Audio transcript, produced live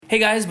Hey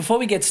guys, before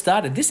we get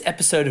started, this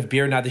episode of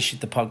Beer and Other Shit,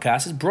 the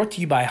podcast, is brought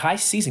to you by High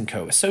Season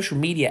Co., a social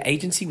media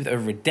agency with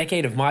over a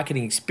decade of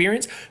marketing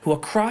experience who are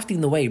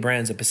crafting the way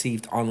brands are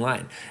perceived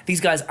online. These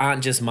guys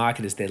aren't just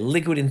marketers, they're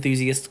liquid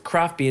enthusiasts,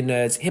 craft beer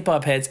nerds,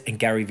 hip-hop heads, and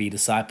Gary Vee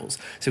disciples.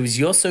 So is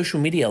your social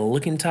media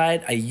looking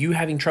tired? Are you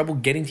having trouble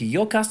getting to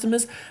your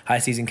customers? High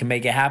Season can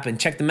make it happen.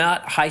 Check them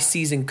out,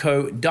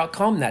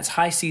 highseasonco.com. That's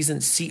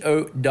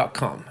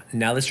highseasonco.com.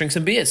 Now let's drink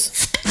some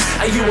beers.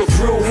 Are you a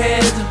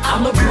brewhead?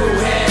 I'm a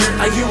brewhead.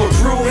 Are you a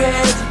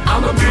brewhead?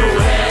 I'm a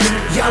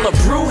brewhead. Y'all are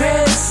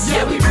brewheads?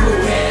 Yeah, we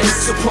brewheads.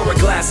 So pour a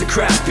glass of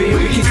craft beer,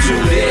 we can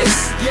do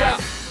this. Yeah.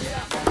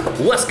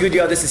 What's good,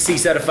 y'all? This is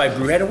C-Certified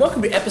Brewhead, and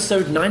welcome to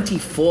episode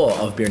 94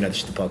 of Beer and Other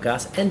Shit, the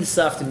podcast. And this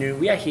afternoon,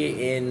 we are here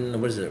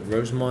in, what is it,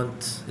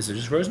 Rosemont? Is it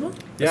just Rosemont?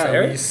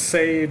 Yeah, we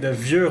say the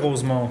Vieux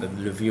Rosemont.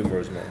 The Vieux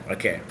Rosemont.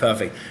 Okay,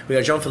 perfect. We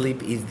got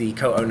Jean-Philippe. He's the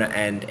co-owner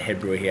and head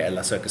brewer here at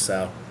La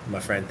Succursale. My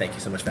friend, thank you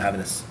so much for having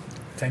us.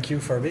 Thank you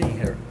for being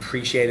here.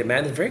 Appreciate it,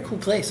 man. It's a very cool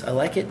place. I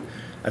like it.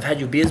 I've had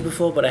your beers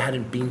before, but I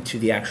hadn't been to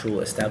the actual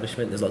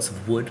establishment. There's lots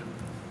of wood.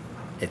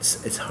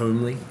 It's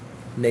homely.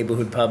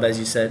 Neighborhood pub, as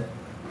you said.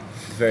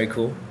 It's very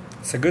cool.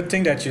 It's a good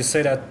thing that you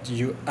say that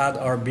you had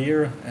our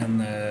beer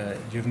and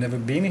you've never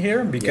been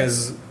here,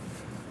 because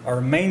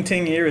our main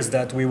thing here is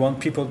that we want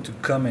people to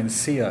come and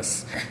see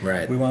us.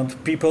 Right. We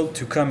want people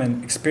to come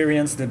and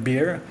experience the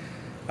beer,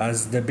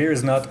 as the beer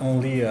is not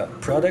only a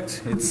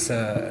product, it's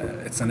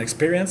an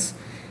experience.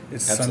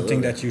 It's Absolutely.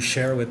 Something that you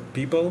share with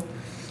people.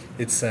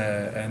 It's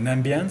an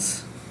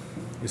ambience.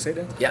 You say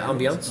that? Yeah,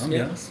 ambiance.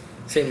 Ambiance.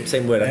 Yeah.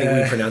 Same word. I think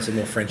we pronounce it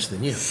more French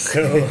than you.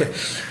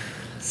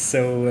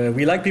 So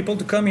we like people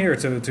to come here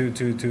to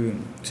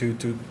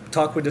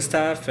talk with the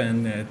staff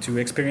and to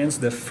experience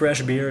the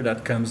fresh beer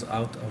that comes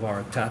out of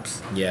our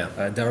taps.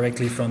 Yeah.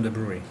 Directly from the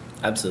brewery.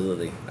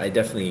 Absolutely. I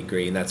definitely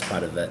agree, and that's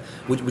part of it.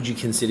 Would you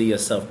consider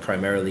yourself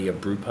primarily a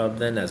brew pub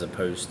then, as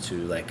opposed to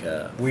like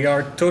a... We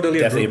are totally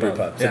Definitely a brew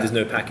pub. So there's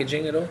no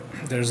packaging at all?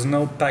 There's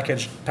no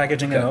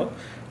packaging at all.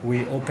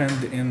 We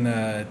opened in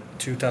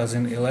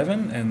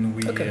 2011, and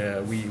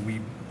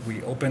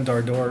we opened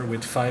our door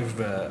with 5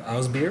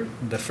 house beer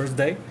the first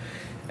day,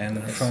 and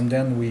Nice. from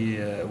then we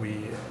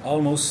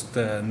almost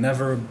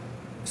never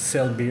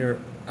sell beer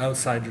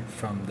outside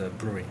from the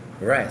brewery.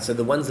 Right. So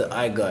the ones that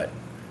I got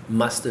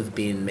must have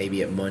been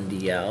maybe at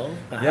Mondial,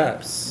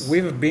 perhaps? Yeah,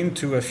 we've been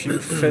to a few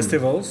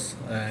festivals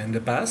in the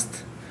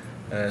past.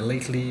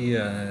 Lately,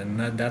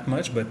 not that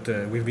much, but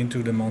we've been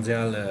to the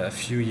Mondial a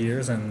few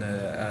years, and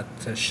at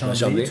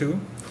Chambly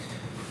too.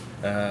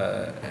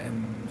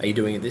 And Are you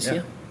doing it this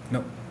year?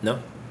 No, No?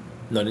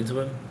 Not into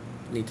it?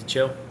 Need to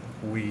chill?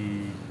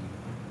 we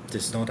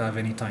Just don't have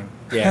any time.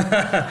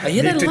 Yeah. I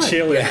hear Need that a to lot.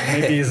 chill. Yeah.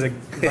 Maybe is a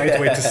right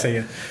way to say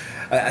it.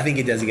 I think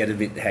it does get a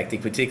bit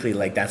hectic, particularly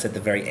like that's at the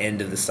very end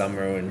of the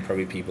summer when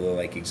probably people are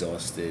like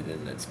exhausted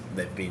and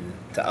they've been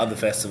to other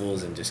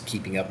festivals and just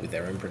keeping up with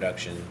their own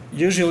production.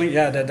 Usually,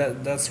 yeah,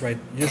 that's right.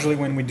 Usually,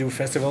 when we do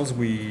festivals,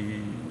 we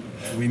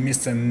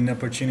miss an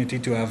opportunity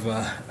to have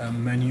a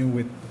menu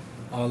with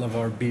all of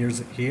our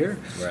beers here.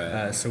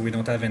 Right. So we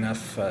don't have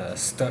enough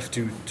stuff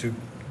to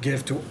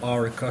give to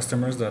our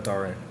customers that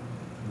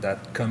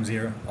comes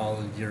here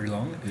all year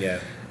long. Yeah.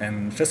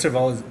 And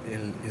festival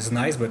is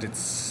nice, but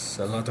it's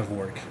a lot of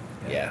work.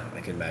 Yeah,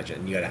 I can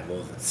imagine. You gotta have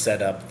all the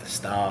setup, the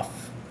staff,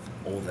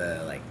 all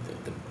the like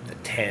the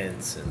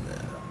tents and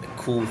the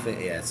cool thing.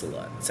 Yeah, it's a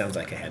lot. It sounds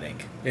like a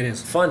headache. It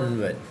is. Fun,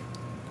 but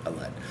a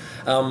lot.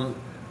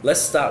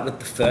 Let's start with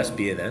the first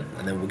beer then,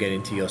 and then we'll get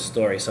into your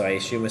story. So I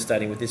assume we're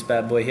starting with this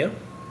bad boy here,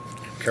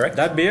 correct?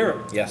 That beer.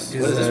 Yes.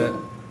 Is, What is this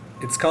one?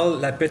 It's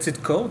called La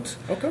Petite Côte.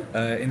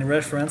 Okay. In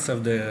reference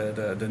of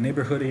the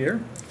neighborhood here.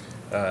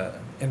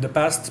 In the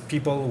past,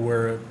 people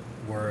were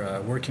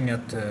working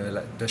at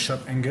the shop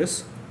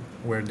Angus,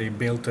 where they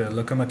built a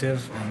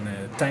locomotive and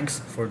tanks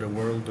for the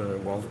World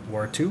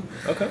War II.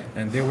 Okay.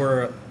 And they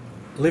were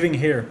living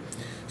here,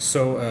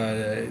 so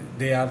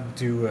they have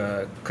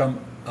to come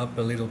up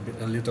a little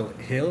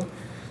hill.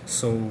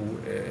 So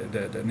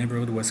the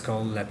neighborhood was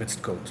called La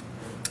Petite Côte,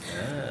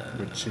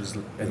 which is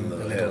a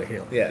little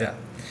hill. Yeah.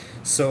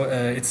 So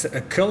it's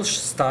a Kölsch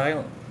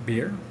style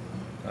beer,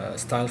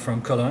 style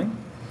from Cologne,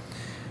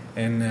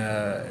 and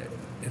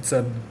it's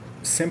a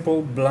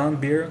simple blonde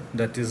beer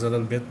that is a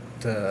little bit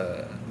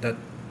that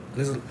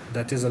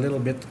is a little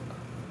bit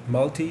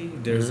malty.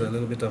 There's a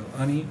little bit of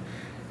honey,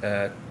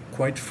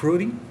 quite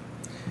fruity.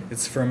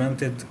 It's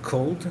fermented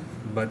cold,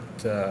 but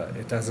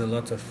it has a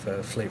lot of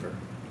flavor.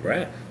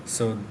 Right.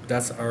 So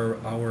that's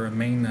our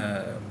main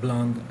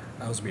blonde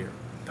house beer.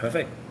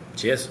 Perfect.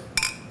 Cheers.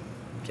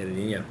 Get it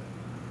in ya.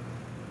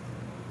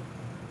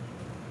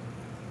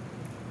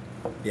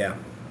 Yeah,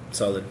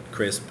 solid,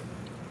 crisp.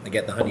 I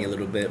get the honey a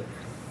little bit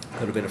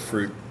of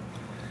fruit.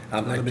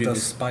 A little I bit do of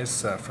this-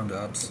 spice from the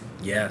hops.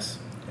 Yes.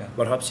 Yeah.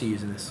 What hops are you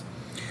using this?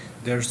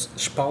 There's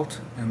Spalt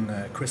and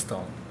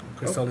Crystal.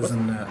 Crystal Oh, is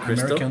an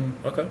Crystal? American.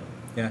 Okay.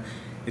 Yeah,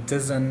 it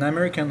is an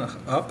American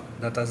hop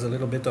that has a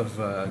little bit of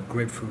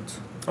grapefruit.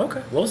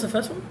 Okay. What was the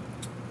first one?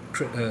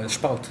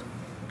 Spalt,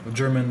 a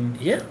German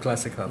Yeah.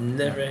 classic hop.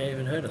 Never Yeah.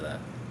 even heard of that.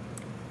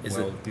 Is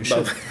well, it? you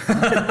should.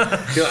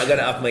 You know, I got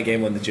to up my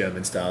game on the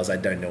German styles. I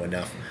don't know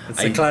enough.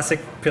 It's a classic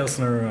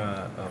Pilsner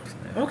up.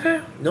 Yeah.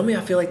 Okay. Normally,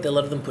 I feel like a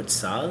lot of them put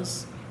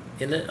SARS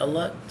in it a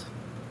lot.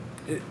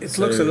 It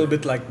So- looks a little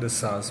bit like the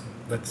sauce,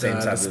 but Same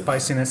the type of-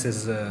 spiciness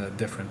is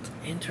different.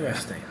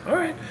 Interesting. All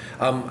right.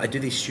 I do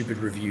these stupid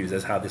reviews.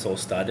 That's how this all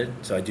started.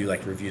 So I do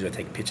like reviews. I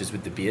take pictures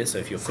with the beer. So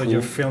if you're So cool,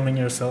 you're filming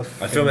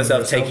yourself. I film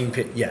myself taking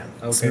yeah.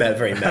 It's Okay.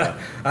 very meta.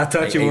 I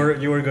thought I-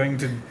 you were going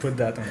to put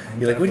that on.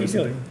 You're like, tap what are or you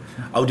doing?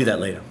 I'll do that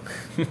later.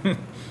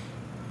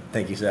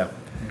 Thank you, sir.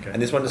 Okay.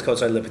 And this one is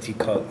called Le Petit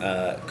Côte.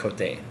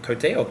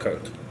 Côte or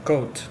Côte?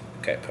 Coat.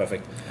 Okay,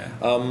 perfect.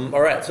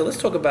 All right, so let's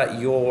talk about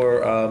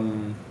your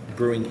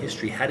brewing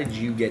history. How did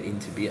you get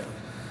into beer?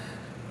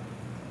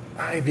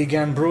 I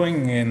began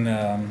brewing in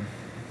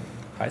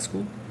high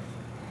school.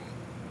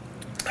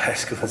 High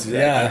school.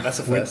 Yeah, that's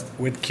a first.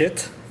 with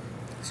kit.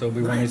 So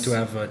we wanted Nice. to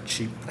have a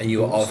cheap. And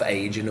you were booze. of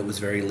age and it was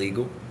very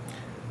legal?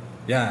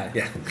 Yeah.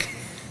 Yeah.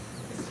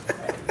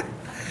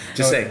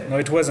 Just no, saying. No,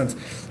 it wasn't.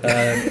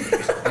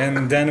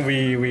 And then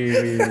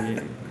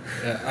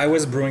I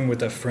was brewing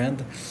with a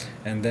friend,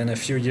 and then a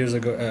few years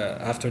ago,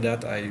 after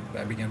that, I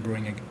began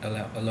brewing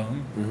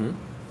alone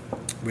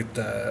with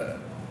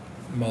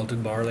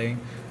malted barley,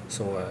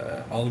 so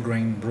all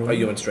grain brewing. Oh,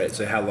 you went straight.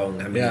 So how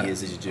many Yeah.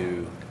 years did you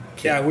do?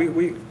 Yeah,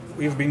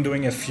 we've been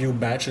doing a few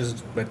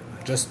batches, but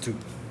just to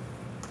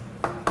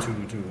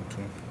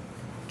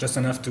just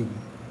enough to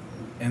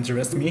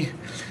interest me,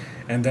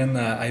 and then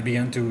I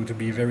began to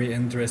be very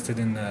interested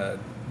in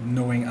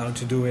knowing how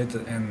to do it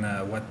and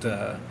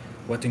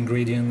what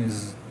ingredient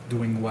is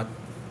doing what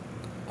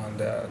on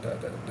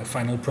the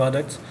final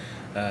product.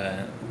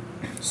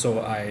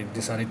 So I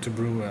decided to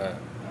brew a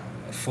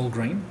full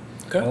grain,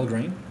 Okay. all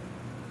grain,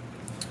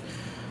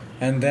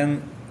 and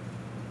then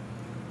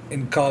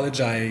in college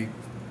I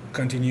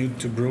continued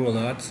to brew a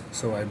lot.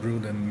 So I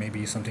brewed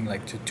maybe something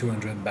like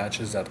 200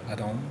 batches at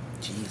home.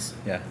 Jeez.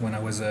 Yeah, when I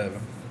was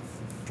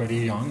pretty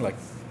young, like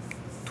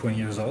 20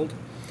 years old.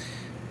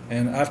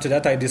 And after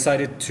that, I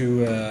decided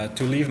to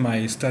leave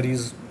my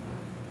studies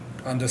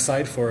on the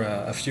side for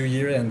a few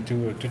years and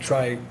to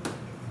try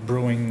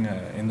brewing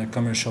in the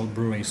commercial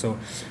brewery. So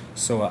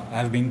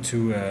I've been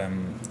to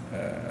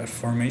a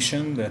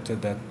formation that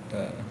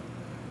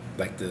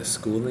Like the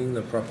schooling,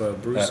 the proper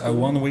brew a school?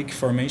 1 week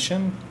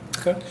formation,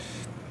 Okay.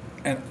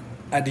 and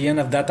at the end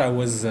of that, I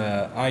was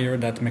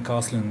hired at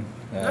McCausland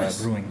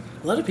Nice. Brewing.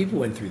 A lot of people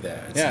went through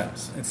there. It Yeah,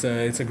 seems.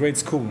 it's a great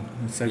school.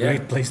 It's a Yeah.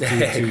 great place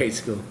Great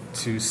school.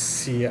 to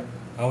see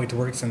how it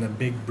works in a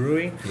big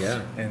brewery.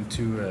 Yeah. And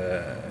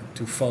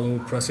to follow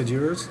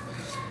procedures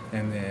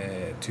and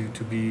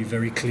to be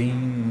very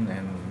clean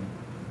and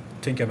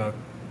think about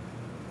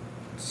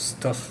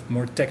stuff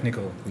more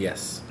technical.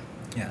 Yes.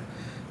 Yeah.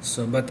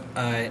 So, but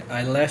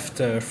I left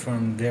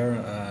from there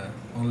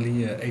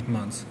only 8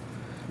 months.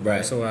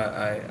 Right. So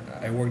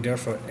I worked there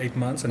for 8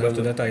 months, and When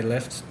after wa- that I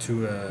left to.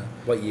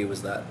 What year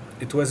was that?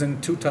 It was in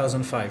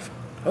 2005.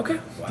 Okay.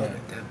 Wow. Yeah.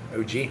 Damn.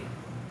 OG.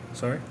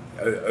 Sorry.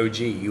 OG.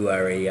 You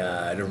are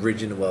an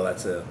original. Well,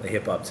 that's a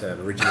hip hop term.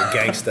 Original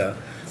gangster.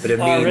 But it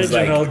means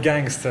Original like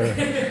gangster.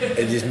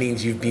 it just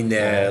means you've been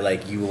there.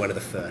 Like you were one of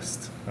the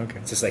first. Okay.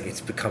 It's just like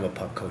it's become a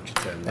pop culture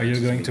term. now. Are you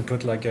Just going mean- to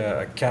put like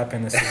a cap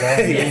and a cigar?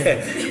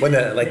 Yeah. When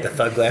the like the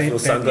Thug Life little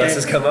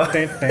sunglasses come up.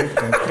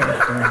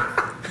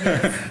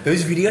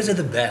 Those videos are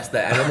the best.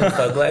 The animal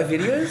Thug Life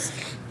videos.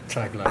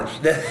 Tag life.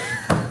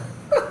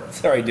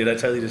 Sorry, dude. I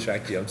totally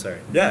distracted you. I'm sorry.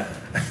 Yeah.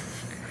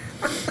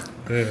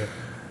 Okay.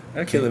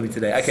 Killing me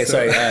today. Okay, So-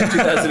 sorry.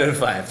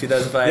 2005.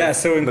 2005. Yeah,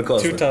 so in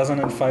McCausland.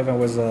 2005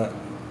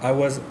 I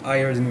was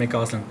hired in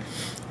McCausland,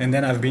 and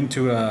then I've been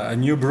to a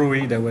new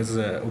brewery that was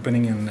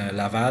opening in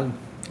Laval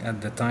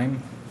at the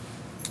time,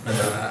 and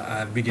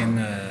I began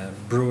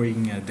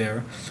brewing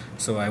there.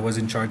 So I was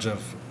in charge of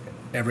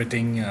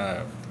everything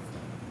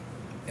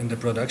in the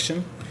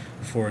production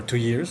for 2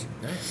 years,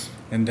 Nice.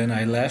 and then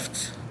I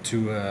left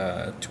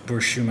to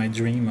pursue my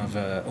dream of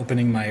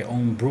opening my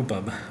own brew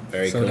pub.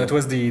 Very so cool. that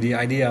was the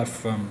idea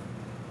from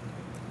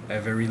a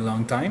very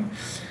long time,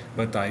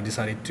 but I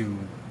decided to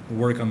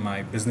work on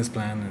my business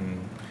plan,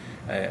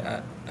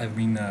 and I've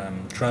been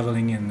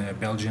traveling in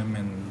Belgium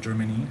and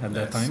Germany at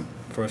that Nice. time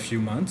for a few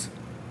months,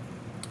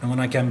 and when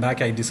I came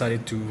back I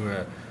decided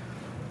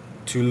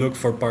to look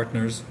for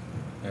partners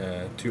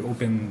to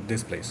open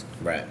this place.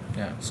 Right.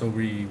 Yeah, so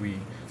we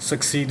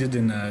succeeded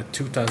in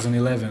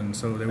 2011.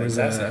 So there was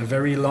Fantastic. a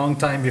very long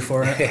time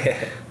before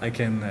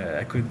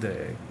I could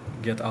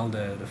get all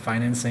the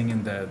financing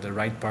and the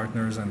right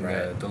partners and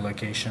Right. the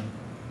location.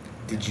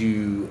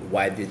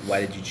 Why did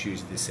you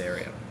choose this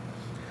area?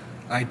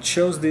 I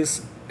chose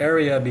this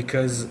area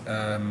because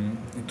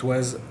it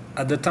was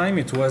at the time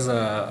it was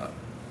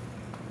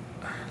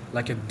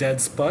like a dead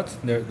spot.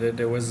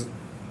 There was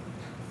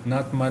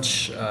not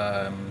much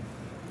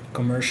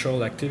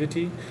commercial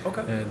activity.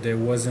 Okay. There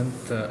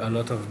wasn't a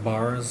lot of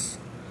bars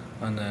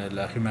on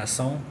La Rue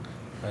Masson.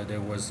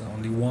 There was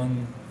only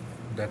one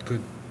that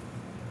could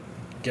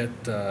get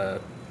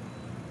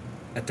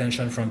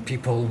attention from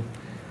people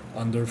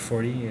under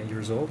 40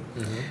 years old,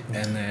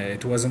 and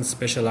it wasn't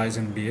specialized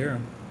in beer.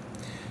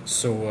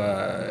 So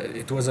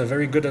it was a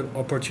very good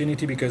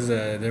opportunity because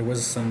there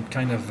was some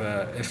kind of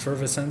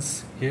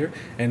effervescence here,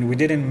 and we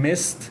didn't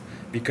miss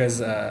because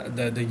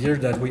the year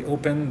that we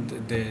opened,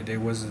 there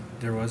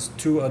was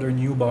 2 other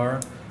new bar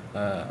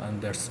on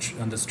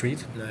the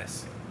street.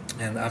 Nice.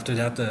 And after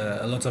that,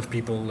 a lot of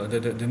people,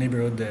 the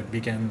neighborhood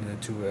began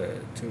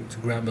to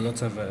grab a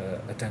lot of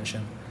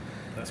attention.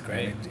 That's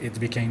great. And it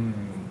became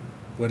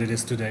what it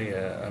is today,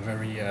 a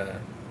very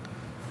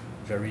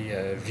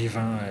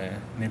vivant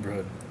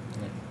neighborhood.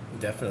 Yeah.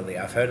 Definitely.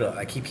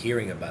 I keep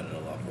hearing about it a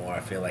lot more. I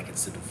feel like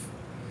it's sort of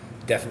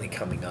definitely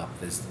coming up.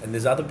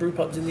 There's other brew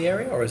pubs in the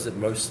area, or is it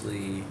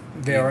mostly...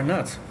 They are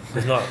not.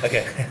 There's not?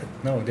 Okay.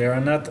 No, they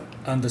are not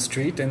on the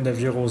street in the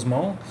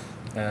Vieux-Rosemont.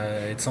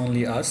 It's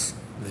only us.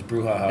 There's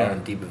Brouhaha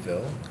in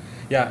D'Iberville.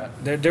 Yeah,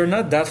 they're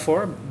not that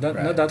far,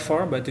 Right. not that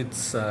far, but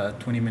it's a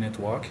 20-minute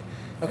walk.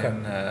 Okay.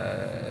 And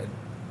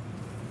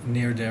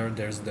near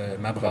there's the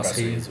Ma Brasserie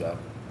Brasserie as well.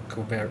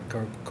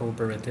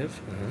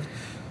 cooperative. Mm-hmm.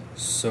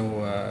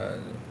 So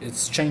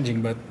it's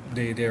changing, but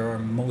they are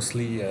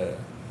mostly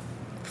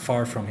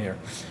far from here.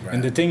 Right.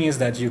 And the thing is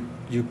that you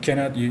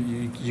cannot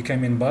you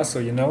came in bus, so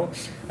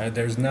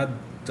there's not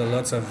a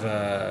lot of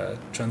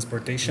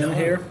transportation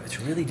here. It's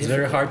really difficult. It's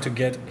very hard to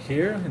get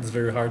here. It's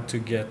very hard to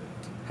get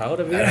out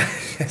of here.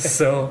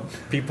 So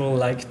people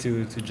like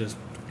to just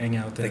hang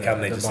out. They at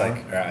come, the they just bar.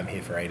 like, all right, I'm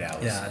here for 8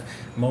 hours. Yeah,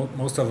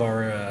 most of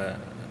our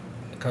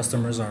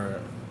customers are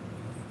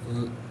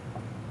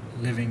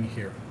living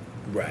here,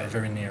 Right.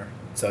 very near.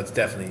 So it's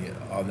definitely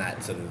on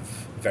that sort of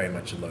very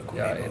much a local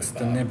Yeah, neighborhood it's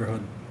bar. the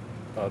neighborhood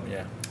pub.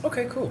 Yeah.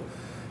 Okay, cool.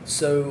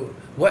 So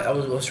what I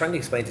was trying to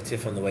explain to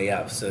Tiff on the way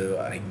up. So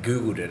I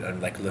googled it,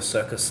 and like Le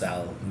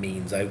Succursale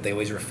means they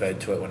always referred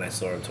to it when I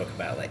saw him talk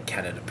about like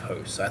Canada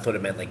Post. So I thought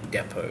it meant like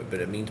depot, but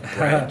it means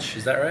branch.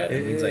 Is that right?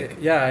 It means like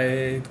yeah,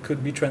 it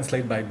could be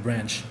translated by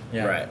branch.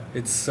 Yeah. Right.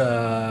 It's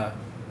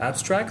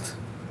abstract.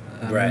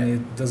 I Right. mean,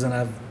 it doesn't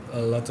have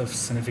a lot of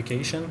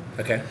signification,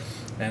 okay.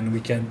 and we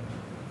can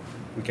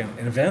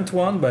invent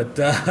one, but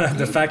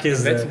the fact is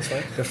Inventing's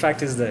fine. the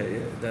fact is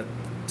that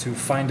to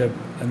find a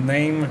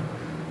name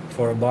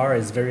for a bar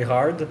is very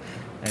hard,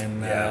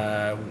 and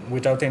Yeah.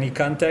 without any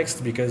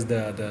context, because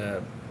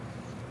the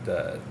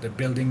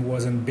building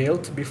wasn't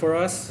built before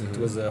us. It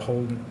was a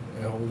hole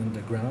in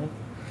the ground.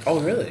 Oh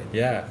really?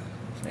 Yeah,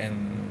 and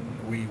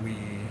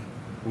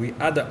we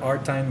had a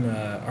hard time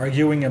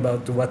arguing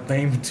about what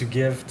name to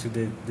give to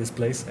this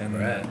place, and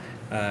Right.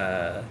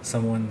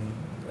 someone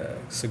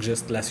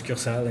suggested La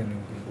Succursale, and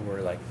we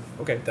were like,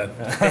 okay, Done.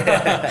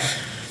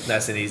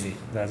 Nice and easy.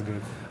 that's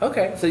good.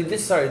 Okay, so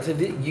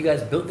you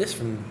guys built this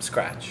from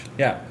scratch,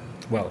 Yeah,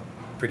 well,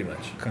 pretty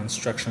much.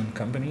 construction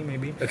company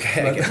maybe.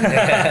 Okay.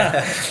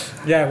 But-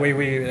 Yeah, we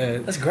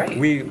That's great.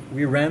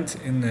 We rent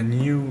in a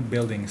new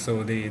building,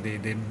 so they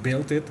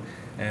built it,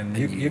 and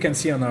you can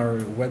see on our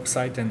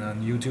website and on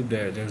YouTube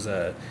there's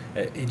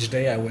each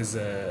day I was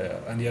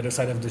on the other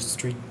side of the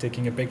street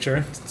taking a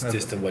picture.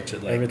 Just to watch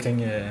it like Everything,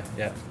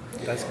 yeah.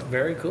 That's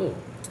very cool.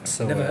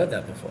 So Never heard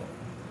that before.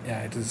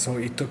 Yeah, so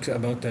it took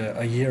about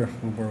a year.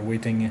 We were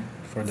waiting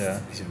for the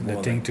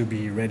More thing like- to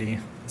be ready.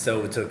 So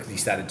you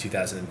started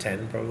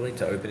 2010 probably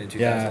to open in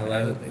Yeah,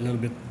 2011. a little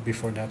bit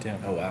before that. Yeah.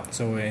 Oh wow.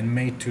 So in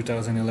May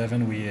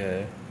 2011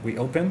 we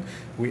opened.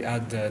 We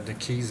had the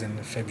keys in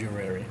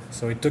February.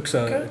 So it took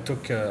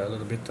Okay. a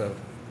little bit of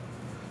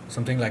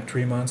something like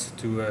 3 months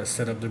to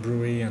set up the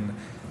brewery and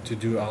to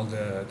do all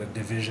the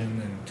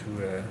division and to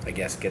I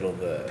guess get all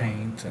the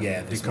paint and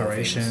the small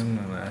decoration things.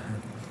 and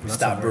lots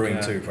Start of work, brewing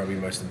yeah. too, probably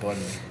most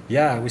importantly.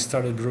 Yeah, we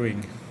started brewing.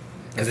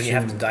 Because then A you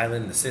have to few- dial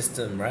in the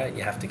system, right?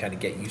 You have to kind of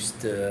get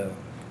used to.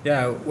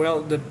 Yeah, well,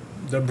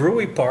 the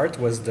brewery part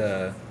was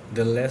the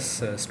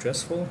less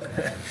stressful,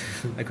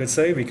 I could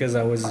say, because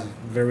I was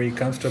very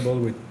comfortable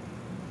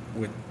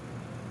with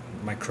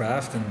my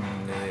craft and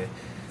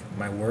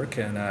my work,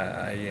 and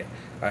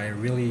I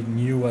really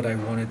knew what I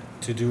wanted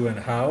to do and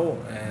how,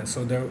 and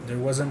so there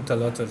wasn't a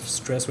lot of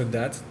stress with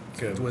that.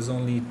 Good. It was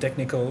only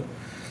technical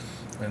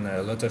and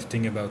a lot of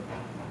thing about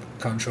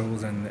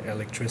controls and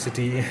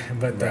electricity,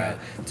 but Right.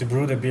 to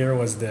brew the beer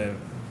was the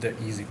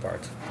easy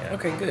part. Yeah.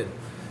 Okay, good.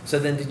 So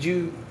then, did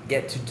you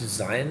get to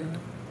design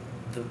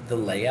the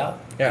layout?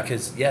 Yeah.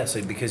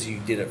 Because you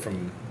did it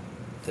from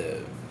the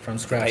From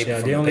scratch, paper- yeah.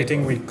 from The the only paper.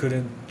 thing we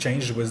couldn't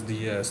change was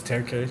the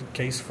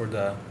staircase for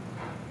the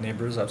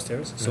neighbors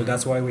upstairs. So Mhm.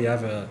 that's why we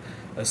have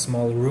a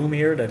small room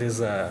here that is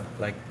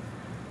like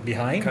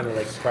behind. kind of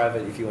like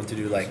private if you want to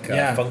do like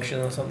Yeah. function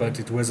or something. But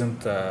it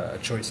wasn't a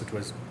choice. It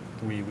was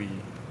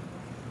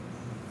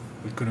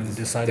we couldn't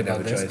decide Didn't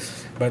have about a this.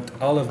 choice. But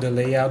all of the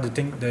layout,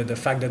 the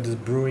fact that the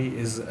brewery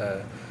is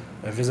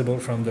visible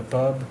from the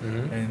pub,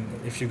 Mhm. and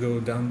if you go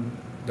down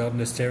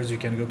the stairs, you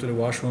can go to the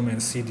washroom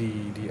and see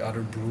the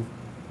other brew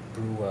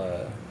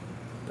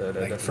Like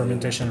the the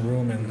fermentation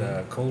room and the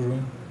Mhm. cold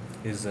room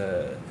is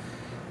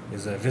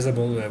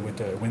visible with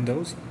the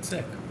windows.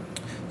 Sick.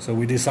 So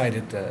we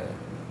decided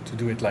to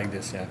do it like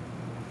this. Yeah.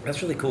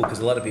 That's really cool because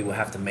a lot of people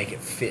have to make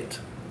it fit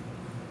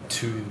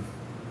to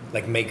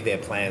like make their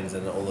plans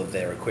and all of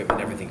their equipment,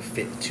 everything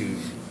fit to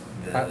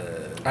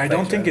the. I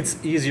don't think it's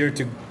easier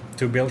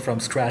to build from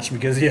scratch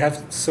because you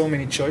have so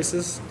many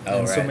choices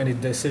and so many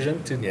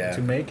decisions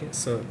to make.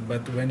 So,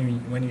 but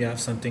when you have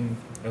something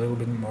a little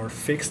bit more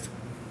fixed,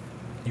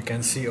 you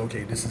can see,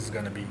 okay, this is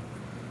gonna be.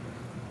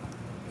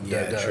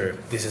 True.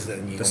 This is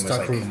the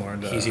stock room or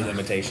here's your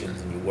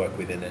limitations and you work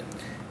within it.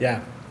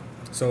 Yeah,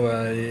 so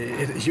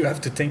you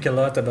have to think a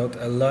lot about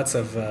lots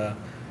of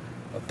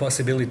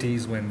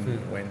possibilities when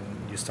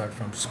you start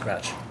from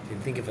scratch.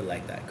 Didn't think of it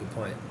like that. Good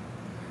point.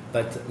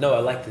 But no, I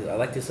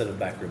like this sort of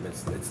back room.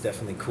 It's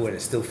definitely cool, and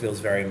it still feels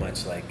very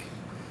much like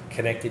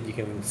connected. You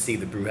can see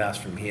the brew house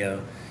from here.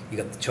 You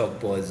got the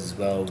chalkboards as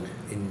well.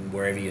 In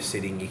wherever you're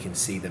sitting, you can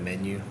see the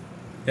menu,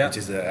 which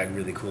is a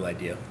really cool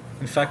idea.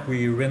 In fact,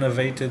 we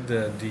renovated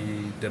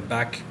the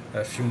back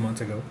a few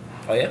months ago.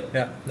 Oh yeah?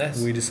 Yeah. Nice.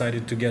 We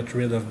decided to get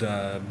rid of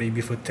the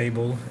baby foot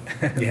table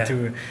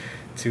to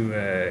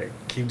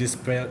keep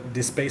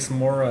this space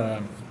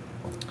more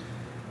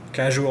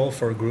casual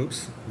for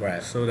groups.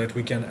 Right. So that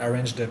we can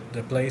arrange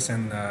the place,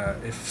 and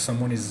if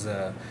someone is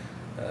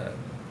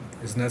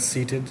not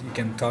seated, he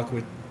can talk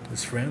with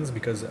his friends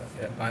because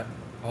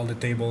all the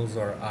tables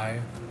are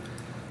high.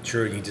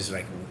 True, you just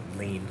like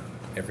lean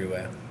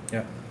everywhere.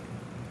 Yeah.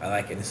 I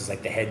like it. This is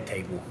like the head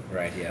table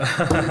right here.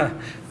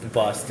 The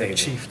boss table.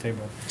 Chief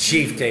table.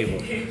 Chief table.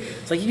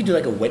 It's like you could do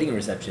like a wedding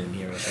reception in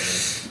here or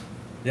something.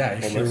 Yeah,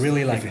 if you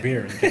really like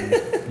beer,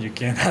 you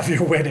can have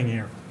your wedding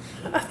here.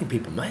 I think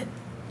people might.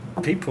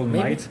 People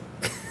might.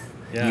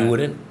 Yeah. You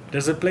wouldn't?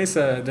 There's a place.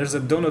 There's a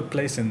donut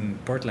place in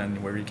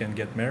Portland where you can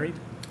get married.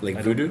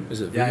 Like Voodoo?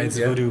 Is it Voodoo? Yeah, it's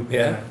Voodoo.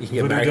 Yeah. You can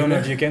get Voodoo married donut.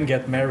 there? You can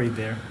get married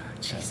there.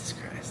 Jesus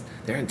Christ.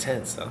 They're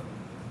intense, though.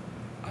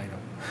 I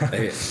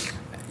know.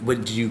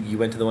 What, you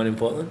went to the one in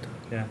Portland?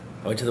 Yeah.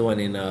 I went to the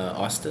one in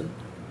Austin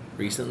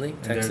recently,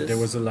 Texas. There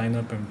was a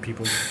lineup and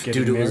people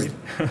getting married.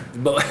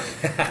 But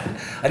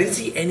I didn't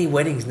see any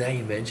weddings now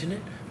you mention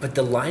it, but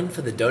the line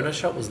for the donut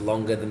shop was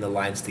longer than the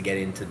lines to get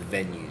into the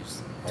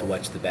venues to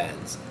watch the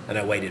bands. And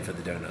I waited for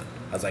the donut.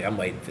 I was like, I'm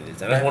waiting for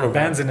this. And I just want to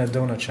bands in a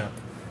donut shop.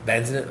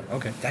 Bands in it?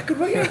 Okay. That could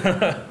work,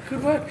 yeah.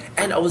 Could work.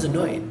 And I was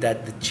annoyed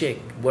that the chick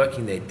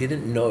working there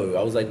didn't know.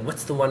 I was like,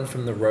 what's the one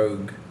from the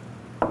Rogue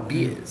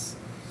beers?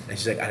 And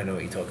she's like, I don't know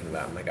what you're talking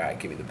about. I'm like, all right,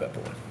 give me the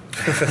purple one.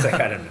 I was like,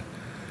 I don't know.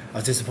 I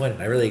was disappointed.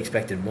 I really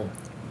expected more.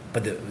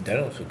 But the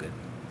donuts were good.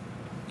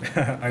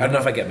 I don't know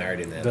if I get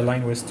married in there. The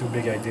line was too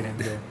big. I didn't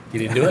go. You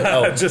didn't do it?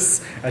 Oh.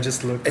 I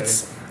just looked at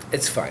it.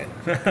 It's fine.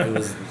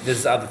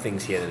 There's other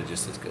things here that are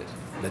just as good.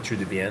 La True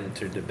de Ben,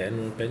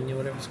 or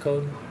whatever it's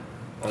called.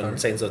 On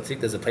Saint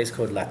Zotique, there's a place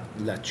called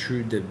La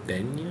True de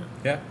Ben.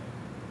 Yeah.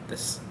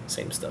 This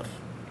same stuff.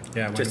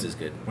 Yeah. Just as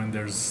good. When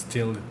there's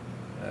still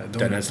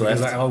donuts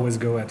left. Left. I always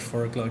go at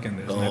 4 o'clock and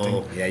there's nothing.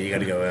 Oh, yeah, you got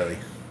to go early.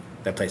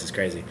 That place is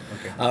crazy.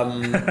 Okay.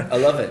 I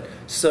love it.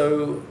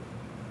 So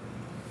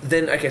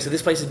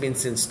this place has been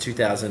since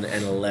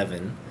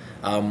 2011.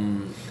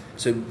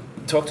 So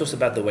talk to us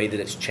about the way that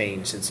it's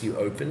changed since you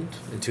opened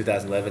in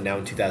 2011, now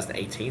in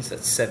 2018. So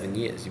that's 7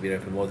 years. You've been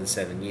open more than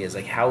 7 years.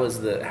 Like, how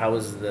is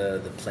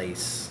the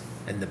place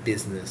and the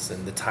business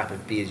and the type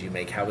of beers you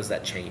make? How has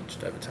that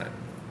changed over time?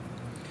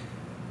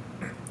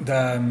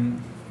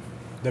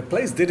 The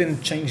place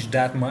didn't change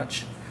that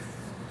much.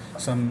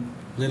 Some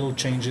little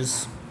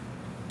changes,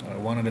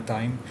 one at a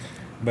time,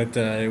 but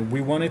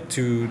we wanted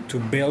to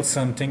build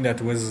something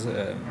that was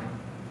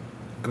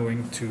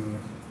going to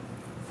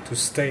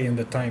stay in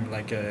the time,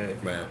 like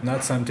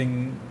not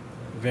something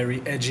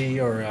very edgy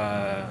or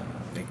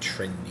like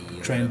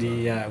trendy.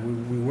 Trendy, yeah.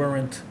 We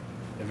weren't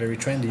very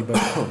trendy,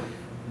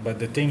 but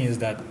the thing is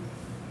that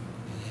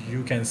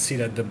you can see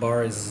that the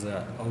bar is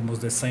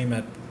almost the same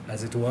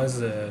as it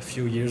was a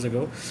few years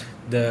ago.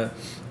 The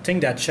thing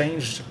that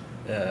changed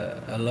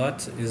a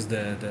lot is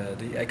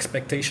the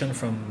expectation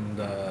from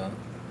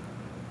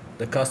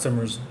the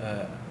customers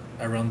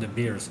around the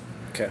beers.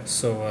 Okay.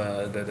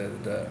 So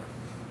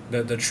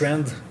the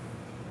trend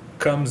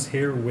comes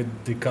here with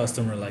the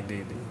customer. Like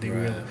they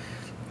Right. will.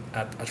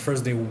 At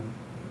first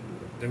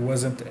there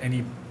wasn't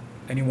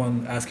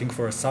anyone asking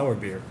for a sour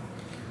beer.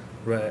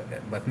 Right,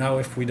 but now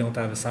if we don't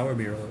have a sour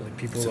beer,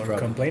 people are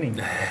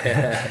complaining.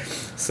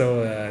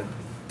 So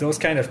those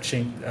kind of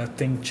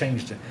thing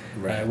changed.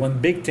 Right. One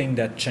big thing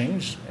that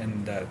changed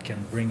and that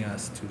can bring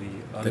us to the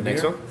other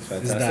next beer one? is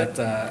Fantastic.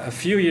 that a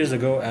few years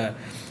ago,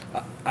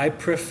 I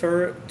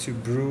prefer to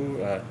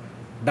brew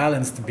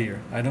balanced beer.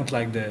 I don't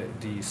like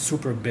the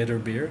super bitter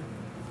beer,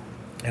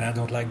 and I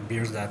don't like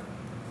beers that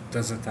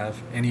doesn't have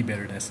any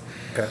bitterness.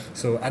 Okay.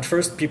 So at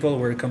first people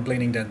were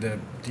complaining that the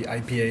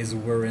IPAs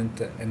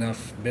weren't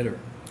enough bitter.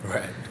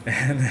 Right.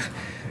 And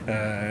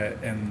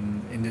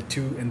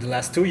in the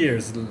last 2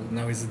 years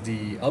now is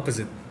the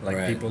opposite. Like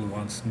Right. people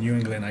want New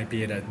England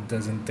IPA that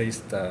doesn't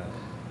taste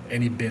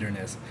any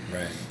bitterness.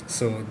 Right.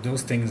 So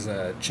those things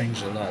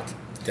changed a lot.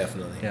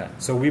 Definitely. Yeah.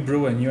 So we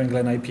brew a New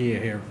England IPA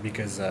here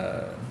because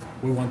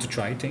we want to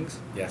try things.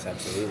 Yes,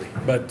 absolutely.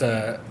 But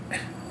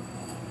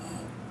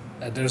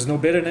there's no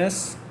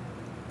bitterness,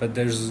 but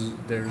there's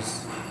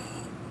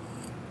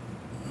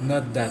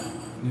not that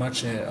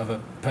much of a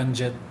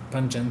pungent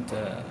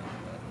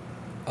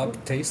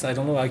up taste. I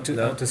don't know how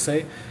to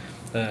say.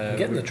 I'm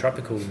getting the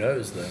tropical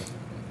nose though.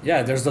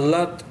 Yeah, there's a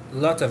lot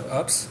of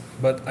ups,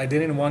 but I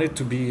didn't want it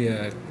to be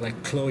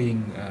like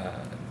cloying.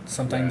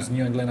 Sometimes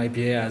New England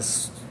IPA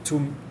has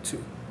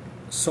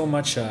so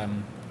much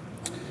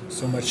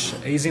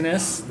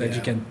haziness that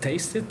you can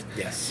taste it.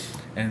 Yes.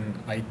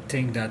 And I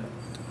think that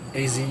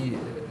hazy,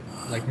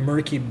 like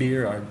murky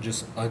beer are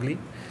just ugly.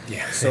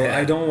 Yeah. So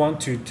I don't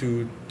want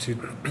to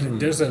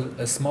there's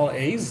a small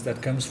haze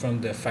that comes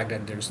from the fact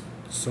that there's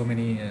so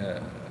many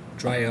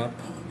dry up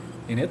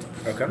in it.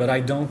 Okay. But I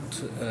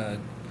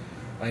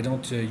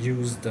don't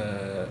use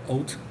the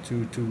oat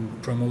to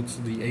promote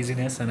the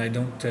haziness, and I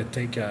don't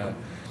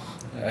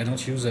I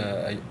don't use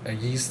a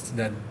yeast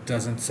that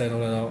doesn't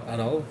settle at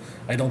all.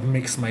 I don't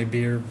mix my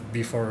beer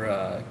before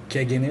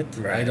kegging it.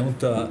 Right. I don't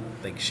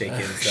like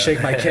shaking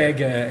shake my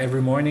keg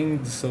every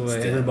morning, so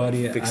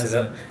everybody fix has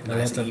it up. a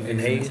Nice lot of even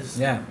haziness. haze.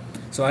 Yeah,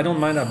 so I don't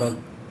mind about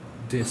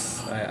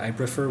this. I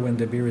prefer when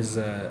the beer is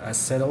as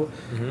settled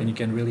and you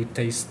can really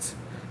taste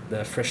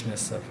the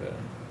freshness of it.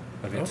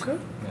 Okay.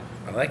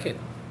 Yeah. I like it.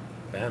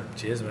 Bam.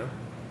 Cheers, man.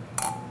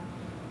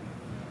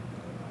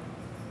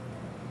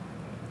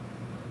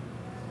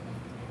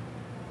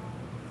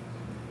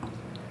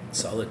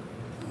 Solid.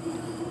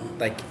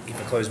 Like if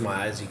I close my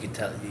eyes, you could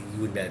tell. You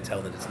wouldn't be able to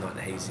tell that it's not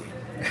hazy.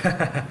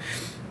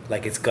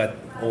 Like it's got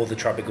all the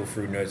tropical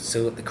fruit notes,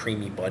 still got the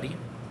creamy body,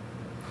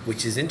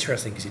 which is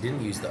interesting because you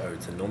didn't use the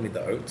oats, and normally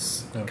the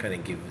oats kind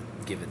of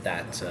give it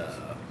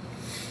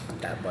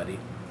that body.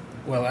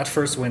 Well, at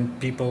first when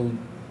people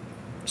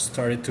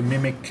started to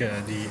mimic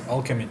the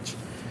alchemist,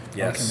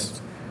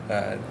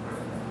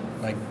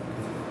 like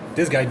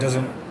this guy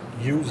doesn't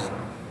use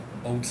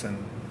oats and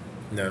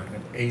No.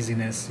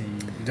 haziness.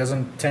 He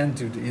doesn't tend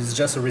to. It's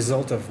just a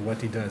result of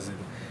what he does. He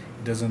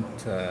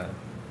doesn't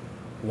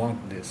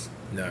want this.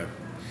 No.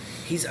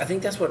 I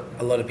think that's what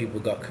a lot of people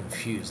got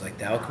confused. Like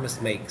the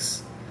Alchemist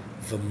makes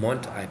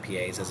Vermont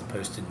IPAs as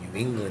opposed to New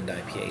England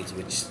IPAs,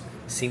 which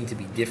seem to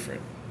be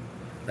different.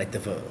 Like I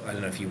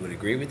don't know if you would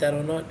agree with that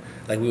or not.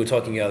 Like we were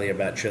talking earlier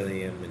about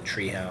Trillium and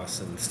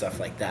Treehouse and stuff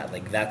like that.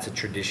 Like that's a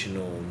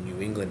traditional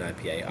New England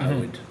IPA, I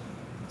would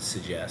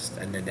suggest.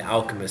 And then the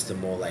Alchemist are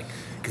more like,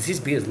 because his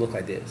beers look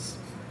like this.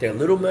 They're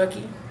a little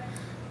murky,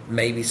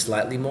 maybe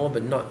slightly more,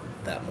 but not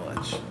that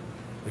much.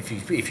 If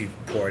you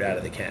pour it out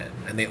of the can,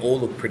 and they all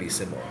look pretty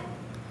similar.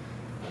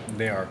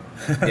 They are.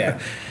 Yeah.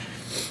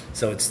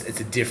 So it's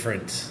a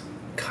different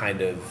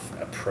kind of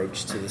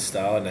approach to the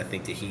style, and I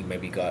think that he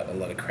maybe got a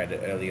lot of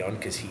credit early on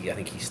because I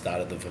think he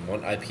started the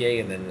Vermont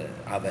IPA, and then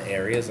other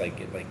areas like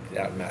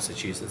out in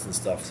Massachusetts and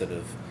stuff sort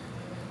of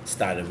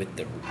started with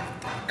the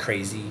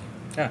crazy.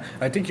 Yeah,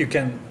 I think you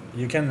can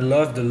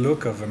love the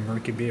look of a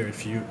murky beer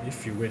if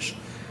you wish,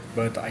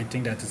 but I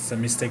think that it's a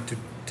mistake to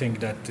think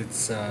that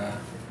it's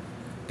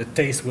the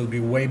taste will be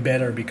way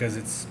better because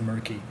it's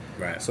murky.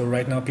 Right. So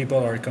right now people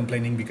are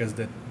complaining because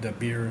the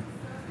beer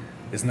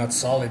is not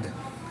solid.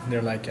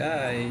 They're like,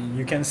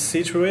 you can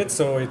see through it,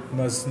 so it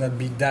must not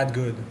be that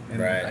good. And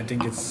Right. I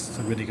think it's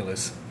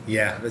ridiculous.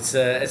 Yeah, it's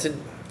a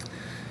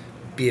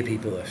beer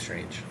people are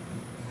strange,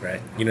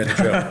 right? You know the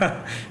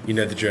drill. You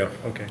know the drill.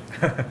 Okay.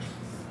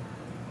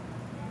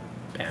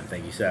 Bam,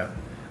 thank you, sir.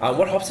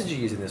 What hops did you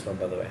use in this one,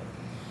 by the way?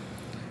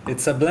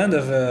 It's a blend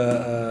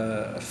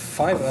of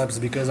 5 hops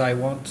because I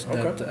want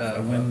Okay.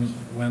 that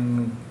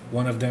when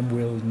one of them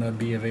will not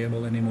be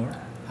available anymore,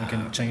 I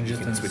can change You it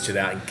can and switch it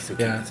out and still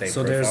keep Yeah. the same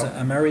So profile. there's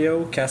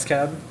Amarillo,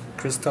 Cascade,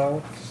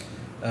 Crystal,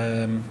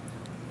 I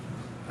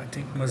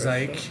think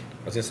Mosaic,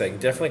 I was gonna say, you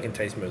definitely can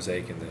taste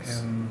Mosaic in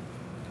this. and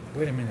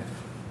wait a minute.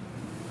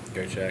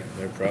 Go check,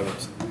 no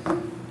problems.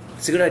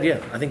 It's a good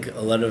idea. I think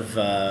a lot of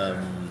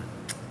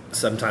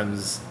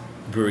sometimes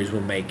breweries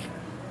will make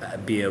a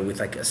beer with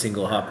like a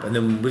single hop, and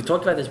then we've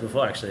talked about this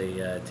before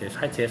actually. Tiff,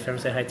 hi Tiff. Everyone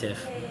say hi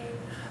Tiff.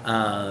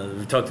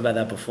 We've talked about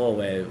that before,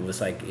 where it was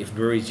like if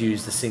breweries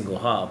use the single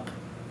hop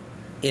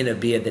in a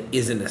beer that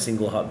isn't a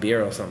single hop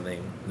beer or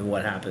something, then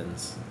what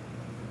happens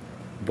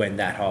when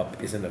that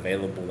hop isn't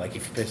available? Like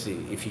especially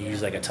if you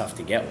use like a tough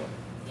to get one.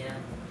 Yeah,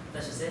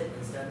 that's just it.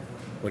 It's done.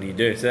 What do you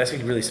do? So that's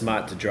actually really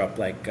smart to drop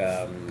like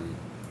 5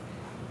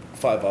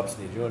 hops.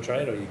 Do you want to try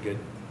it, or are you good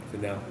for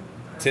now?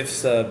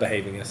 Tiff's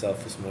behaving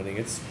herself this morning.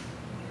 It's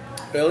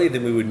earlier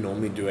than we would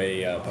normally do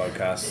a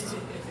podcast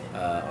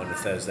on a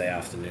Thursday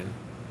afternoon.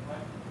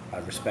 I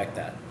respect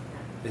that.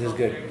 This is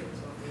good.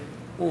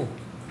 Ooh,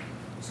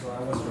 So I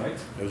was right.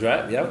 it was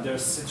right. Yep.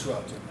 There's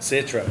Citra too.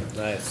 Citra,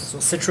 nice. So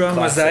Citra, Classic.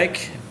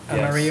 Mosaic, Yes.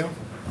 Amarillo,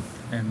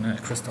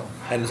 and Crystal.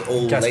 And it's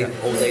all Cascade.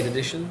 late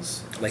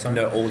editions. Like Sorry.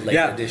 no old late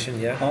Yeah. edition.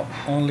 Yeah.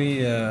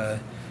 Only a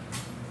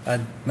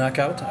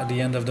knockout at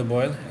the end of the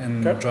boil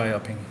and Okay. dry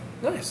hopping.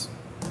 Nice.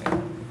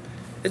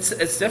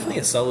 It's definitely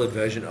a solid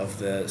version of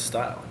the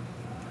style.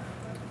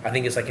 I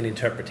think it's like an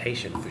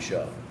interpretation for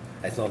sure.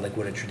 It's not like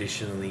what it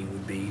traditionally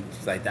would be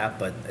like that,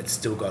 but it's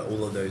still got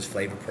all of those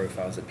flavor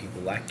profiles that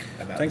people like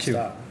about Thank the you.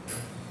 style.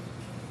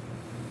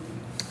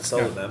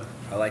 Solid, Yeah. man.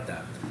 I like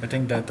that. I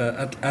think that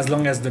as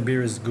long as the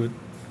beer is good,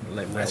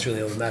 That's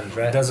really all that matters,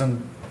 right? It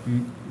doesn't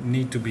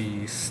need to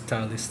be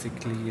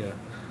stylistically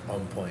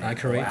On point.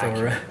 accurate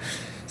or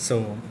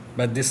so.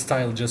 But this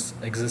style just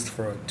exists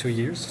for 2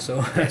 years,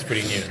 so That's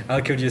pretty new. how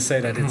could you say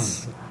that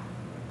it's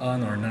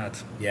on or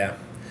not? Yeah.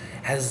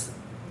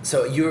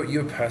 So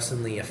you're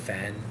personally a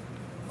fan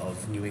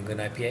of New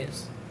England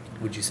IPAs?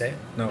 Would you say?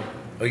 No.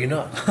 Oh, you're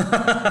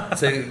not.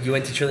 So you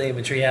went to Trillium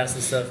and Treehouse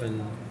and stuff,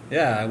 and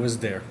Yeah, I was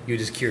there. you were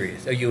just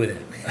curious. Oh, you were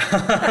there.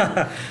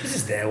 You're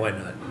just there. Why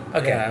not?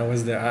 Okay. Yeah, I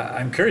was there.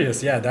 I'm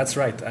curious. Yeah, that's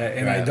right.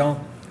 And Right.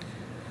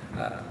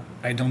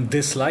 I don't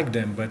dislike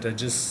them, but I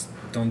just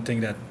don't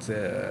think that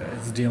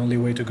it's the only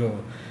way to go.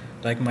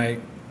 Like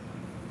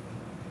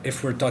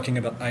if we're talking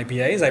about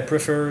IPAs, I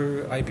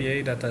prefer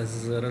IPA that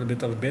has a little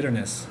bit of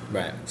bitterness.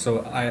 Right.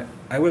 So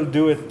I will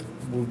do it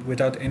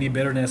without any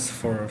bitterness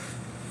for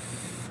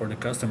the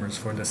customers,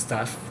 for the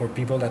staff, for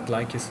people that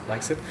likes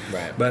it.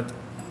 Right. But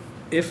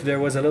if there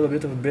was a little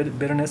bit of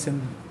bitterness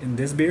in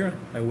this beer,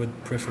 I would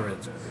prefer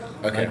it.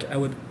 Okay. Like I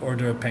would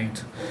order a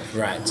pint.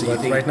 Right. So But you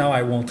think right now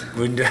I won't.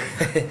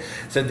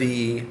 so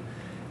the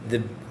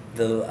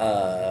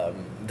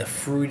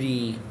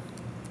fruity,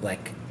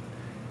 like,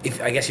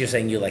 if I guess you're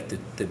saying you like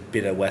the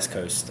bitter West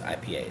Coast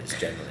IPAs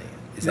generally.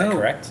 Is that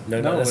correct?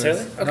 No, not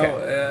necessarily. it's- Okay.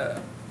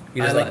 No,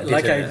 You just like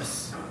like I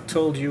bitterness.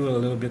 told you a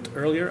little bit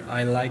earlier,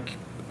 I like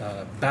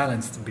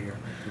balanced beer.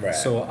 Right.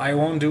 So I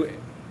won't do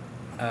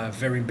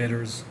very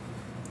bitter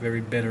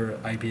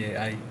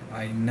IPA.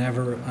 I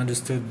never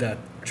understood that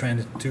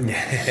trend too.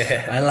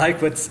 I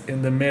like what's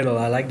in the middle.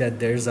 I like that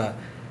there's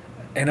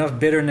enough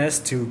bitterness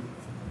to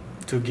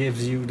give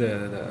you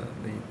the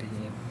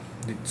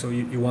so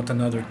you want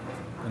another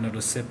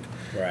sip.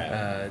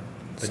 Right.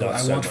 But So not I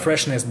so want much.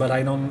 freshness, but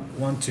I don't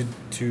want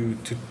to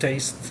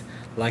taste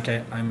like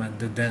I'm at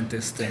the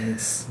dentist and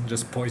it's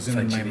just poison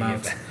in my Fudgy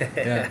mouth. beer.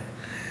 Yeah.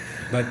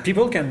 But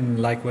people can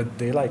like what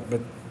they like,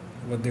 but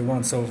what they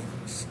want. So,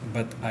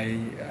 but I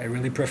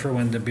really prefer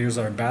when the beers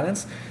are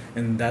balanced,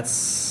 and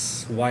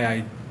that's why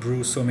I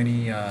brew so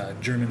many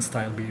German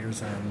style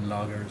beers and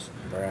lagers.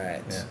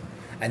 Right. Yeah.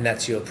 And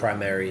that's your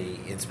primary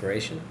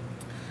inspiration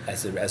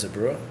as a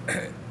brewer?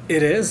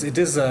 It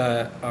is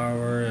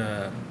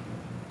our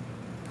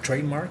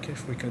trademark,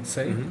 if we could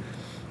say, Mhm.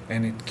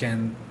 and it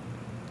can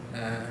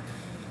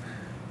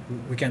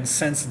we can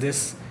sense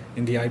this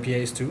in the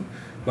IPAs too.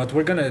 But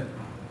we're gonna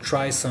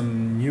try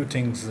some new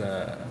things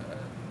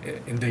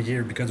in the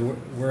year because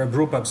we're a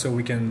brew pub, so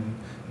we can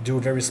do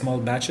very small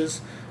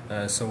batches.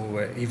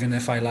 So even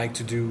if I like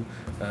to do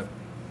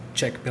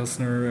Czech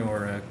Pilsner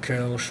or a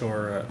Kölsch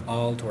or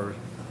Alt or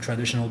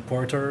traditional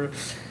porter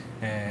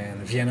and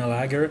Vienna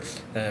Lager,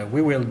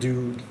 we will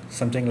do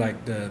something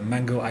like the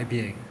mango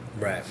IPA.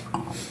 Right.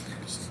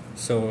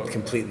 So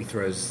Completely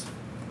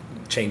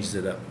changes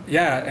it up.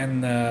 yeah,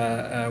 and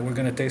we're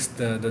gonna taste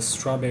the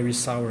strawberry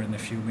sour in a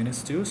few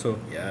minutes too. So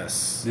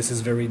Yes. this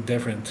is very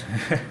different.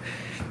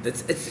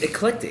 It's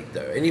eclectic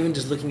though, and even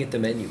just looking at the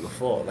menu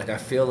before, like I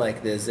feel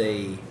like there's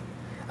a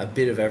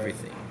bit of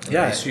everything. And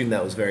I Yeah. assume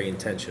that was very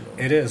intentional.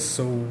 It is.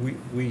 So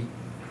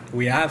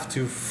we have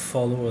to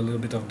follow a little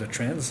bit of the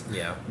trends.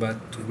 Yeah. But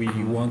we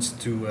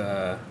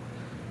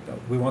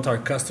want our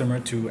customer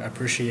to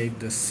appreciate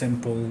the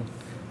simple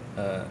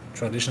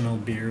traditional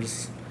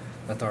beers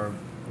that are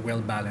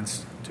well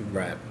balanced too.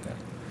 Right. Yeah.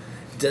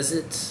 Does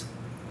it?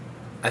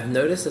 I've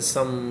noticed that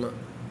some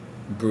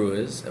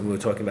brewers, and we were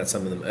talking about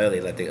some of them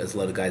earlier, like there's a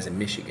lot of guys in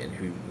Michigan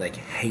who like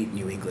hate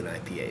New England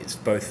IPAs,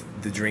 both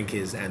the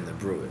drinkers and the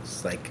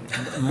brewers. Like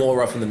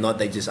more often than not,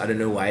 they just, I don't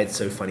know why it's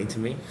so funny to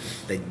me,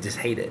 they just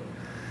hate it.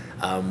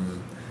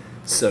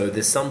 So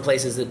there's some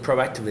places that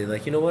proactively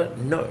like, you know what?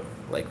 No,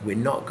 like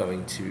we're not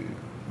going to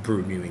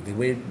brew New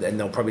England. And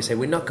they'll probably say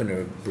we're not going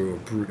to brew a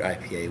brewed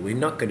IPA. We're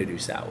not going to do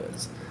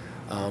sours.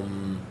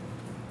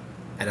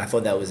 And I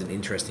thought that was an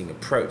interesting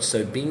approach.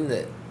 So being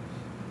that,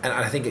 and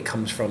I think it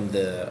comes from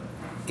the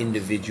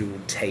individual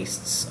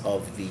tastes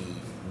of the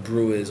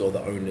brewers or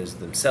the owners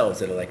themselves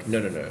that are like,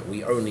 no,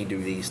 we only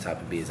do these type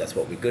of beers. That's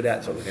what we're good at.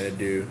 That's what we're going to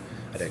do.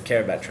 I don't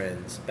care about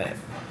trends. Bam.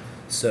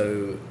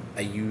 So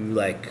are you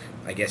like,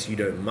 I guess you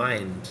don't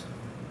mind,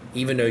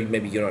 even though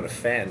maybe you're not a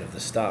fan of the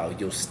style,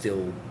 you'll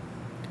still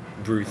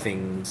brew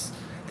things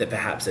that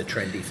perhaps are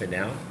trendy for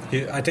now?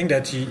 I think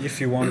that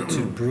if you want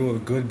to brew a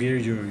good beer,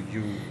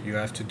 you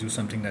have to do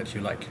something that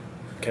you like.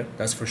 Okay.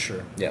 That's for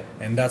sure. Yeah.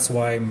 And that's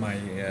why my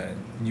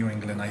New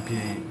England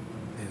IPA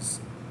is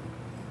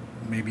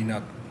maybe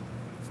not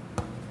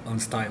on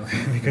style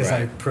because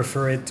I Right.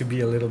 prefer it to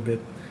be a little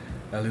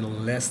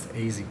less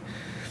hazy.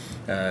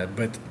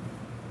 But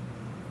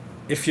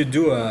if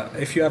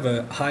you have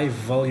a high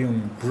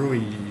volume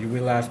brewery, you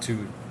will have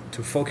to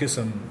focus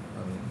on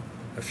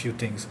a few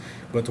things.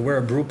 But we're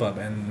a brew pub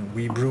and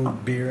we brew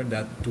beer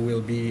that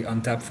will be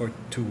on tap for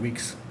 2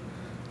 weeks.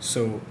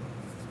 So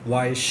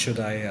why should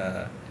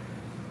I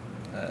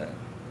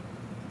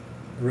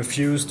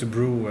refuse to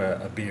brew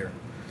a beer?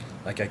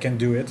 Like I can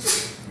do it,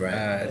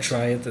 Right.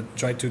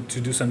 try to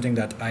do something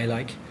that I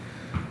like,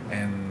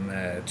 and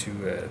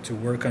to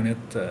work on it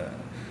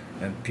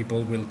and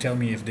people will tell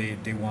me if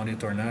they want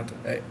it or not.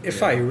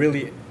 If I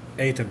really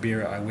hate a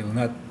beer, I will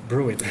not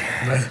brew it.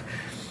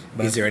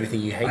 But Is there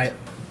anything you hate?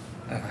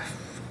 I,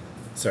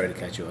 Sorry to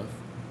cut you off.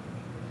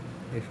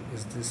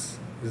 is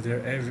there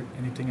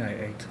anything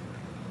I ate?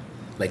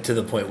 Like to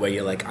the point where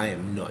you're like, I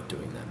am not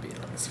doing that beer.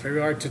 It's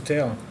very hard to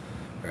tell.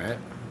 Right?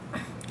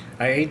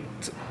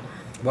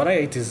 What I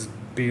ate is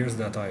beers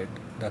that are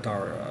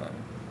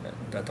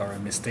a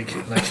mistake.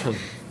 Like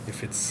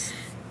if it's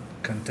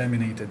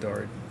contaminated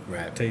or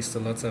Right. tastes a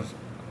lot of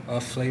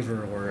off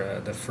flavor or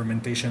the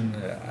fermentation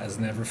has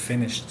never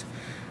finished.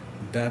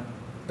 That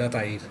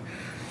I eat.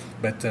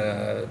 But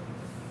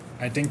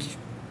I think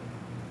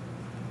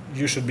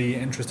you should be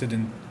interested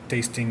in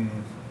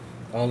tasting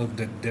all of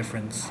the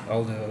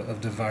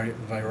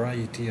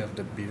variety of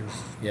the beers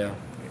Yeah.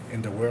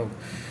 in the world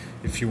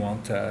if you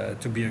want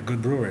to be a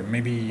good brewer.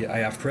 Maybe I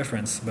have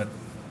preference, but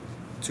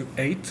to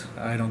eat,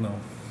 I don't know.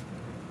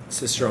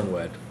 It's a strong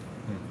word.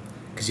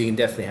 Because you can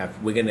definitely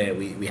have,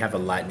 we have a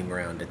lightning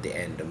round at the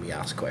end and we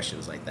ask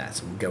questions like that.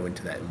 So we'll go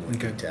into that in more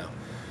Okay. detail.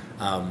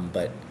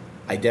 But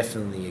I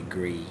definitely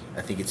agree.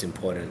 I think it's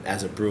important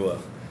as a brewer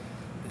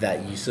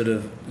that you sort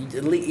of,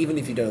 even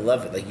if you don't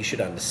love it, like you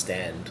should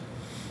understand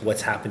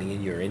what's happening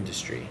in your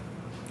industry,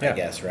 I Yeah.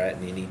 guess, right?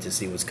 And you need to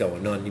see what's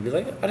going on. You'd be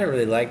like, I don't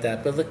really like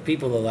that, but look,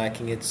 people are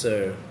liking it.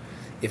 So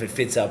if it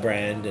fits our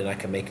brand and I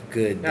can make it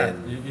good, Yeah,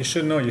 then you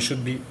should know. You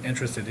should be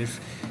interested.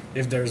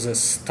 If there's a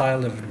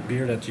style of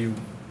beer that you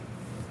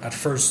at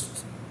first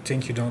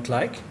think you don't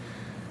like,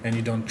 and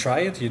you don't try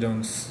it, you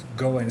don't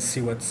go and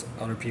see what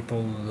other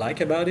people like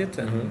about it,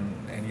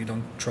 and you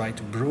don't try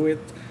to brew it.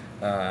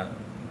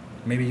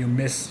 Maybe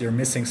you're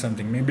missing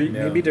something.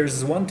 Maybe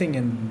there's one thing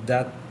in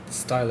that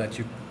style that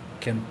you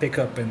can pick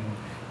up and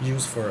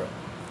use for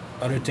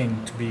other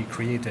thing to be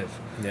creative.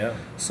 yeah.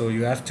 So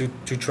you have to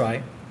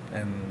try,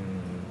 and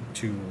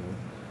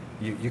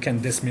you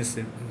can dismiss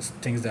it,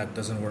 things that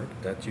doesn't work,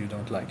 that you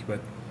don't like. But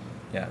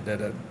yeah,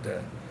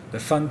 the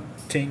fun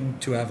thing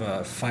to have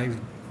a 5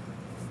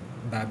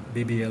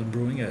 BBL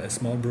brewing, a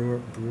small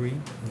brewery.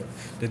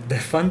 The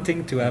fun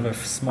thing to have a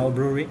small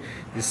brewery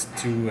is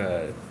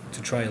to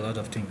try a lot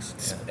of things.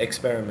 Yeah.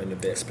 Experiment a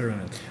bit.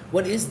 Experiment.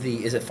 What is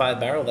it 5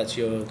 barrel? That's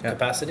your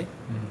capacity?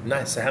 Mhm.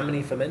 Nice. So how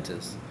many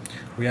fermenters?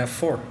 We have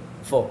 4.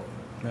 4.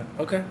 Yeah.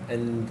 Okay.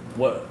 And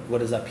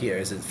what is up here?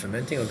 Is it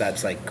fermenting or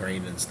that's like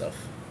grain and stuff?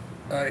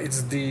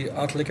 It's the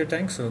hot liquor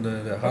tank, so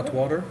the hot Okay.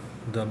 water,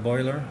 the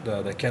boiler,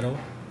 the kettle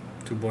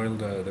to boil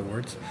the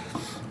worts,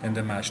 and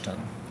the mash tun.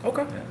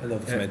 Okay. Yeah. And the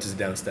fermenters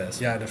downstairs.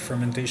 Yeah, the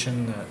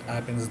fermentation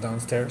happens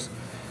downstairs,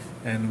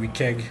 and we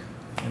keg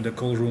in the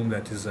cold room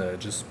that is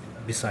just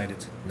beside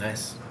it.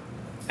 Nice.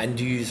 And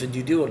do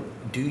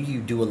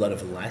you do a lot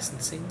of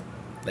licensing?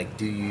 Like,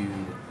 do you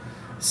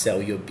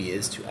sell your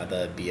beers to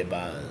other beer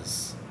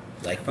bars,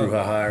 like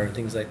Brouhaha and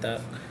things like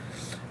that?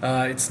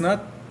 It's not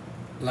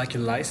like a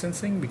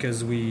licensing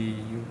because we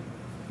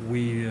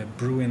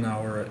brew in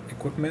our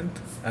equipment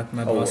at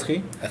Ma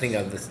Brasserie. I think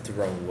that's the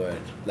wrong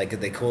word. Like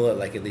they call it,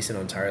 like at least in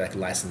Ontario, like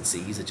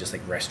licensees are just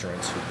like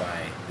restaurants who buy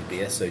the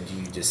beer. So do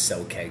you just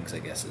sell kegs? I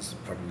guess is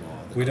probably more.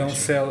 the We don't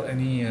question. sell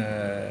any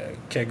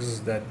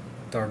kegs that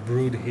are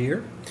brewed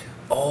here.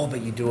 Oh,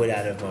 but you do it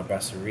out of Ma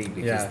Brasserie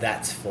because Yeah.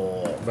 that's for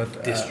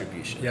But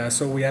distribution. Yeah,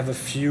 so we have a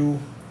few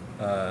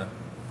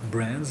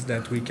brands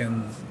that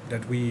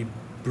we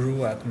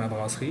brew at Ma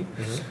Brasserie.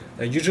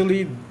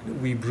 Usually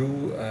we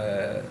brew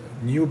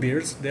new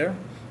beers there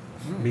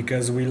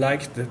because we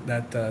like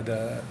that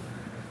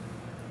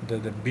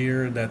the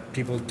beer that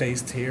people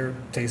taste here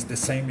tastes the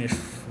same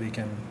if they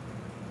can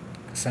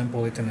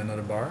sample it in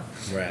another bar.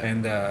 Right.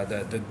 And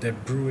the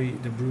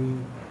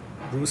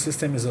brew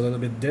system is a little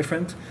bit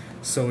different,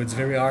 so it's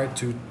very hard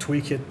to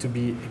tweak it to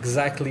be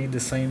exactly the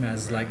same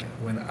as like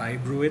when I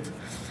brew it.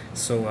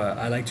 So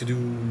I like to do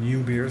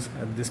new beers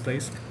at this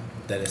place,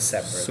 That is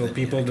separate. so than-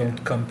 people okay.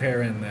 don't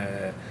compare. And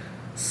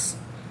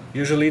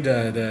usually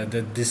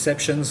the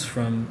deceptions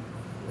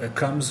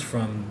comes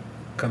from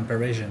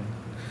comparison.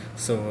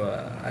 So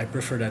I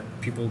prefer that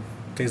people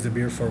taste the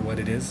beer for what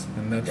it is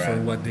and not for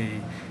Right. what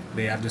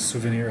they have the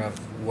souvenir of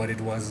what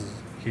it was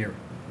here.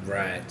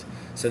 Right.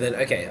 So then,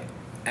 okay,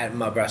 at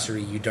Ma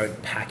Brasserie, you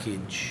don't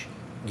package,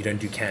 you don't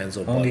do cans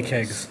or Only bottles.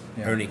 kegs.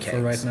 Yeah. Only kegs.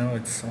 For right now,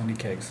 it's only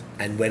kegs.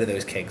 And where do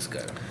those kegs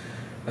go?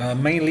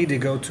 Mainly, they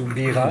go to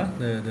Bira,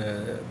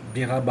 the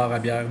Bira Bar à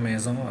Bière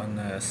Maison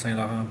on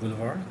Saint-Laurent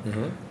Boulevard,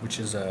 which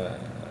is a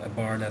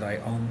bar that I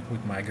own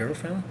with my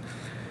girlfriend.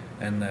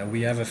 And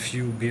we have a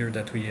few beer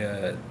that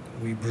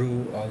we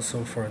brew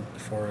also for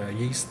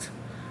Yeast,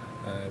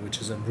 which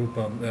is a brew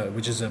pub,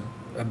 which is a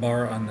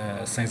bar on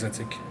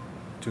Saint-Zotique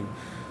too.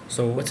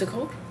 So What's it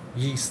called?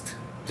 Yeast?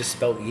 Just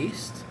spelled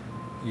yeast?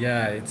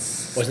 Yeah,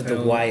 it's. Or is it the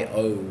spelled-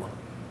 Y-O?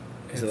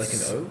 Is it like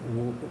an O?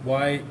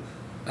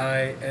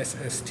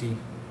 Y-I-S-S-T.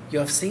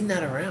 Yo, I've seen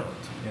that around.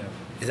 Yeah.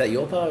 Is that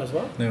your bar as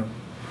well? No.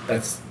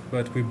 That's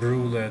But we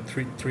brew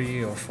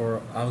three or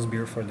four house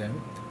beer for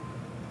them.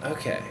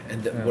 okay.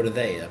 And Yeah. what are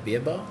they? A beer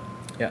bar?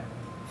 Yeah.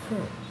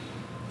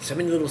 So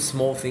many little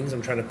small things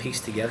I'm trying to piece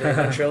together in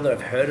Montreal that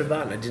I've heard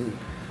about and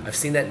I I've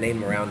seen that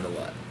name around a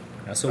lot.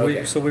 So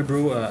Okay. we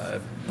brew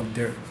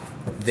their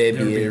Their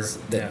Their beers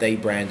beer, that yeah. they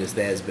brand as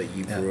theirs, but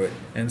you brew it.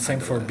 and same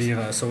for under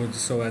theirs. Bira.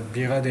 So at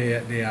Bira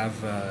they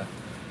have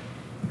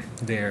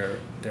their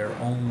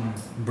own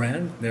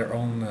brand, their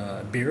own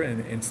beer,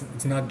 and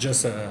it's not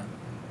just a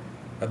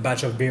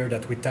batch of beer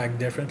that we tag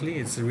differently.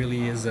 It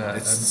really is a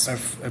Just batch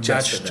for them.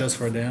 just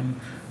for them,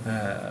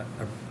 a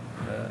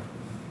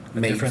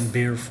Made different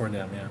beer for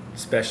them. Yeah,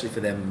 Especially for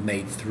them,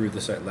 made through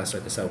the La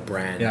Sote Sel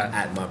brand Yeah.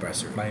 at My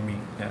Brasserie. by me.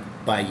 Yeah,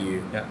 By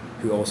you, Yeah.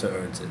 who also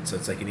owns it. So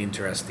it's like an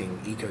interesting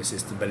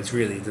ecosystem, but it's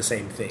really the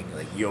same thing.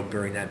 Like you're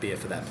brewing that beer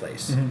for that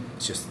place. Mhm.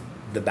 It's just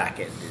the back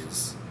end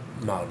is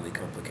mildly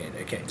complicated.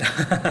 Okay,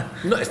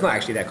 no, it's not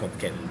actually that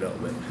complicated at all.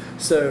 But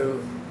so,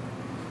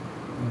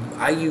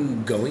 are you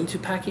going to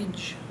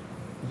package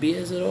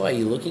beers at all? Are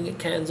you looking at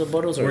cans or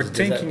bottles? Or we're does that-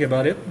 thinking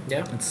about it.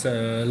 Yeah. It's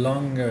a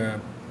long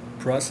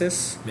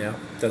process. Yeah,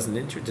 does it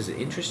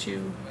interest you?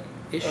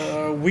 Ish.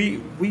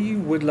 We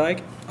would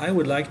like. I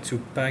would like to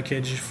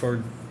package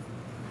for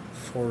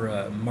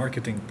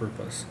marketing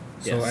purpose.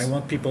 So Yes. I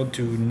want people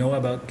to know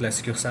about La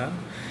Succursale.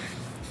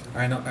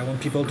 I want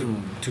people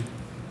to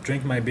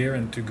drink my beer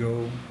and to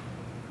go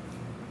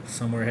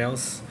somewhere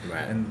else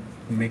Right. and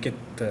make it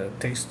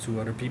taste to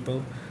other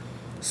people.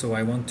 So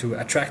I want to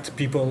attract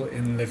people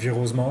in Le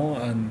Vieux-Rosemont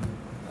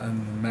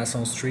and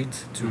Masson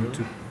Street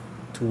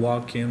to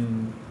walk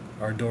in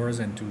our doors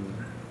and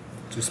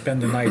to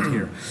spend the night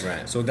here.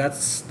 Right. So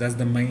that's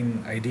the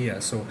main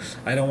idea. So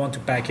I don't want to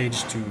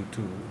package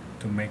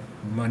to make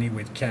money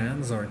with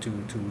cans or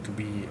to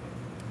be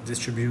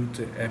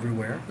distributed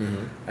everywhere.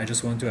 Mhm. I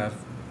just want to have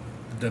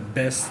the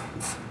best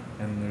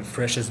and the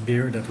freshest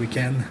beer that we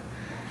can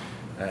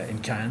in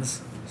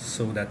cans,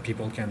 so that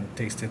people can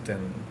taste it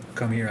and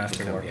come here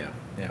afterward.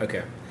 Yeah.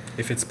 Okay.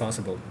 If it's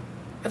possible.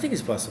 I think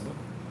it's possible.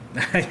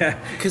 Yeah.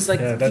 Because like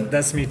Yeah,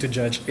 that's me to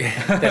judge.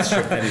 That's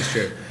true. That is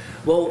true.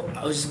 Well,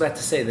 I was just about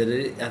to say that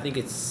I think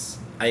it's.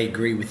 I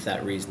agree with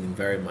that reasoning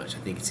very much. I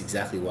think it's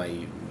exactly why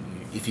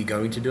if you're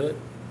going to do it,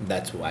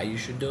 that's why you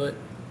should do it.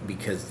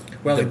 Because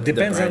Well, the- it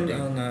depends the on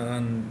branding.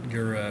 on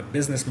your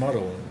business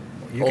model.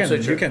 You Also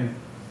can true.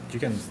 you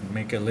can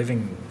make a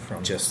living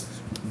from Just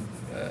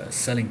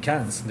selling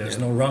cans. There's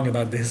Yeah. no wrong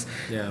about this,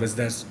 Yeah. but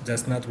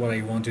that's not what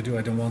I want to do.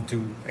 I don't want to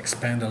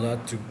expand a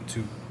lot to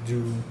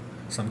do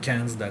some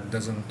cans that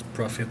doesn't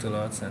profit a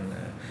lot, and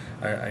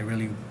I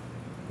really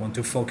want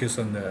to focus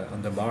on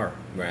the bar.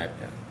 right.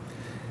 Yeah.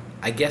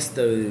 I guess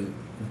though,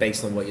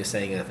 based on what you're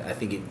saying, I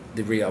think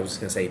I was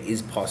just gonna say it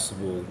is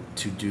possible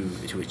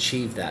to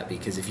achieve that,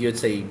 because if you would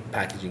say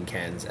packaging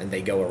cans and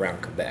they go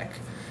around Quebec,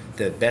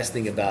 the best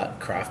thing about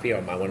craft beer,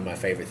 one of my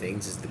favorite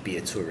things, is the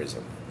beer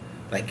tourism.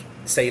 Like,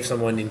 say if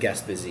someone in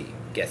Gaspésie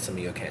gets some of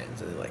your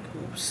cans and they're like,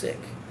 "Ooh, sick,"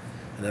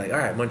 and they're like, "All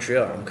right,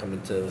 Montreal, I'm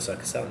coming to La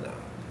Succursale now,"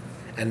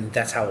 and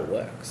that's how it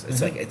works.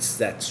 It's like it's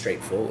that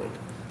straightforward.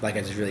 Like,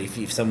 I just really,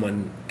 if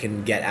someone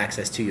can get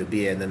access to your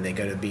beer and then they're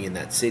going to be in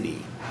that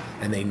city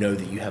and they know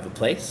that you have a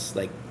place,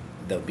 like,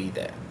 they'll be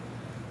there.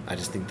 I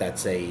just think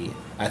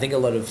I think a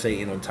lot of, say,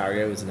 in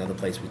Ontario is another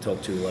place we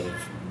talk to a lot of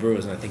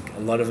brewers, and I think a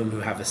lot of them who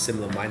have a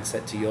similar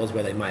mindset to yours,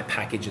 where they might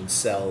package and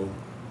sell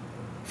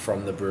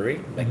from the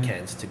brewery, like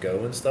cans to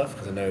go and stuff,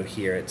 because I know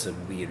here it's a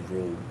weird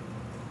rule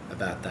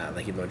about that.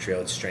 Like in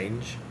Montreal, it's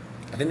strange.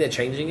 I think they're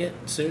changing it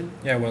soon.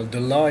 Yeah, well,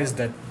 the law is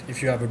that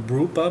if you have a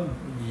brew pub,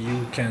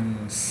 you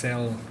can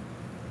sell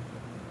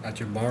at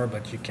your bar,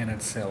 but you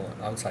cannot sell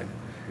outside.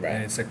 Right.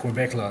 And it's a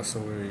Quebec law,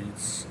 so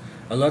it's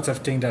a lot of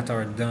things that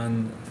are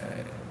done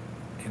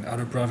in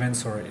other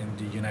province or in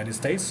the United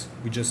States.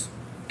 We just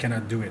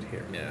cannot do it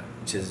here. Yeah,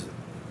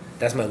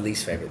 that's my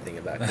least favorite thing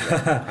about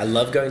Quebec. I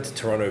love going to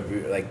Toronto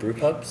brew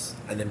pubs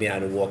and then being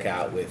able to walk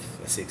out with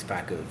a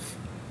 6-pack of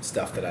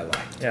stuff that I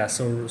like. Yeah,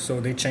 so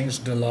they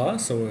changed the law,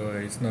 so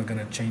it's not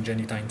gonna change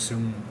anytime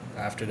soon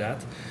after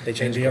that. They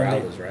changed And only-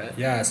 growlers, right?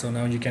 Yeah, so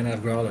now you can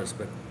have growlers,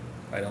 but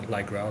I don't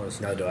like growlers.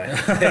 No, do I?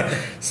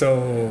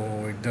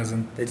 So it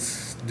doesn't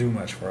do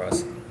much for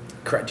us.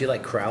 Do you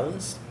like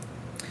crowlers?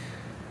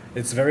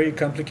 It's very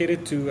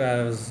complicated to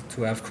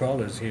have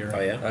crawlers here. Oh,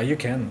 yeah? You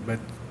can, but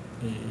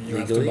you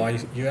Legally?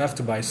 have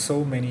to buy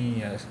so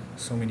many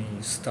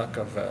stock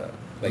of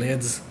Like-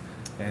 lids,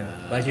 and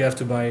like you have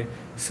to buy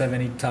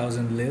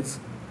 70,000 lids.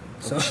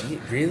 So Gee,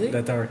 really?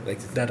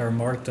 that are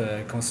marked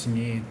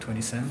consigné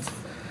 20 cents,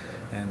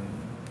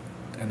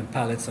 and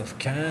pallets of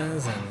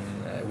cans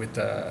and with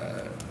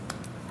the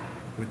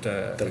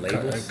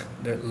labels?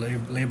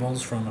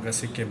 labels from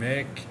Recyc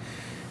Québec,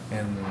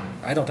 and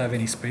I don't have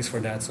any space for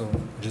that, so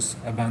just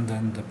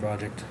abandoned the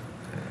project.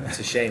 It's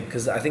a shame,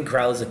 because I think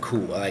growlers are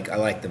cool. I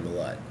like them a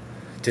lot.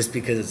 Just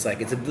because it's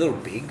a little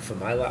big for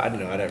my life. I don't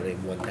know, I don't really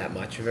want that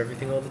much of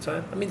everything all the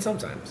time. I mean,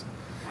 sometimes.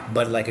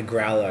 But like a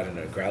growler, I don't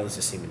know, growlers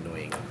just seem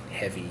annoying.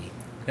 Heavy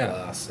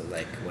glass or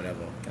like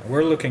whatever.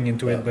 We're looking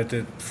into Yeah. it,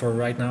 but for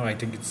right now, I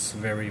think it's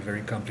very,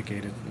 very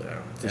complicated. No,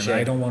 it's a And shame.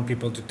 I don't want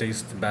people to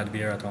taste bad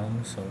beer at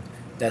home, so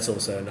That's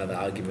also another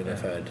argument I've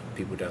heard.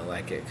 People don't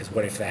like it because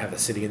what if they have it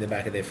sitting in the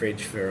back of their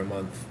fridge for a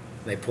month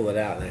They pull it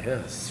out and they oh,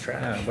 it's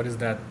trash. Yeah, what is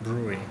that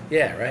brewery?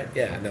 Yeah, right.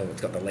 Yeah, I know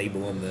it's got the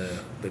label on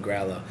the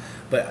growler.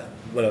 But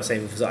what I was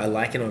saying was I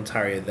like in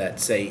Ontario that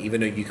say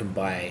even though you can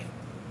buy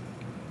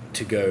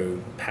to go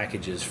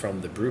packages from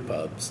the brew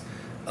pubs,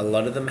 a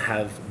lot of them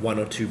have one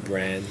or two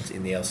brands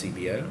in the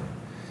LCBO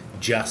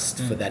just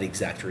for that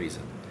exact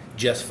reason,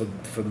 just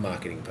for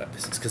marketing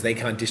purposes, because they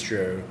can't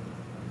distro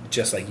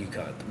just like you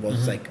can't. Well,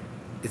 it's like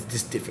it's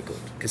just difficult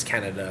because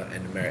Canada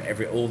and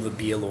America, all the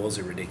beer laws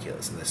are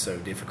ridiculous and they're so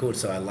difficult.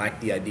 So I like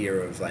the idea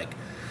of like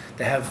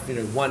they have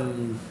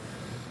one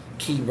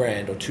key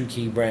brand or two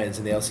key brands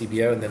in the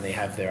LCBO, and then they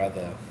have their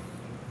other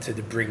to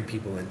bring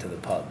people into the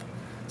pub.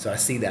 So I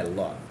see that a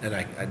lot, and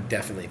I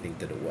definitely think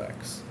that it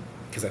works.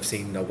 Because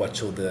I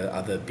watch all the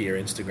other beer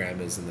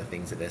Instagrammers and the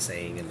things that they're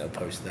saying, and they'll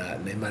post that,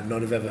 and they might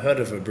not have ever heard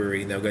of a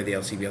brewery, and they'll go to the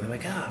LCBO, and they're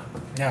like,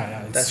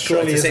 yeah, it's that's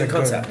surely it's the same a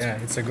concept. Good,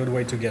 yeah, it's a good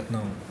way to get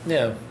known.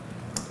 Yeah,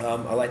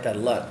 I like that a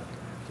lot.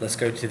 Let's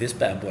go to this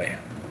bad boy.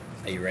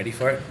 Are you ready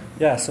for it?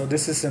 Yeah, so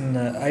this is an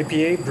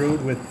IPA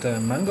brewed with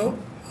mango.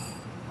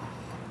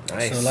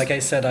 Nice. So like I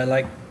said, I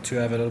like to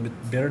have a little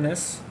bit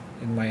bitterness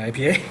in my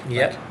IPA.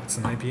 Yep. It's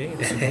an IPA.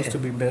 It's supposed to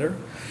be bitter.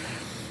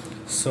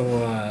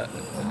 So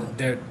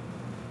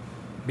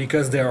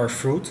because they are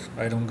fruit,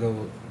 I don't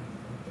go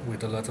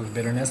with a lot of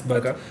bitterness,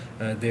 but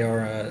Okay. they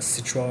are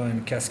Citra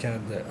and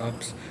Cascade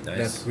hops Nice.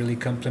 that really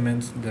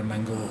complement the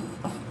mango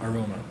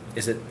aroma.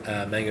 Is it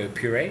mango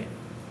puree?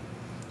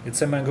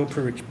 It's a mango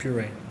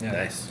puree. Yeah.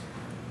 Nice.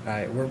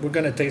 We're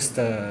gonna taste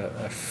a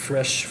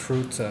fresh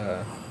fruit,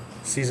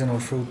 seasonal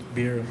fruit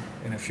beer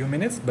in a few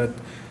minutes. But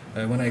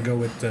when I go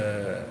with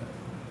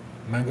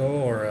mango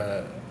or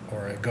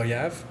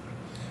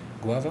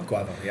guava,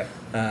 Guava.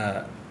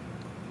 Yeah.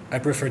 I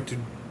prefer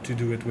to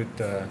do it with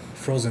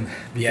frozen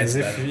because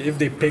Yes, if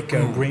they pick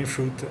green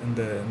fruit in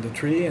the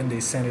tree and they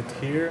send it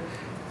here,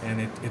 and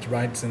it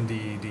rides in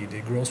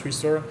the grocery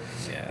store,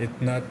 Yeah.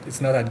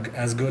 it's not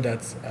as good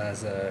as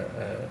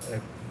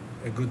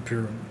a good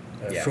pure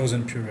Yeah.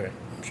 frozen puree.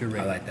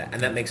 I like that,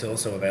 and that makes it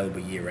also available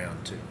year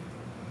round too.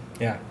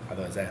 Yeah.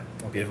 Otherwise, that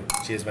beautiful.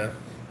 Cheers, man.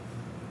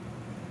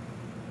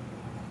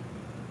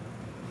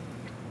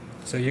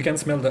 So you can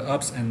smell the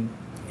hops and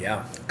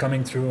Yeah.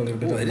 coming through a little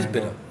bit Ooh, of it is mango.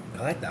 bitter.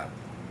 I like that.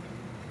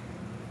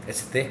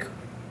 It's thick.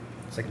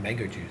 It's like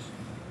mango juice.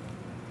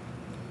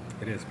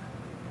 It is.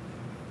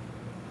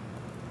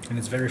 And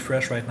it's very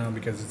fresh right now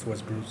because it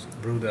was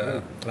brewed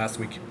last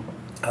week.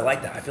 I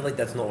like that. I feel like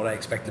that's not what I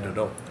expected at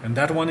all. And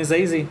that one is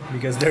easy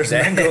because there's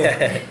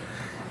mango.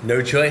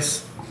 No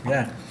choice.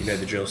 Yeah. You know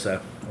the drill, sir.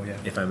 Oh yeah.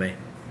 If I may.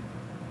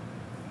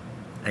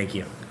 Thank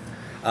you.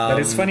 But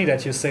it's funny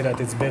that you say that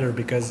it's bitter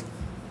because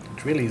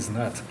it really is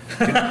not.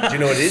 Do you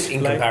know what it is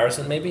in Like-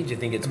 comparison? Maybe. Do you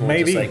think it's more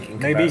maybe, just like in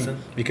maybe comparison?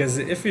 because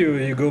if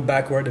you go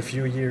backward a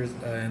few years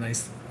and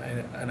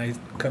I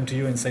come to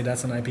you and say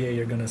that's an IPA,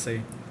 you're gonna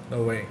say,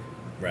 no way,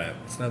 Right.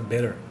 it's not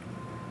bitter,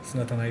 it's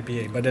not an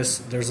IPA. But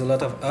there's a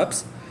lot of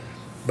ups,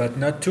 but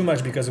not too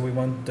much because we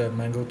want the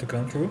mango to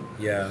come through.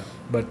 Yeah.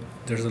 But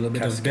there's a little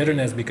bit of Cascade.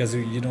 bitterness because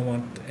you don't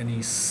want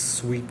any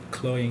sweet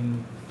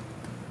cloying.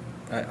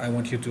 I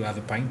want you to have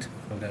a pint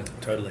of that.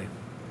 Totally.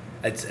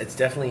 It's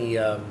definitely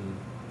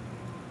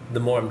the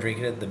more I'm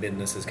drinking it, the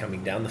bitterness is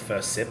coming down. The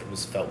first sip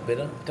was felt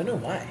bitter. Don't know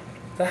why.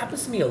 That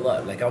happens to me a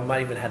lot. Like I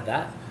might even had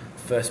that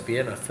first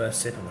beer and a first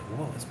sip. I'm like,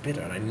 whoa, it's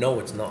bitter, and I know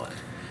it's not.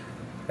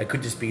 It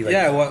could just be like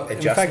Yeah, well,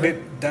 in fact,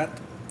 adjustment. that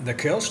the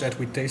Kelch that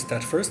we taste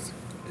at first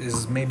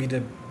is maybe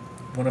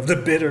one of the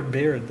bitter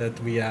beer that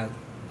we had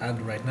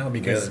right now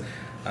because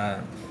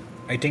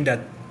I think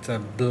that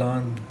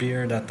blonde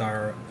beer that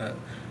are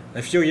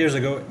a few years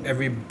ago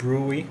every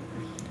brewery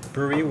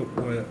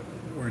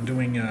were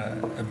doing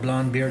a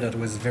blonde beer that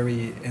was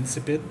very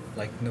insipid,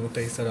 like no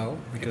taste at all,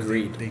 because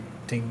Agreed. they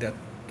think that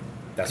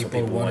That's what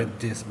people people wanted want.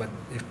 this. But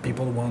if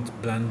people want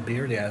blonde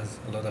beer, they have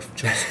a lot of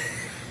choice.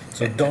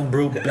 So don't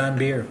brew blonde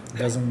beer.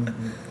 Doesn't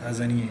has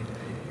any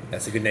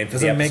That's a good name for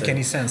doesn't the make episode.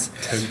 any sense.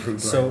 Don't brew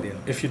blonde So beer.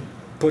 if you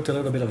put a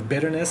little bit of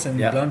bitterness in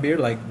Yeah. blonde beer,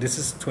 like this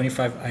is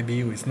 25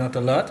 IBU. It's not a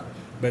lot,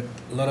 but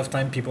a lot of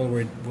time people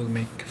will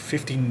make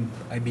 15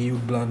 IBU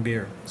blonde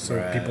beer, so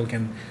Right. people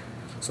can,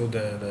 so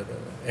the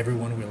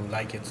everyone will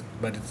like it.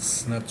 But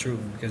it's not true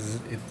because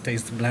it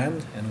tastes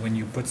bland, and when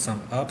you put some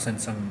hops and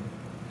some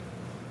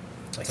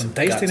Like some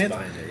taste guts in it,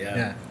 behind it,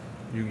 yeah.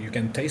 you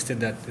can taste it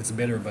that it's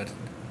bitter,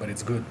 but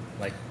it's good.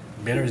 Like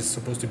bitter is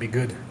supposed to be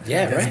good.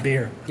 Yeah, That's right.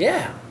 beer.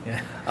 Yeah.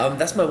 Yeah.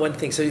 That's my one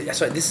thing. So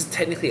this is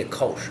technically a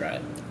Kolsch,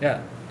 right? Yeah.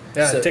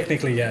 Yeah, So,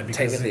 technically, yeah, because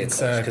technically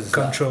it's a Kolsch, a 'cause it's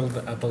controlled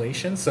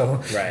appellation. So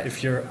Right. if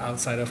you're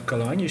outside of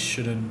Cologne, you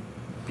shouldn't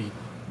be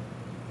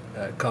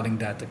calling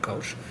that a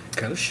Kolsch.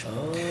 Kolsch.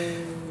 Oh.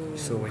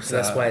 So it's So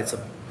that's why it's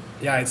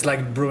yeah, it's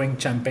like brewing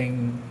champagne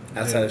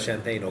outside of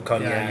champagne or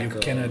cognac. Yeah, you or,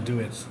 cannot do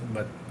it,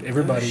 but Oh,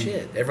 everybody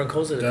shit. Everyone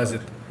calls it a does Kolsch.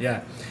 it. Yeah,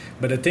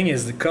 but the thing is,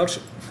 the Kolsch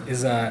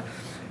is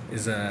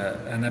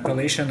an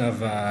appellation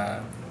of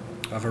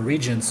a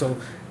region, so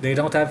they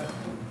don't have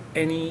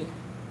any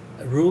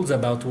rules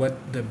about what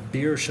the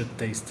beer should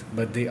taste,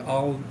 but they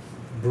all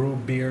brew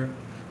beer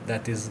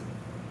that is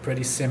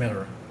pretty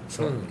similar.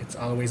 So it's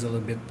always a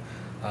little bit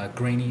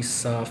grainy,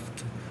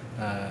 soft,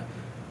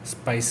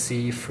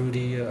 spicy,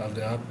 fruity of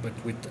the hop, but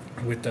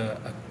with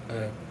a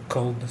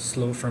cold,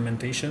 slow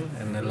fermentation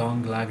and a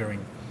long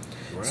lagering.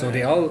 So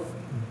they all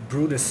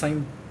brew the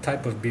same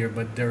type of beer,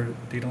 but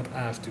they don't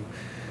have to.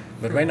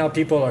 But right now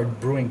people are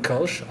brewing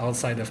Kolsch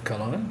outside of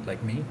Cologne,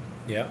 like me.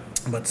 Yeah.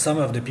 But some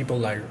of the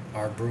people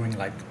are brewing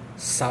like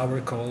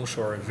sour Kolsch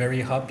or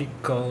very hoppy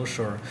Kolsch,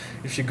 or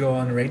if you go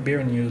on Rate Beer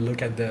and you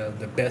look at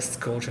the best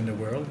Kolsch in the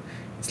world,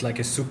 it's like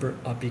a super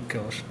hoppy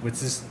Kolsch,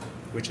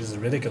 which is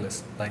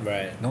ridiculous. Like,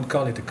 don't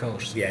call it a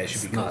Kolsch. Yeah, it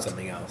should It's be called not.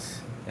 something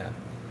else. Yeah.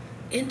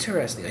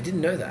 Interesting. I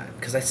didn't know that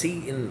because I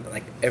see in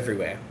like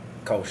everywhere,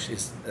 Kolsch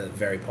is a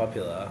very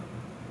popular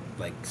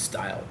like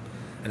style,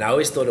 and I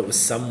always thought it was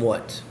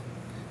somewhat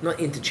not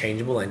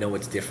interchangeable. I know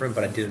it's different,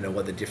 but I didn't know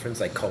what the difference.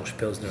 Like Kolsch,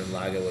 Pilsner, and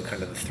Lager were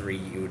kind of the three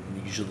you would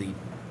usually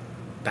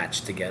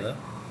batch together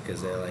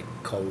because they're like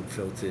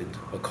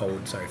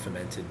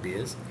fermented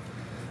beers.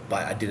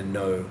 But I didn't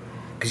know.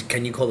 Because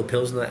can you call a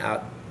Pilsner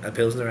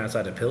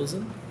outside a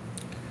Pilsen?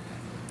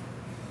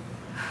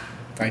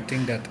 I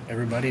think that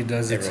everybody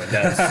does it. Everyone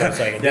does. So it's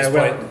like at this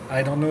well, point,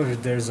 I don't know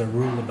if there's a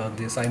rule about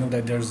this. I know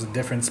that there's a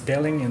different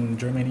spelling in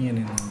Germany and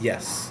in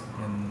yes.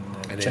 in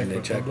And Czech in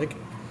the Czech. Republic.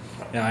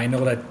 Yeah, I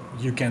know that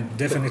you can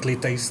definitely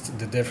taste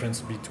the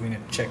difference between a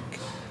Czech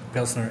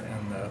Pilsner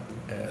and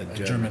a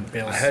German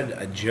Pils. I heard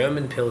a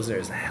German Pilsner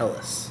is a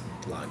Helles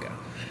lager.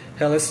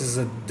 Helles is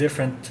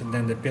different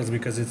than the Pils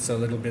because it's a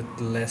little bit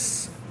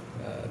less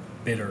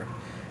bitter.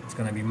 It's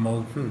going to be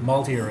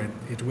maltier.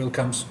 It will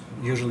come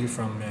usually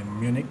from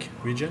Munich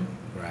region.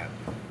 Right.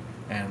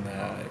 And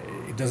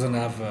it doesn't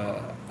have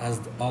as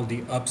all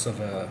the ups of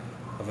a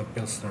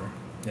Pilsner.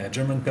 Yeah,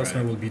 German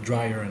Pilsner will be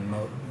drier and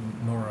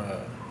more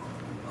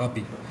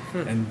hoppy.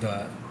 And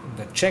the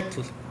Czech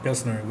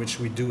Pilsner, which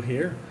we do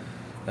here,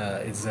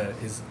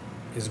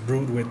 is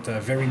brewed with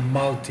a very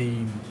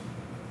malty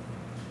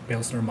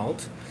Pilsner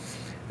malt,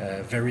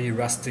 very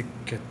rustic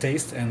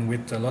taste, and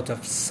with a lot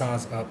of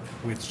sauce up,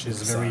 which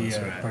is very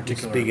particular.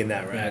 It's big in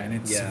that, right? Yeah, and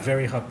it's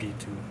very hoppy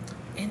too.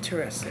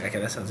 Interesting. Okay,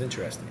 that sounds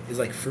interesting. Is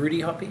like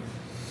fruity hoppy?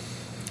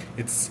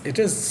 It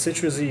is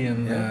citrusy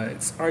and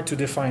it's hard to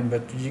define,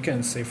 but you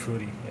can say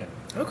fruity.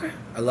 Yeah. Okay,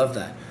 I love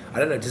that. I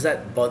don't know. Does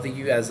that bother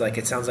you? As like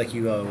it sounds like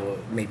you are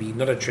maybe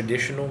not a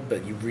traditional,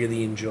 but you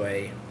really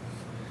enjoy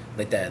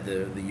like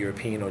the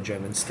European or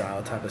German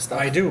style type of stuff.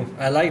 I do.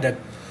 I like that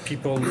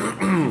people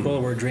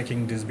were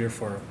drinking this beer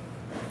for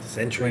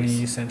Centuries.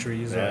 20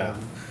 centuries,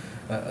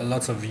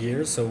 lots of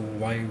years. So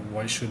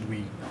why should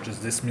we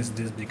just dismiss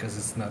this because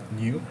it's not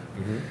new?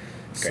 Mm-hmm.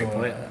 So Great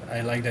point.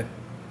 I like that.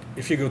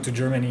 If you go to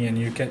Germany and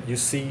you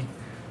see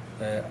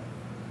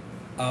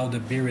how the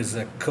beer is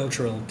a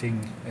cultural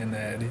thing, and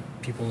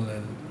people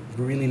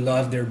really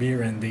love their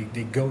beer, and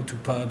they go to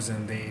pubs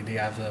and they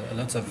have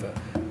lots of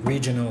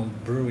regional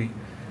brewery.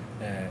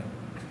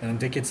 And I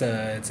think it's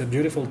a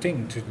beautiful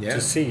thing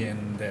to see,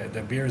 and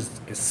the beer is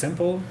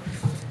simple,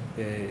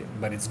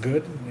 but it's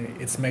good.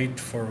 It's made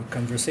for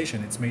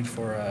conversation. It's made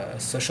for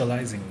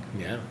socializing.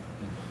 Yeah,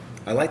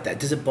 I like that.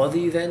 Does it bother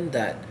you then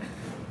that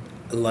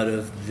a lot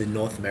of the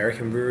North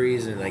American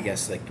breweries and I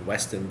guess like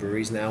Western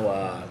breweries now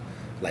are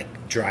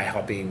like dry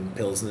hopping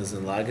pilsners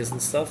and lagers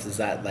and stuff? Is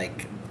that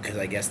like because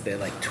I guess they're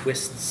like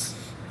twists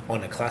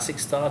on a classic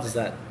style? Does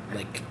that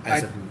like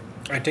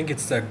I think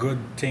it's a good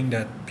thing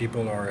that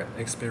people are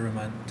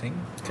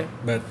experimenting. Okay.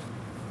 But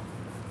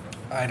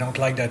I don't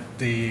like that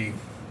they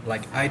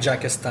like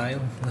hijack a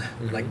style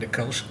like the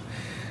Kolsch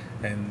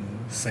and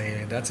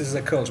say that is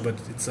a Kolsch, but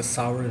it's a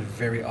sour,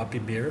 very hoppy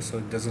beer, so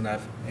it doesn't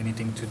have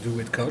anything to do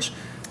with Kolsch.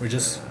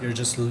 You're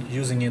just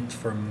using it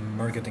for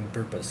marketing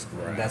purpose.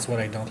 Right. And that's what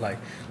I don't like.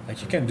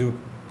 Like you can do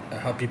a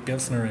hoppy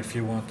Pilsner if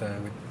you want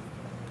with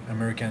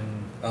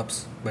American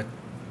hops, but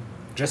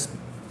just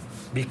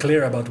be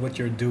clear about what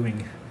you're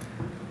doing.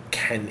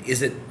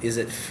 Is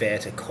it fair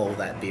to call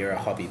that beer a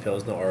hoppy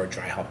pilsner or a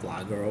dry hop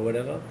lager or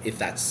whatever? If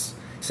that's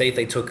say if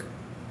they took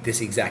this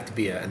exact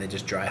beer and they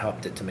just dry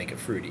hopped it to make it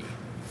fruity,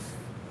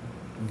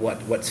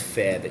 what's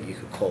fair that you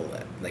could call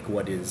it? Like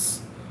what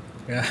is?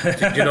 Yeah.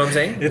 Do you know what I'm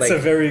saying? It's like, a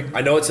very.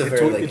 I know it's a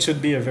very. Like, it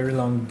should be a very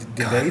long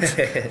debate,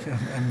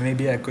 and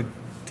maybe I could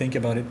think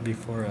about it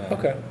before.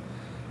 Okay.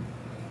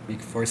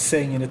 Before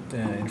saying it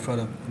in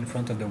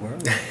front of the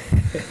world.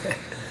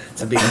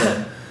 It's a big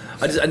one.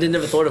 I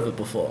never thought of it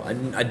before.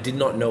 I did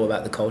not know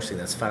about the Kolsch thing.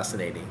 That's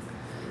fascinating.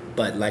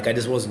 But like I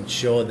just wasn't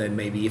sure then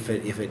maybe if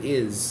it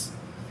is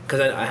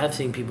because I have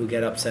seen people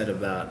get upset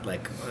about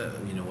like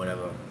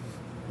whatever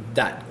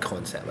that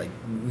concept like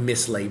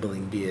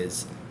mislabeling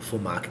beers for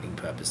marketing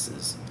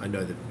purposes. I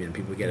know that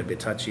people get a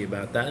bit touchy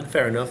about that. And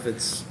fair enough.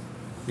 It's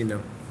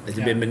it's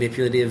a bit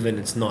manipulative and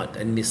it's not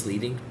and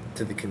misleading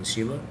to the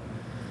consumer.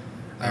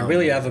 I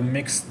really have a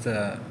mixed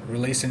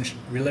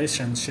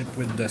relationship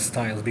with the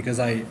styles because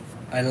I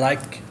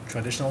like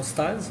traditional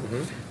styles,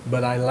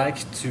 but I like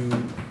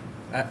to.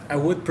 I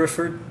would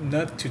prefer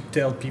not to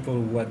tell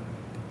people what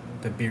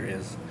the beer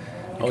is.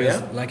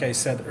 Because, like I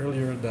said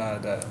earlier,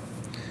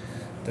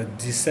 the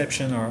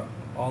deception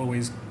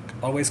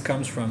always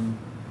comes from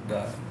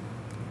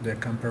the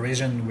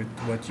comparison with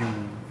what you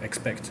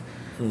expect.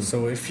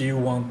 So if you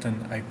want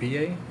an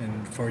IPA,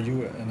 and for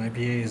you an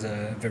IPA is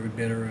very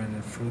bitter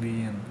and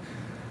fruity, and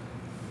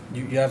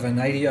you have an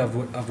idea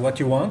of what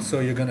you want, so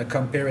you're gonna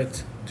compare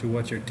it to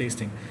what you're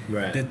tasting.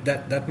 Right.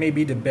 That may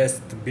be the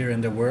best beer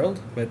in the world,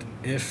 but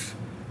if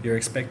you're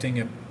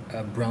expecting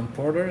a brown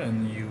porter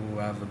and you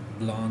have a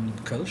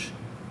blonde Kolsch,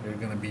 you're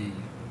gonna be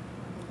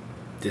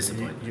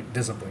Disappointed. You're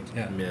disappointed.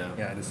 Yeah.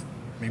 Yeah. This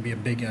maybe a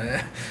big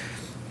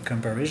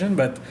comparison,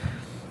 but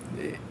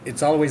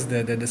it's always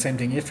the same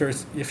thing. If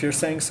you're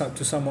saying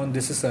to someone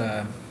this is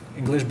a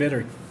English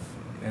bitter,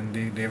 and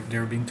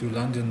they've been to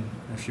London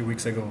a few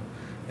weeks ago,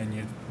 and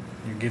you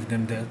give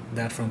them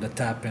that from the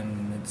tap,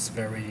 and it's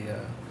very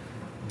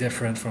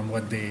different from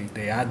what they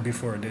had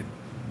before,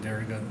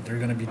 they're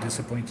gonna be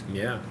disappointed.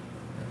 Yeah.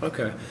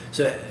 Okay.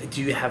 So,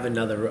 do you have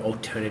another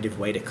alternative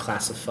way to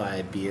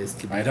classify beers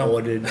to be I don't.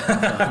 ordered?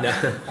 No.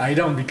 I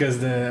don't, because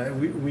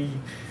we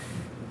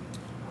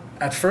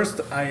at first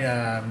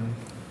I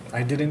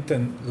didn't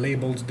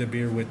label the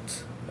beer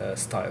with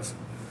styles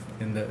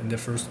in the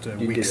first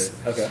You weeks. did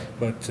it. Okay.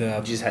 But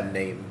You just had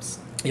names.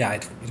 yeah,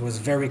 it was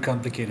very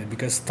complicated,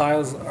 because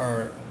styles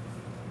are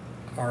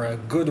a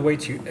good way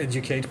to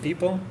educate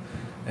people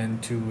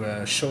and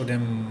to show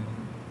them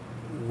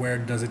where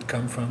does it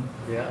come from.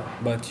 Yeah.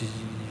 But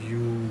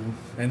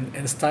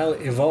and style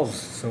evolves.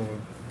 So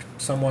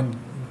someone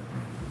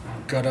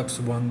got up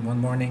one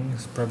morning,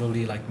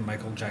 probably like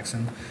Michael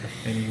Jackson,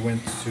 and he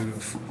went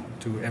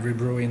to every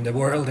brewery in the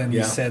world, and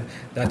Yeah. he said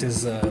that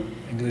is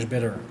English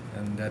bitter,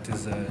 and that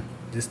is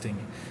this thing,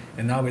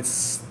 and now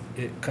it's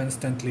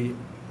constantly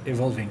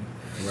evolving.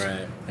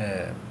 Right.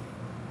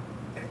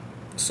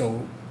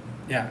 So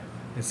yeah,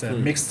 it's a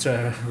mixed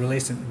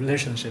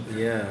relationship.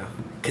 Yeah.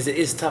 Because it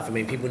is tough. I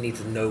mean, people need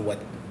to know what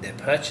they're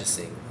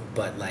purchasing,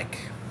 but like,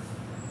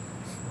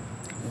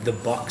 the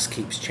box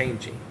keeps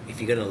changing. If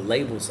you're going to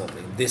label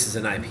something, this is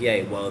an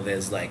IPA, well,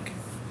 there's like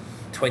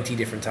 20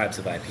 different types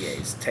of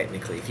IPAs,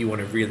 technically, if you want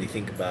to really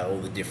think about all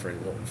the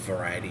different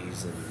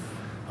varieties and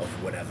of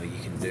whatever you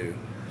can do.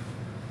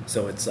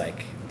 So it's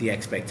like the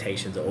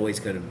expectations are always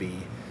going to be.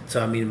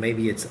 So I mean,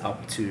 maybe it's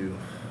up to.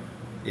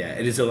 Yeah,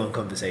 it is a long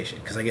conversation,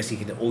 because I guess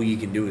all you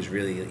can do is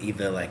really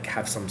either like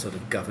have some sort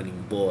of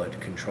governing board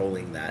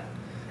controlling that,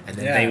 and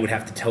then they would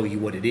have to tell you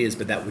what it is,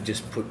 but that would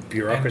just put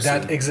bureaucracy.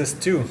 And that exists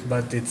too,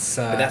 but it's.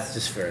 But that's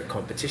just for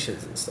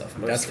competitions and stuff.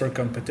 Mostly. That's for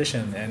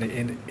competition, and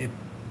it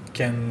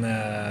can.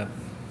 I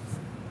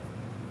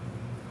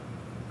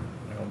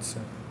would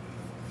say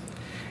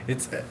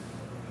it's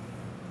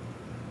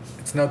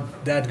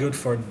not that good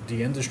for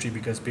the industry,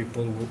 because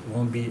people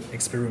won't be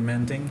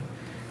experimenting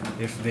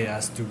if they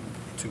ask to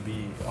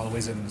be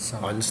always in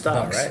some on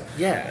style, box. right?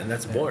 Yeah, and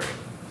that's boring.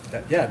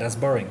 That's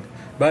boring.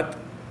 But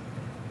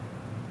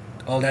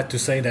all that to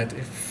say that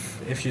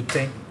if you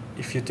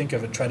think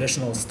of a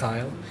traditional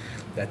style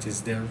that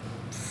is there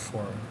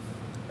for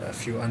a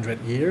few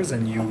hundred years,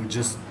 and you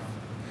just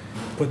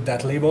put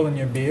that label on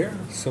your beer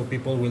so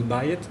people will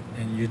buy it,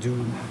 and you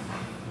do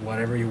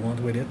whatever you want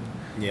with it,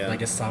 Yeah.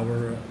 like a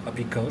sour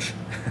hoppy Kolsch,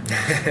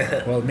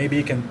 well, maybe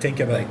you can think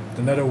about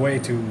another way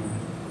to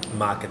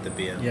Market the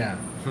beer. yeah.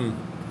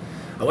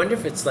 I wonder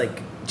if it's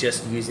like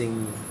just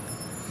using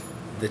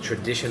the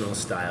traditional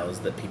styles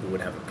that people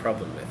would have a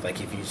problem with. Like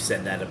if you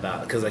said that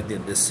about, because like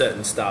there's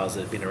certain styles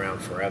that have been around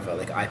forever.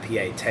 Like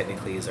IPA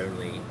technically is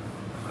only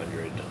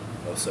 100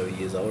 or so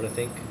years old, I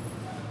think.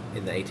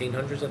 In the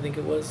 1800s, I think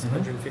it was.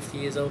 150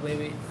 years old,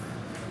 maybe.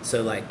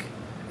 So like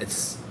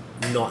it's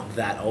not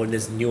that old. And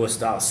there's newer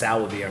style.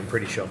 Sour beer, I'm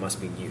pretty sure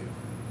must be new.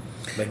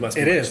 Like must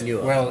be It much is.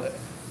 newer. Well,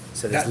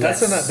 so there's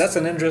that's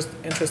an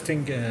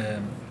interesting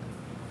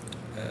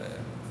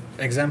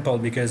example,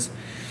 because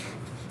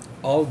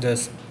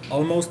almost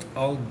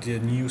all the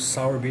new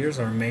sour beers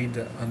are made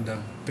on the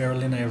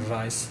Berliner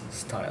Weiss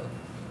style,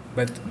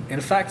 but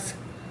in fact,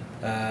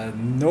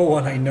 no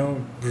one I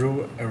know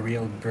brew a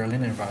real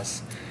Berliner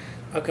Weiss,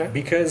 Okay.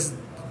 because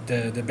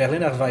the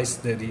Berliner Weiss,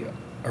 the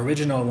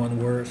original one,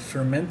 were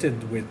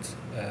fermented with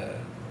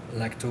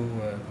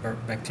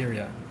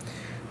lactobacteria.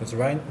 But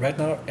right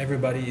now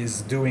everybody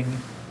is doing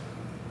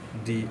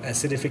the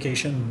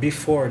acidification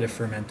before the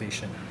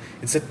fermentation.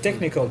 It's a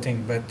technical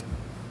thing, but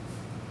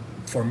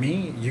for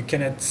me, you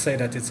cannot say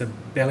that it's a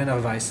Berliner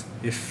Weiss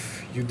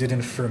if you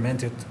didn't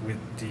ferment it with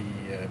the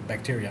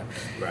bacteria.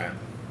 Right.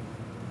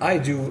 I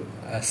do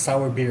a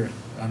sour beer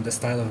on the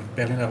style of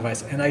Berliner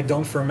Weiss, and I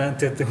don't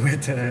ferment it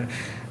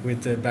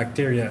with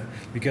bacteria,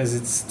 because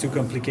it's too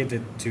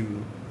complicated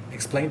to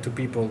explain to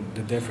people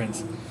the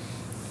difference.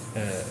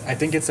 I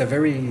think it's a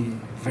very,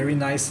 very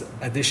nice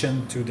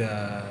addition to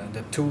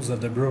the tools of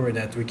the brewer,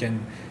 that we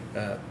can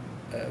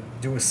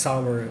do a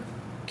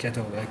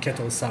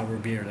kettle sour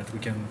beer, that we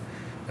can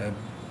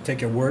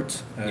take a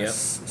wort,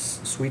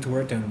 sweet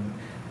wort, and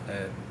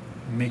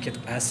make it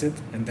acid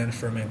and then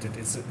ferment it.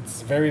 It's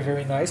very,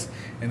 very nice,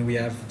 and we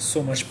have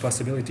so much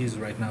possibilities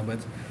right now. But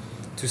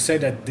to say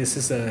that this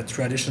is a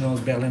traditional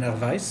Berliner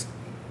Weiss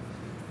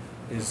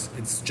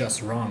it's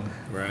just wrong.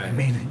 Right. I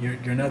mean,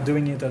 you're not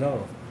doing it at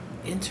all.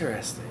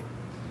 Interesting.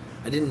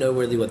 I didn't know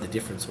really what the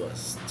difference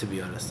was, to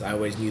be honest. I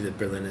always knew that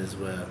Berliners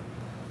were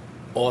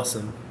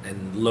awesome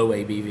and low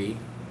ABV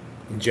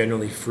and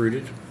generally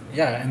fruited.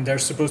 Yeah, and they're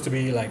supposed to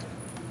be like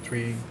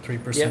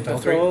 3% Yeah, alcohol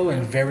three,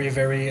 and yeah. very,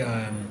 very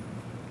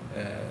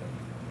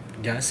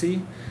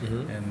gassy.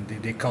 Mhm.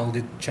 And they called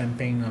it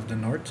Champagne of the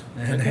North.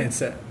 And Okay.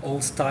 it's an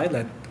old style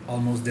that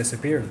almost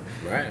disappeared.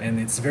 Right. And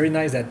it's very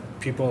nice that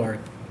people are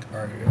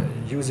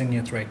using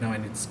it right now,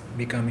 and it's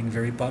becoming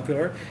very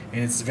popular.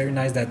 And it's very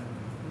nice that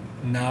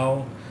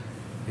now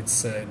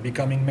it's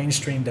becoming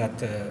mainstream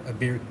that a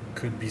beer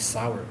could be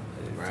sour.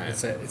 Right.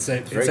 It's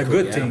very a cool,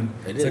 good yeah. thing.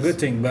 It It's a is. good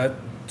thing, but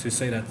to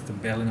say that the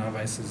Berliner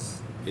Weiss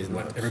Is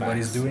what not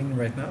everybody's facts. doing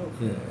right now,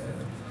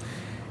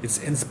 it's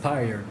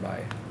inspired by.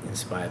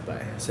 Inspired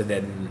by. So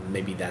then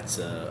maybe that's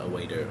a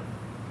way to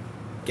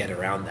get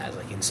around that,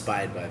 like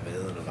inspired by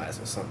Berliner Weiss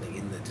or something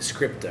in the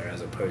descriptor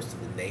as opposed to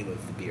the name of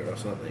the beer or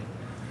something.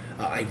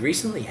 I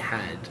recently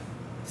had,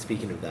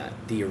 speaking of that,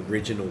 the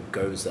original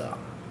Goza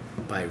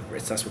by,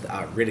 it starts with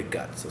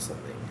Ritterguts or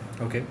something.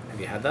 Okay. Have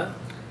you had that?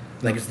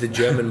 Like it's the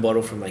German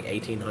bottle from like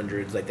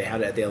 1800s. Like they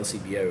had it at the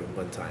LCBO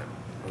one time.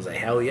 I was like,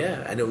 hell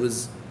yeah. And it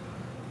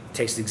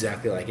tastes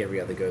exactly like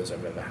every other Goza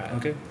I've ever had.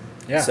 Okay.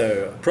 Yeah.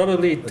 So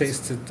probably it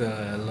tasted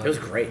a lot. it was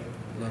great.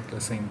 Lot the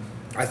same.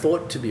 I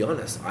thought, to be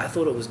honest, it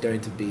was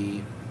going to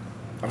be.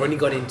 I've only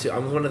got into.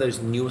 I'm one of those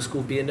newer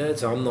school beer nerds.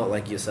 So I'm not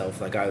like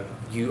yourself. Like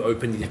you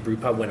opened this brew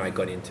pub when I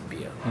got into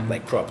beer,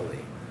 like properly.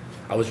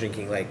 I was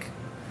drinking like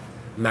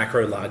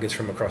macro lagers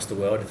from across the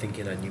world and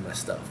thinking I knew my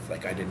stuff.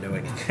 Like I didn't know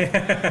anything.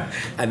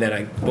 And then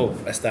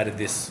I started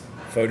this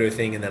photo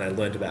thing, and then I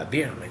learned about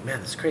beer. I'm like, man,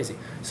 this is crazy.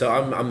 So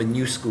I'm a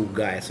new school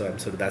guy. So I'm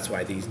sort of that's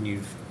why these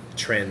new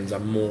trends are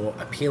more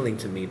appealing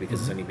to me because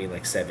it's only been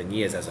like 7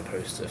 years as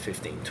opposed to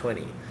 15,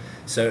 20.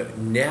 So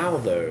now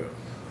though,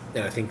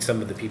 and I think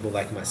some of the people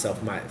like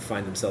myself might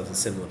find themselves in a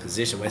similar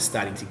position, we're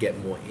starting to get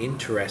more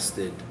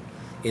interested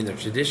in the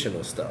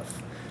traditional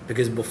stuff.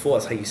 Because before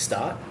it's how you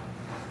start.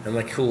 I'm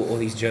like, cool, all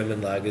these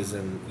German lagers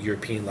and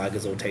European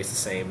lagers all taste the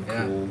same,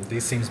 Yeah. cool.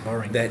 This seems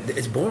boring. That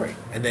it's boring.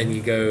 And then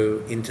you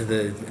go into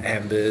the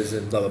ambers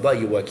and blah, blah, blah,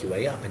 you work your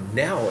way up. And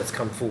now it's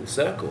come full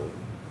circle.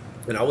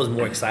 And I was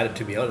more excited,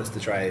 to be honest, to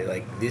try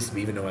like this,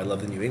 even though I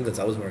love the New Englands,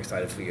 I was more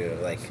excited for your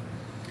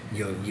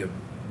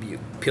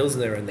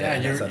Pilsner and that. Yeah,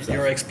 and that you're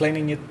stuff.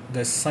 explaining it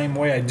the same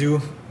way I do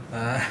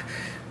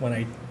when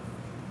I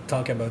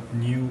talk about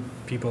new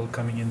people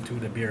coming into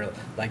the beer.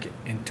 Like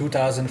in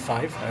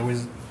 2005, I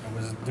was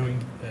doing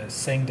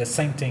saying the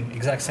same thing,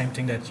 exact same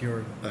thing that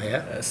you're Oh,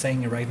 yeah?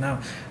 saying right now.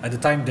 At the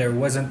time, there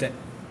wasn't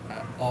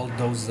all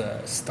those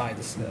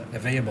styles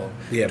available.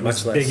 Yeah, it much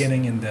was less.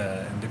 beginning in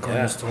the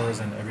corner Yeah. stores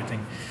and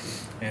everything.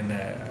 And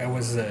I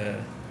was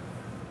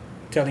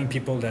telling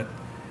people that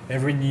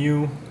every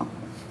new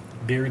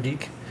beer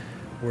geek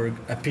were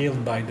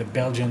appealed by the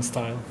Belgian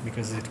style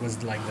because it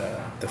was like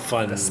The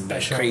fun, the the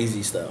special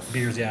crazy stuff.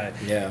 beers, yeah.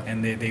 Yeah.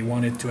 And they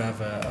wanted to have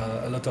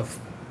a lot of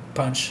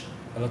punch,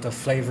 a lot of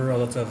flavor, a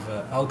lot of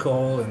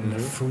alcohol and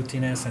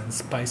fruitiness and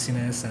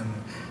spiciness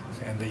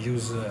and the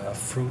use of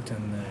fruit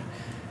and.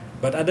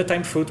 But at the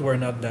time, fruit were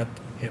not that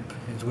hip.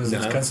 It was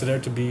No.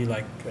 considered to be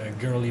like a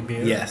girly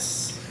beer.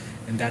 Yes.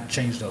 And that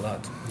changed a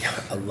lot.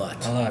 A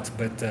lot. A lot,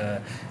 but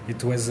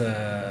it was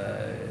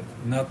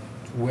not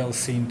well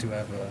seen to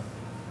have a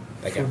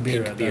Like fruit a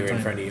beer pink at beer that in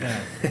time. front of you.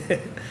 Yeah.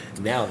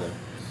 Now though.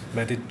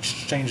 But it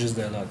changes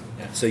a lot.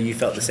 Yeah. So you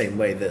felt the same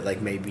way that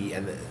like maybe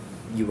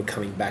you were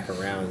coming back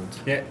around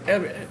Yeah.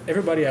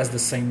 Everybody has the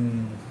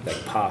same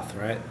like path,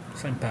 right?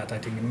 path. I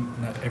think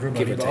not everybody,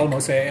 Give or but take.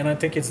 almost. And I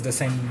think it's the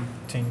same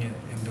thing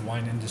in the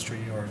wine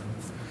industry or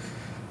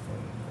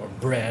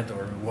bread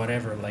or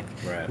whatever. Like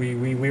Right.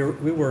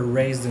 we were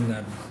raised in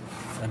a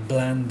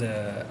blend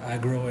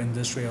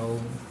agro-industrial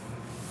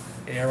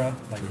era.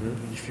 Like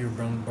if you're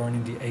born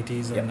in the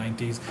 80s or Yep.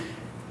 90s,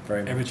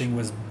 Very much. everything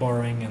was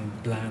boring and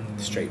bland.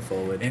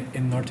 Straightforward.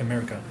 in North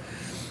America,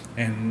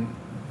 and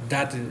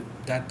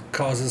that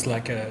causes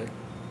like a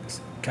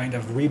kind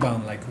of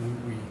rebound. Like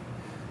we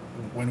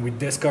when we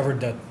discovered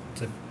that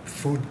the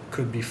food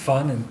could be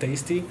fun and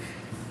tasty,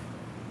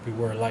 we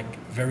were like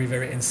very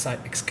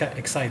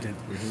excited.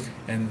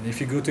 And if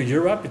you go to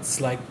Europe,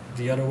 it's like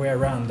the other way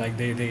around. Like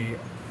they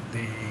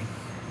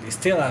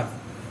still have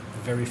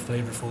very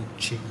flavorful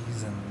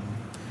cheese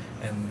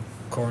and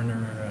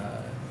corner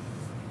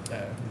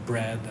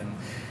bread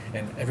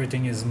and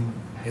everything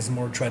is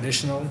more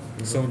traditional.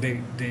 So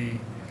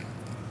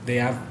they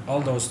have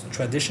all those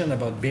tradition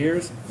about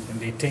beers, and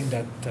they think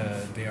that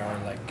they are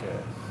like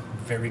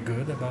very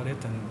good about it,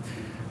 and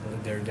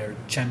they're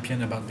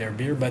champion about their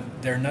beer, but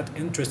they're not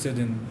interested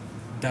in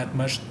that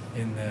much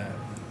in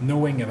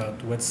knowing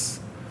about what's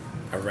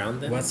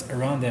Around them?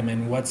 around them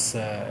and what's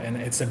and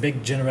it's a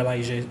big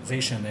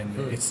generalization and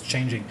it's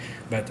changing.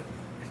 But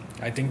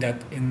I think that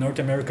in North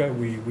America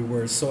we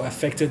were so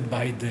affected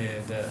by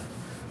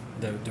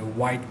the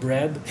white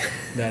bread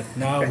that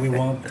now we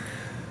want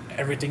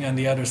everything on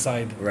the other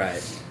side.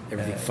 Right.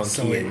 Everything funky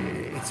So and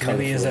it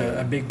really is colourful.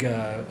 a big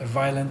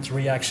violent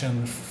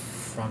reaction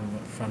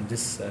from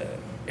this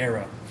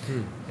era.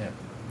 Yeah.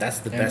 That's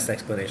the best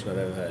explanation I've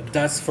ever heard.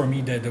 That's for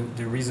me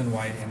the reason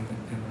why in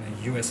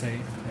the USA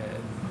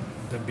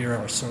the beer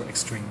are so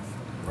extreme.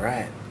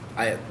 Right.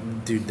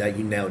 Dude, that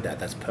you nailed that.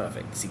 That's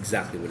perfect. It's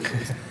exactly what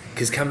it is.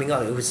 Because coming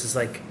up, it was just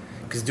like,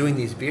 because doing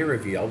these beer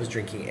review, I was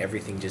drinking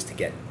everything just to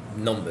get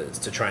numbers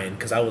to try and,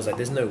 because I was like,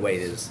 there's no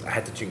way I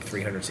had to drink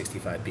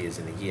 365 beers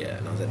in a year,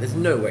 and I was like, there's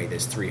no way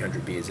there's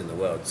 300 beers in the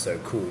world. So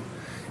cool.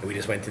 And we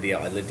just went to we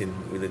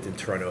lived in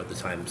Toronto at the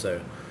time,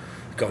 so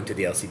going to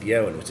the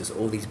LCBO, and it was just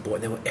all these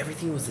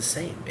everything was the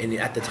same. And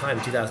at the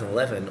time,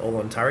 2011, all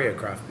Ontario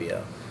craft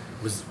beer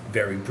was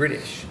very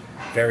British,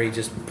 very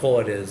just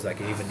porters, like,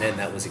 and even then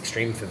that was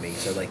extreme for me.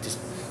 So like just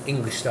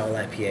English style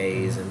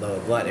IPAs and blah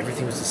blah blah,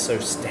 everything was just so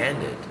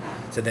standard.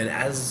 So then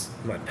as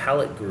my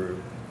palate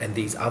grew and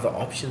these other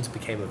options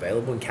became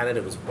available, in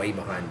Canada was way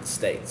behind the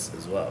States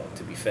as well,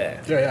 to be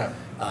fair. Yeah.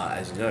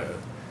 As you know.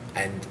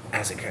 And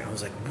as it came, I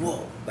was like,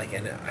 whoa, like,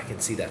 and I can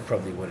see that's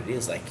probably what it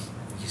is. Like,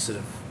 you sort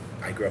of,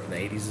 I grew up in the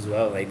 80s as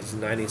well, 80s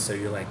and 90s, so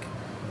you're like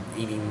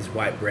eating this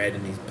white bread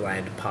and these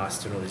bland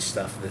pasta and all this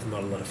stuff, and there's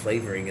not a lot of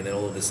flavoring, and then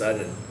all of a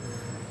sudden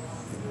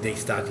they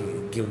start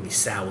giving me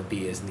sour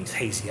beers and these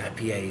hazy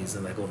IPAs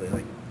and like all that,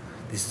 like,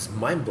 this is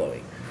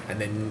mind-blowing.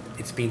 And then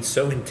it's been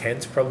so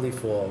intense probably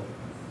for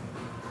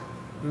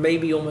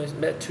maybe almost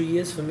about 2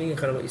 years for me,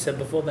 kind of what you said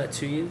before, about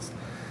 2 years.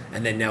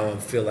 And then now I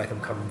feel like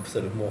I'm coming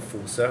sort of more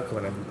full circle,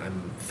 and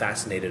I'm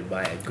fascinated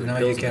by a good now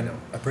Pilsner. You can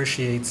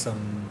appreciate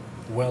some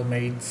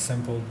well-made,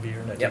 simple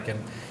beer that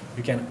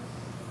you can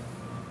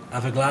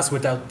have a glass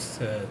without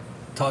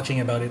talking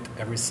about it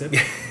every sip.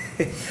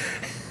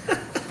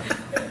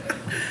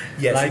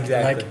 Yes, like,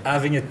 exactly. Like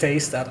having a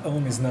taste at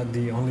home is not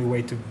the only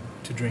way to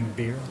drink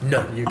beer.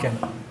 No. You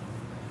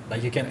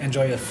can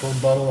enjoy a full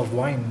bottle of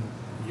wine.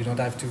 You don't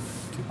have to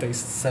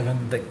taste seven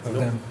of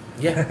them.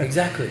 Yeah,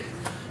 exactly.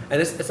 And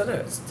it's I don't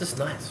know, it's just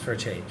nice for a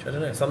change. I don't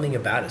know, something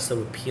about it's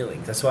so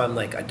appealing. That's why I'm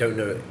like, I don't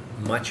know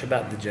much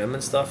about the German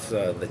stuff,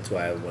 so that's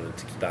why I wanted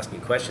to keep asking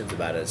questions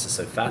about it. It's just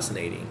so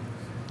fascinating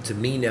to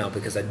me now,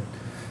 because I'm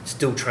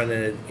still trying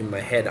to, in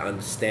my head,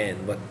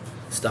 understand what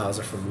styles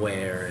are from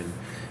where and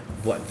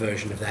what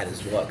version of that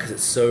is what, because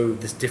it's so,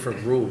 there's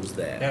different rules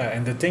there. Yeah,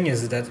 and the thing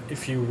is that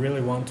if you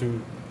really want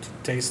to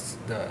taste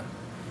the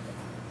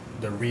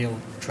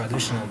real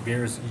traditional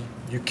beers,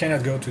 you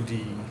cannot go to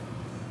the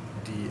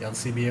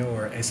LCBO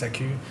or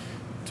SAQ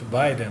to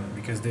buy them,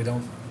 because they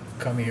don't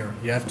come here.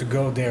 You have to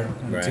go there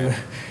and Right.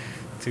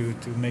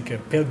 to make a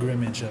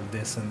pilgrimage of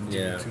this, and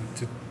Yeah.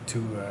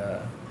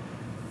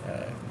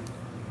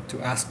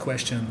 to ask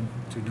questions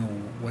to know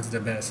what's the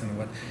best and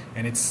what.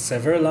 And it's a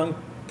very long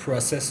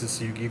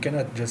process. You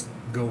cannot just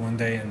go one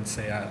day and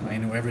say I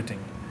know everything.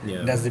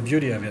 Yeah. That's the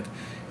beauty of it.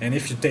 And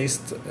if you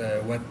taste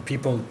what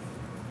people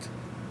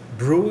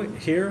brew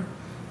here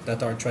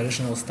that are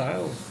traditional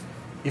style,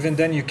 even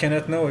then you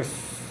cannot know if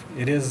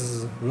it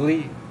is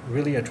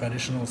really a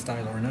traditional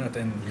style or not.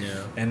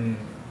 And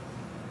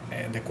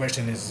the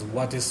question is,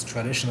 what is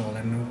traditional,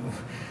 and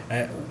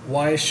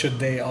why should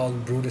they all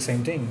brew the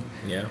same thing?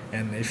 Yeah.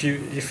 And if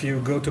you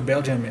go to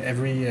Belgium,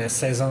 every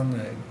saison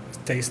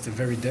tastes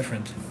very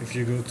different. If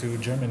you go to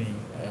Germany,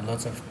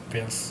 lots of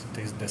beers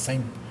taste the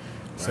same.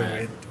 So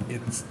Right.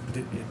 it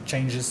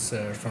changes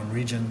from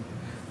region.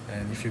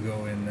 And if you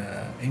go in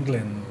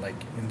England, like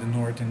in the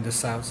north and the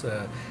south,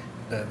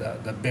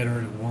 the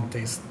bitter won't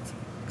taste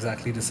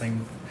exactly the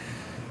same.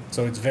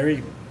 So it's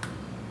very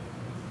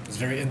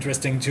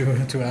interesting to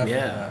have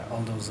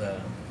all those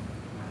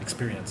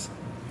experience.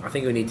 I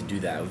think we need to do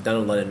that. We've done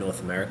a lot in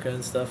North America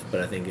and stuff,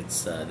 but I think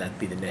it's that'd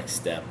be the next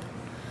step,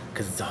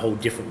 because it's a whole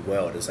different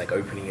world. It's like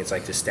opening. It's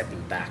like just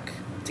stepping back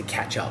to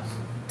catch up,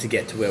 to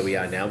get to where we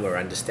are now. We're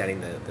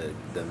understanding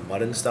the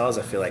modern styles.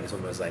 I feel like it's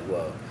almost like,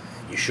 well,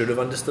 you should have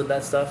understood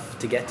that stuff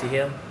to get to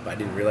here, but I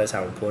didn't realize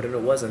how important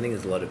it was. I think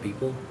there's a lot of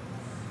people,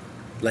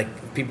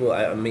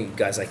 I meet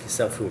guys like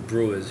yourself who are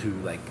brewers who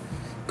like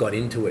got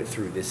into it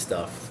through this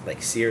stuff,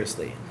 like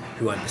seriously,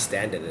 who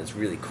understand it, and it's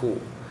really cool.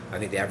 I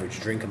think the average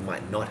drinker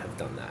might not have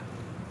done that.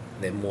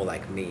 They're more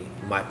like me,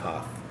 my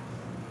path.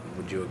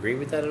 Would you agree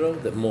with that at all?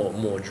 That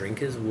more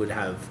drinkers would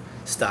have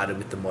started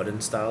with the modern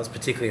styles,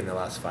 particularly in the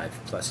last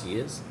 5+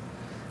 years,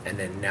 and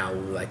then now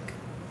like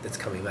it's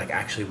coming back,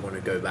 actually want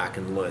to go back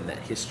and learn that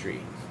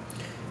history.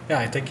 Yeah,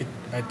 I think it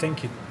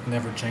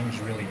never changed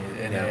really,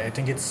 and Yeah. I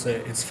think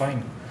it's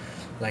fine.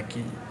 Like,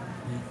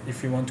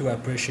 if you want to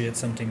appreciate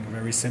something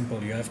very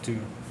simple, you have to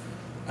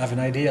have an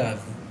idea of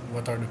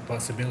what are the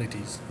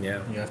possibilities. Yeah.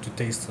 You have to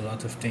taste a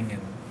lot of things,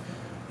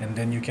 and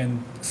then you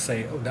can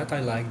say, oh, that I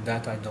like,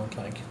 that I don't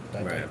like,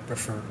 that I Right.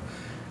 prefer,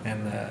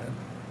 and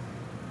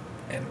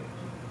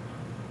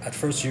at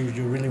first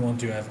you really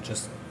want to have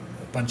just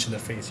a punch in the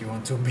face. You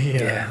want to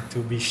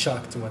be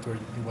shocked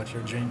what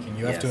you're drinking.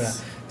 You have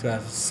Yes. to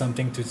have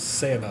something to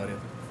say about it.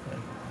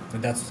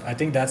 And I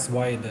think that's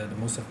why the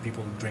most of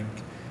people drink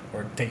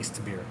or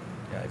taste beer.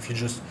 Yeah,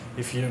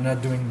 if you're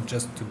not doing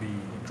just to be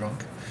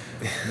drunk,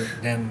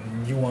 then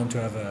you want to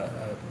have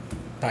a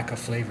pack of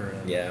flavor.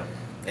 Yeah.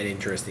 an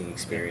interesting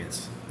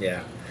experience.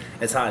 Yeah,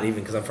 it's hard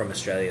even because I'm from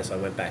Australia, so I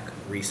went back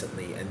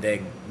recently, and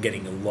they're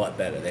getting a lot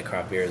better. Their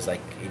craft beer is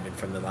like even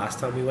from the last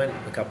time we went,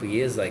 a couple of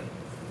years, like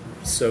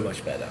so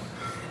much better.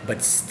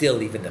 But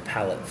still, even the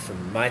palate for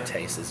my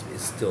taste is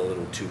still a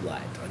little too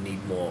light. I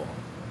need more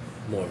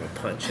of a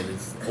punch, and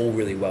it's all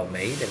really well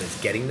made, and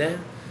it's getting there.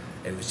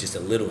 It was just a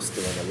little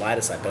still on the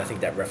lighter side, but I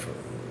think that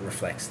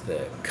reflects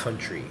the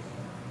country,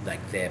 like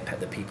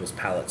the people's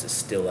palates is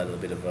still a little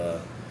bit of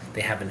a.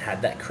 They haven't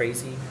had that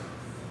crazy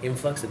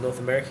influx that North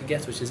America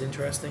gets, which is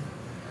interesting.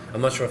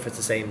 I'm not sure if it's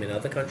the same in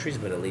other countries,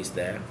 but at least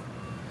they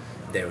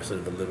were sort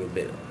of a little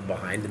bit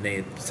behind,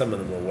 and some of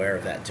them were aware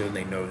of that too, and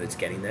they know that it's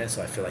getting there.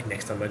 So I feel like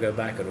next time I go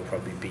back, it'll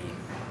probably be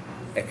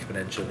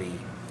exponentially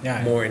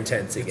more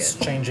intense again. It's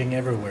changing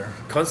everywhere.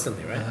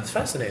 Constantly, right? It's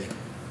fascinating.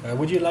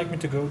 Would you like me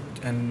to go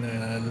and...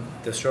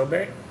 The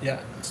strawberry?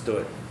 Yeah. Let's do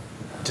it.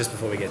 Just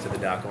before we get to the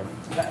dark one.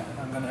 Yeah,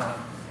 I'm gonna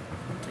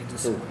take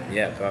this.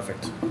 Yeah,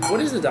 perfect.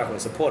 What is the dark one?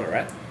 It's a porter,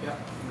 right? Yeah,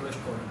 English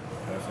porter.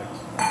 Perfect.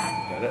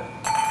 Got it.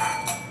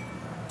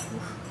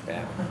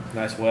 Yeah,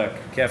 nice work.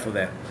 Careful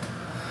there.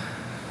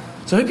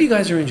 So I hope you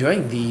guys are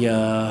enjoying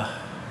the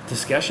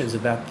discussions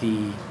about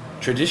the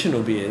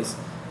traditional beers.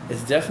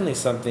 It's definitely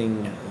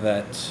something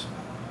that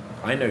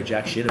I know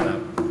jack shit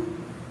about.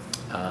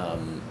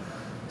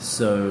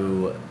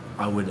 So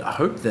I would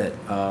hope that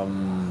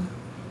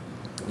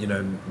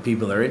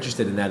people are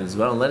interested in that as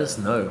well, and let us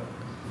know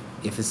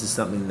if this is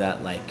something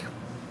that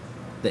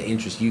that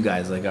interests you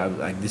guys. Like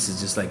this is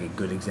just like a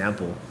good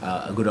example,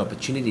 a good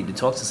opportunity to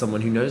talk to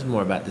someone who knows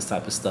more about this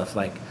type of stuff.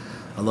 Like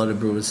a lot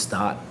of brewers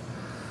start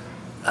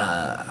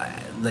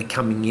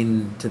coming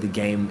into the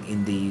game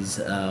in these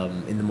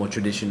in the more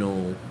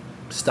traditional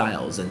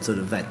styles, and sort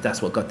of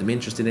that's what got them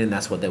interested in.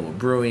 That's what they were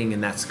brewing,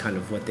 and that's kind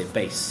of what they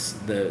base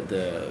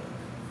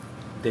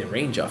their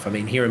range off. I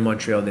mean, here in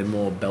Montreal, they're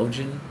more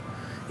Belgian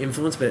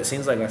influence, but it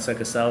seems like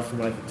Circa South, from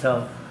what I can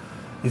tell,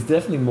 is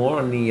definitely more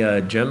on the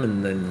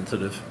German than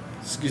sort of,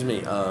 I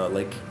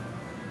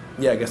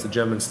guess the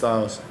German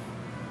styles.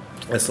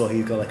 I saw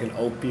he's got like an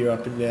oat beer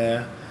up in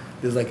there.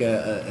 There's like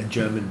a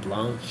German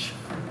Blanche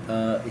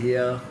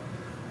here,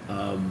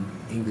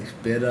 English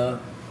bitter.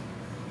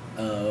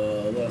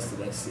 What else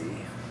did I see?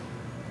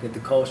 Get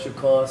the Kosher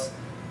course,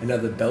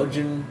 another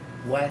Belgian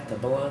white, the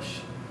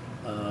Blanche.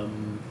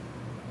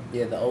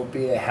 The oat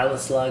beer,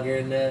 Halleslager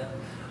in there.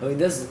 I mean,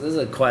 there's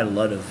quite a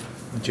lot of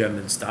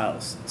German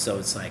styles, so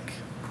it's like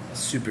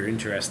super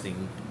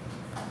interesting.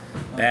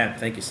 Bam,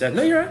 thank you, sir.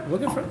 No, you're right.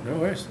 Looking for it. No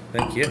worries.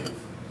 Thank you. I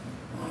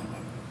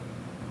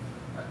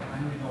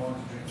really don't want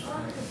to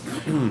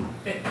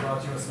drink.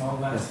 Brought you a small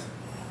glass.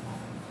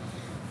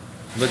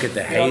 Look at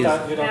the You haze.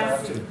 don't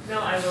have to.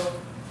 No, I will.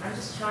 I'm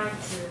just trying to.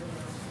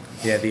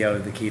 Yeah, the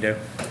keto.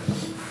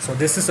 So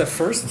this is a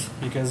first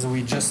because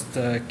we just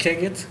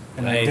keg it,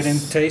 and Nice. I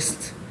didn't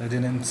taste. I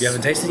didn't. You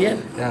haven't tasted yet?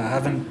 Yeah, I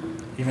haven't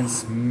even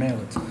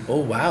smelled it.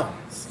 Oh wow,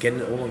 it's getting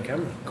it all on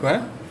camera. Quoi?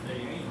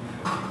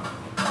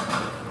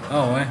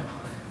 Oh, ouais.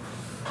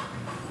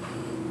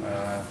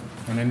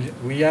 And then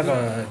we have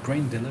a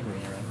grain delivery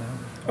right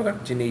now. Okay.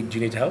 Do you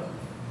need help?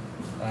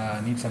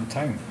 I need some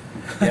time.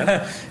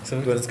 Yeah. So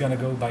Good. it's gonna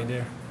go by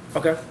there.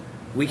 Okay.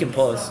 We can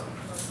pause.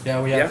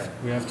 Yeah, we have.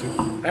 We have to.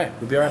 All right,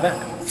 we'll be right back.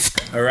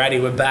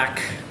 Alrighty, we're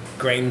back.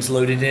 Grains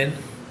loaded in,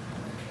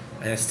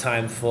 and it's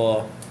time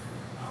for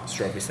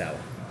strawberry sour.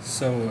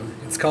 So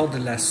it's called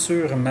la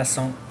Sûre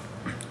Masson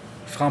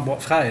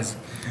fraise.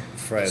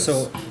 Fraise.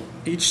 So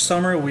each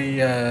summer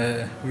we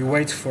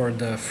wait for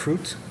the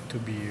fruit to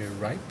be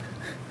ripe,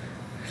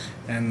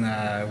 and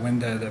when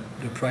the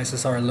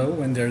prices are low,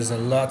 when there's a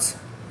lot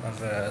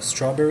of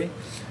strawberry,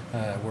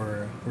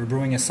 we're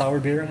brewing a sour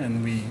beer,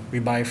 and we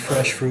buy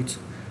fresh fruit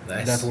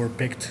Nice. that were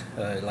picked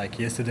like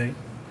yesterday.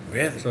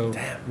 Really? So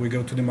Damn. we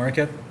go to the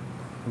market,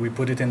 we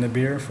put it in the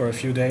beer for a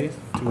few days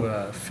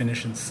to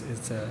finish its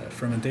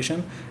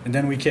fermentation, and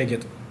then we keg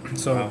it.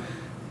 So Wow.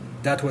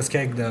 that was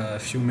kegged a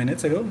few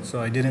minutes ago,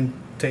 so I didn't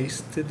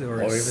taste it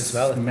or even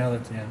smell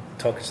it. Yeah,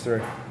 Talk us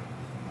through.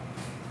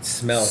 It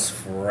smells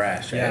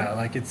fresh. yeah, Eh?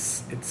 like it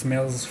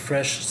smells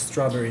fresh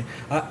strawberry.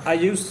 I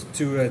used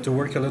to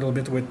work a little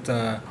bit with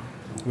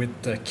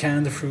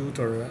canned fruit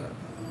or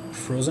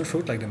frozen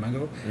fruit like the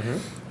mango,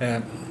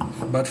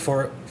 but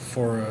for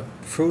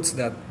fruits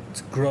that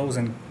grows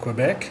in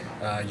Quebec,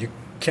 you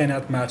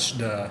cannot match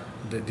the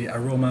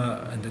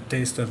aroma and the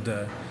taste of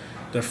the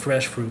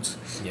fresh fruits.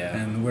 Yeah.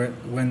 And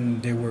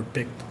when they were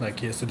picked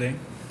like yesterday,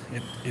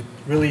 it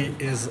really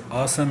is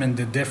awesome, and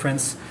the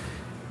difference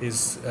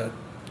is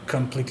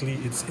completely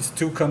it's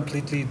two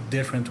completely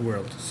different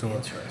worlds. So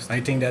Interesting.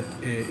 I think that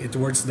it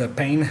worth the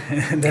pain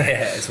and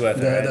It's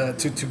worth it, right?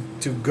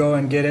 to go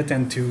and get it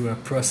and to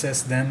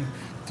process them,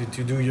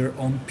 to do your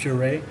own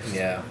puree.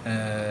 Yeah.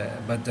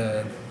 But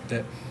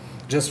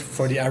just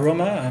for the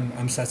aroma,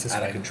 I'm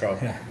satisfied. Out of control.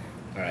 Yeah.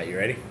 All right, you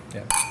ready?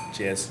 Yeah.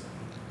 Cheers.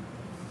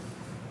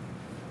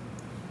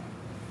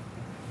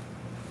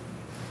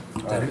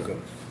 Oh,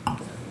 good.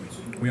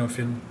 We on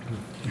film.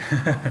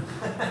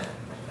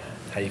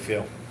 How you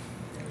feel?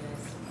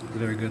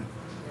 Very good.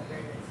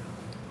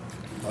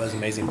 Oh, it's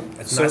amazing.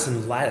 It's So- nice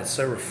and light. It's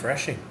so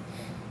refreshing.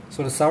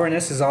 So the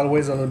sourness is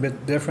always a little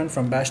bit different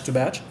from batch to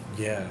batch,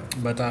 Yeah.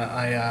 but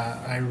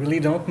I really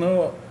don't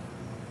know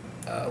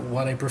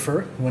what I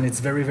prefer when it's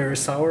very very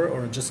sour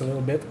or just a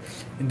little bit.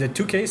 In the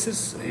two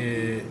cases,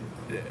 a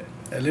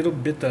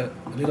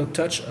little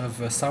touch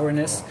of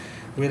sourness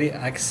really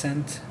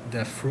accent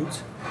the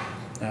fruit.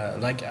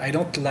 Like I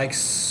don't like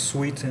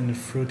sweet and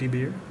fruity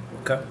beer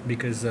Okay.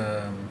 because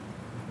I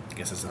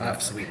guess it's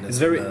enough sweetness. it's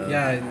very in the-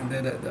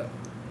 yeah.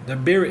 The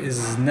beer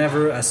is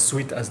never as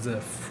sweet as the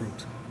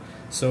fruit,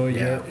 so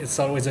Yeah. it's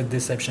always a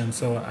deception.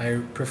 So I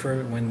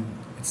prefer when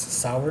it's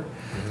sour,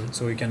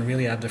 so you can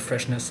really have the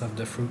freshness of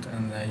the fruit,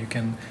 and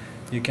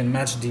you can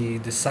match the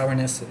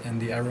sourness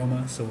and the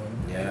aroma. So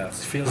Yeah. it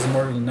feels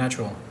more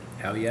natural.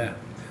 Hell yeah.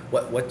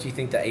 What do you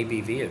think the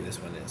ABV of this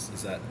one is?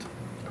 Is that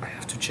I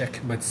have to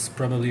check, but it's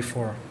probably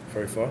 4.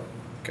 44?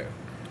 Okay.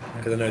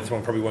 Because I know this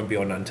one probably won't be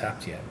on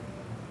Untapped yet.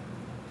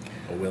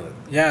 Or will it?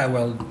 Yeah,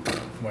 well,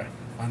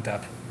 on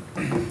tap.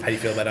 How do you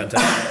feel about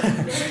Untapped?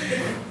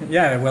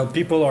 Yeah, well,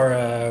 people are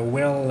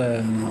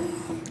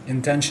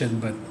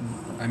intentioned, but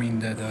I mean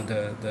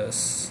the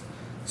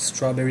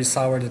strawberry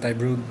sour that I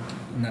brewed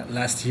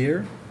last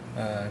year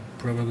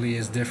probably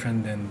is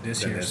different than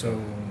this Than year. this So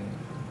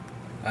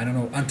I don't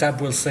know.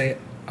 Untap will say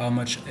how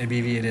much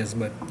ABV it is,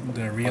 but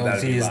the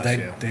reality be is last that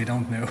year. they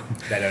don't know.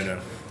 I don't know.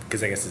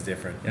 Because I guess it's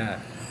different. Yeah.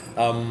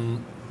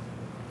 Um,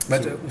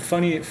 But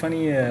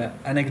funny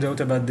anecdote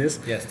about this.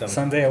 Yes, tell me.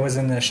 Sunday I was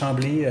in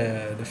Chambly,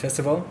 the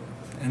festival,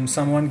 and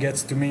someone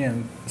gets to me and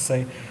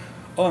say,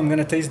 "Oh, I'm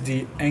gonna taste the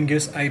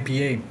Angus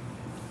IPA,"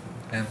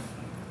 and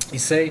he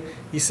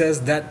says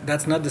that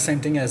that's not the same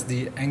thing as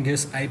the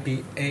Angus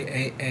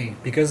IPAAA,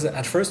 because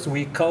at first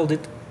we called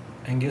it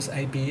Angus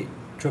IPA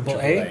Triple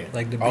A,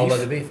 like the beef. Oh, like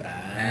the beef.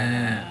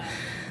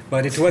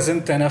 But it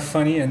wasn't enough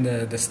funny, and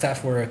the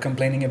staff were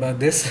complaining about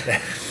this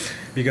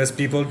because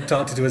people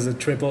thought it was a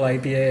triple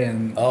IPA,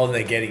 and Oh,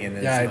 they're getting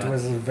it. yeah, it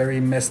was very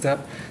messed up.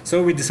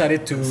 So we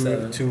decided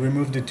So- to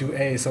remove the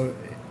 2A. So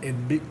it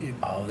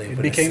Oh, they it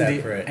put it became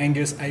separate. the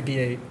Angus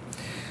IPA.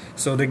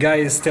 So the guy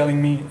is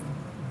telling me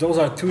those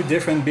are two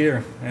different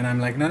beer, and I'm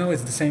like, no,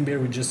 it's the same beer.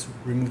 We just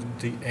removed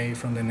the A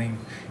from the name.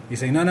 He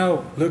say,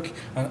 no, look,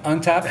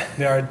 on tap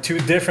there are two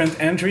different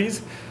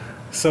entries.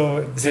 So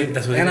that's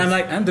what it and I'm is.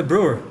 like, I'm the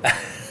brewer.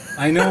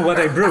 I know what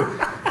I brew,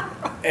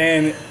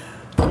 and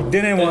he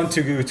didn't want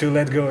to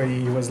let go.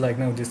 He was like,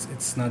 no,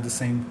 it's not the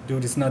same,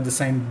 dude. It's not the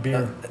same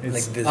beer. It's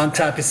like this- on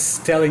tap is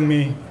telling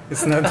me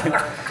it's not.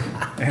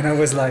 And I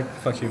was like,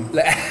 fuck you.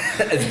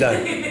 It's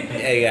done.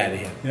 Yeah, get out of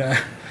here. Yeah,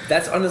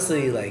 That's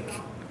honestly like,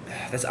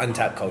 that's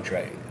Untapped culture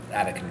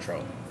out of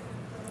control.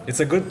 it's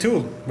a good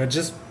tool, but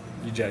just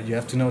you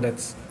have to know that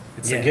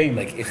it's a game.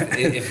 Like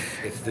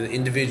if the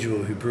individual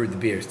who brewed the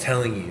beer is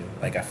telling you,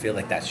 like I feel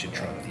like that should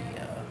trump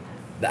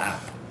the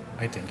app.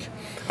 I think.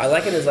 I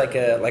like it as like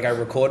I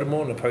record them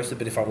all and I post it,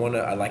 but if I want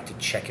to, I like to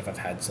check if I've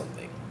had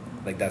something.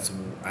 Like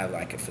I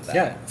like it for that.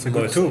 Yeah, it's a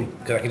good tool.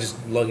 because I can just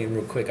log in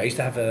real quick. I used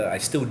to have I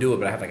still do it,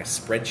 but I have like a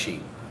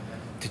spreadsheet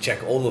to check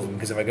all of them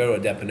because if I go to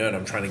a depot and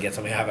I'm trying to get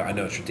something, I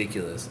know it's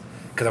ridiculous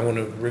because I want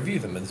to review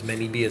them as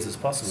many beers as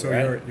possible. So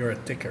right? you're a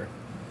ticker.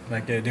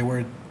 Like they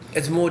were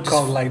It's more just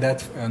called like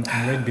that on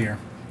red beer.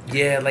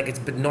 yeah, like it's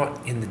but not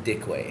in the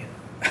dick way.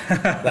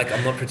 Like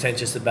I'm not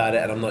pretentious about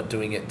it, and I'm not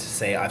doing it to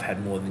say I've had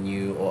more than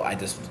you, or I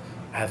just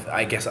have.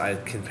 I guess I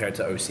compare it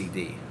to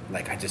OCD.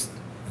 Like I just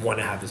want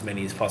to have as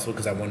many as possible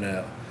because I want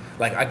to.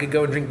 Like I could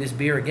go and drink this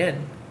beer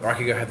again, or I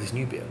could go have this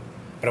new beer,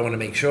 but I want to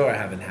make sure I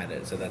haven't had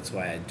it. So that's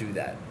why I do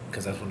that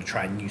because I just want to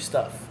try new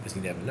stuff because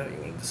you never know. You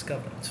want to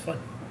discover. It's fun.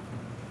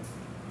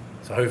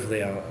 So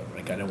hopefully, I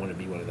don't want to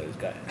be one of those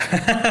guys.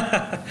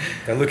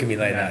 Don't look at me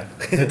like that.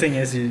 The thing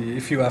is,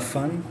 if you have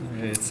fun,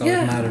 it's all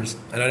that matters.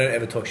 And I don't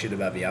ever talk shit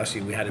about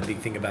Bialshi. We had a big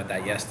thing about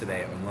that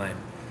yesterday online.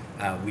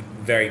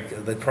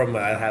 The problem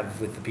I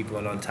have with the people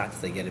on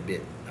Untapped, they get a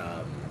bit,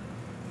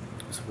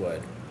 what's the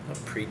word?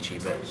 Not preachy,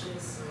 but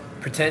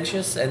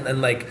pretentious.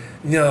 And like,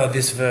 no,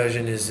 this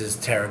version is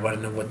terrible. I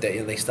don't know what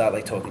they start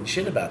like talking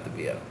shit about the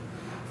beer.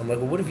 I'm like,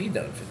 well, what have you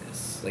done for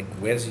this? Like,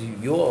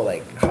 you're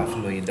like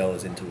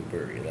 $500,000 into a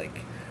brewery. Like,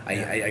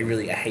 I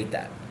really hate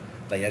that.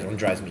 Like, that one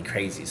drives me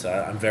crazy. So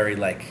I'm very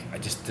like, I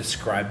just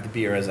describe the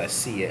beer as I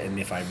see it, and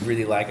if I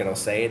really like it, I'll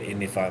say it.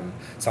 And if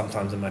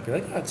sometimes I might be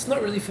like, oh, it's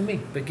not really for me,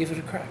 but give it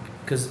a crack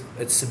because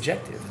it's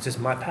subjective. It's just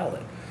my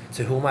palate.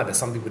 So who am I? But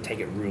some people take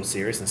it real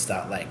serious and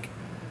start like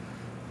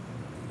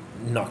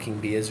knocking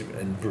beers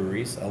and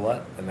breweries a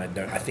lot, and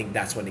I think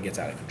that's when it gets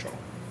out of control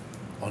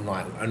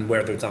online, and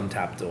whether it's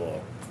Untapped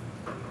or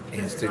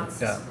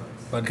Instagram. Yeah,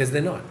 but Because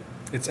they're not.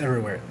 it's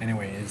everywhere.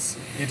 Anyway,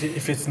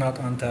 if it's not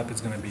on tap,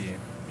 it's gonna be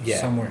Yeah,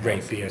 somewhere great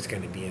else. beer. It's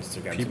going to be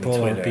Instagram, People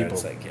Twitter. are people.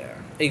 It's like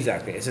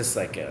exactly. It's just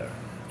like an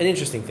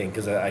interesting thing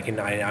because I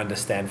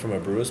understand from a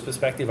brewer's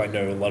perspective. I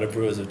know a lot of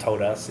brewers have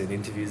told us in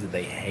interviews that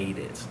they hate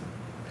it,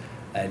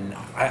 and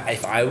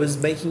if I was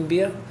making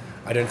beer,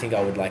 I don't think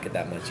I would like it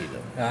that much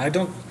either. I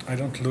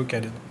don't look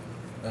at it.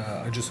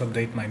 I just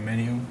update my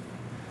menu.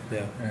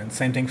 Yeah. And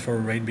same thing for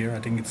Raid beer. I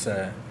think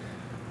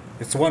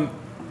it's one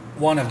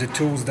one of the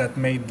tools that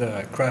made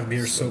the craft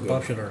beer so good.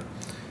 popular,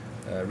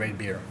 Raid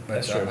beer. But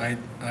That's true.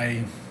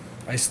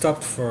 I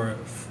stopped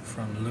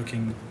from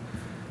looking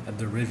at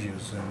the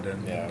reviews and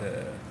then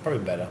Yeah.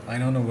 Probably better. I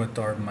don't know what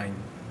are my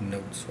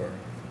notes or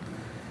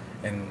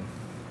and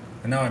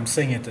now I'm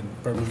saying it and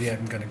probably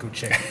I'm gonna go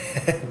check.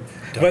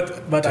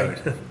 but don't.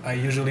 I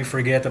usually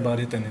forget about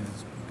it and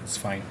it's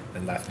fine.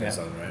 And life goes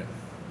Yeah. on, right?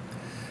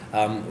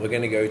 We're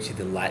going to go to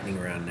the lightning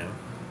round now.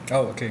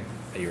 Oh, okay.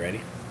 Are you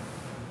ready?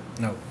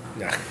 No,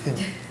 No.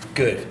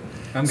 Good.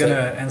 I'm So-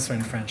 gonna answer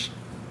in French,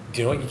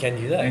 Do you know what? You can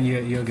do that. and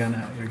you're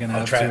gonna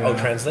I'll, have to. I'll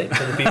translate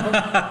for the people.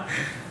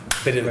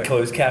 Bit of the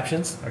closed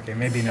captions. Okay,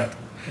 maybe not.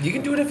 You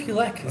can do whatever you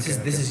like. This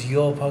Okay, is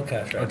your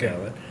podcast right Okay. now,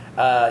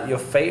 man. Your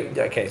favorite.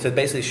 Okay, so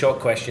basically short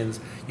questions.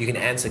 You can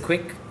answer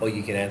quick or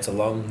you can answer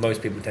long.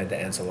 Most people tend to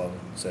answer long,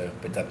 so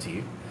it's up to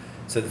you.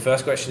 So the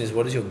first question is,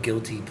 what is your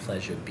guilty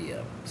pleasure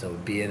beer? So a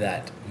beer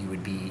that you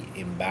would be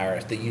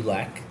embarrassed that you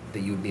like,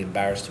 that you would be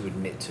embarrassed to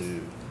admit to,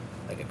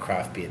 like a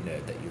craft beer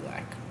nerd that you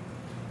like.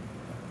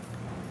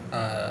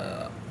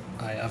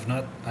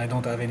 I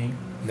don't have any.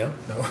 No,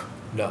 No.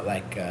 not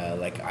like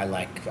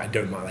I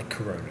don't mind like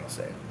Corona, I'll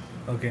say.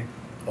 Okay.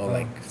 Or Oh.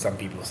 like some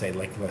people say,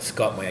 like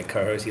Scott, my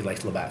co-host, he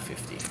likes Labatt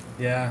 50.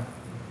 Yeah.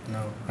 No.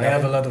 I Nothing?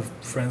 have a lot of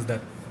friends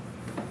that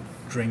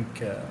drink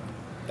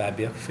Bad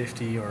beer.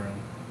 50 or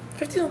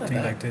 50 not that thing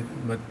bad. like that,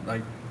 but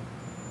like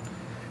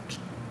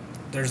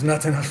there's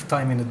not enough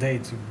time in the day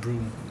to brew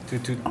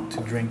to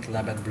drink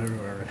Labatt Bleu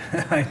or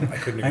I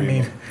couldn't I agree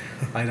mean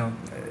more. I don't.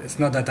 It's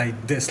not that I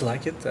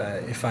dislike it.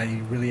 If I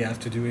really have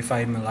to do, if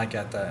I'm like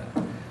at a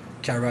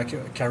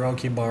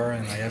karaoke bar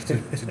and I have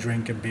to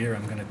drink a beer,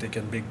 I'm gonna take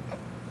a big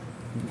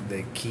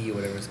The key or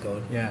whatever it's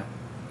called. yeah.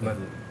 But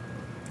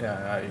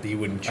yeah, You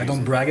wouldn't choose I don't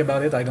it. brag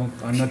about it.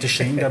 I'm not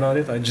ashamed about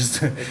it. I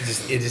just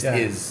It just yeah,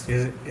 is.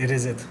 It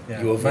is it.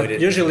 Yeah. You avoid but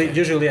it. Usually,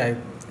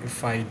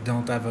 if I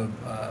don't have a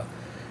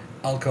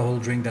alcohol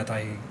drink that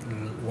I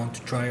want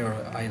to try or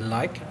I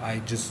like, I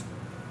just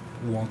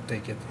won't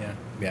take it. Yeah.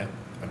 Yeah,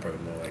 I'm probably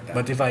more like that.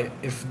 But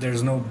if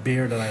there's no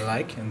beer that I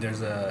like and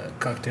there's a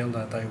cocktail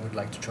that I would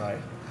like to try,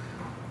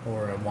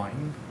 or a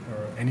wine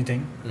or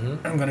anything, Mhm.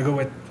 I'm gonna go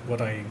with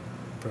what I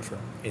prefer.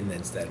 in the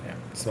instead. Yeah.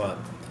 Smart.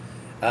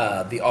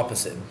 The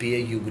opposite, beer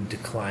you would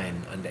decline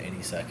under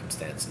any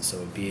circumstances. So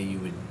a beer you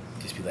would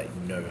just be like,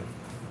 no.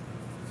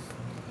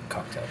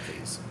 Cocktail,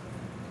 please.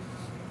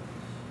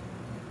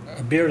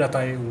 A beer that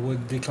I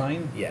would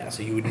decline. Yeah,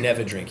 so you would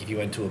never drink if you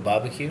went to a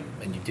barbecue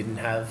and you didn't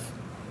have,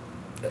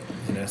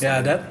 Yeah,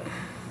 something- that.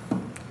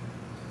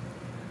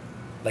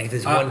 like if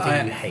there's one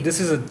thing you hate. This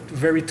is a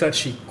very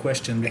touchy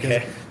question because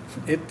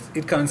Okay.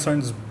 it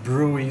concerns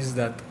breweries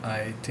that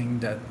I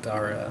think that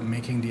are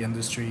making the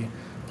industry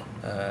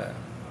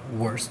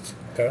worst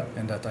Okay.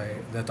 and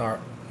that are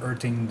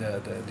hurting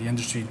the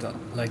industry.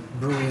 Like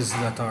breweries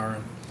that are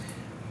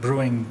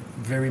brewing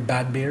very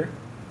bad beer,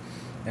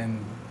 and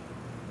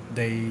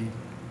they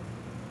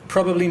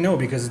probably know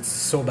because it's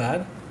so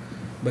bad,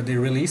 but they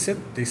release it,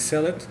 they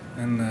sell it,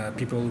 and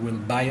people will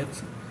buy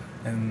it.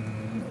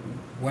 And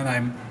when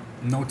I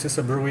notice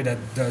a brewery that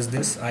does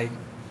this, I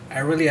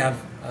really have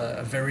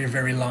a very,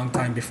 very long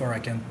time before I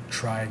can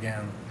try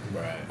again.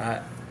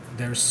 Right.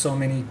 There's so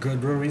many good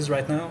breweries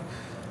right now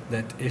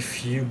that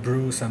if you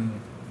brew some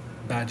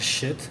bad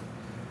shit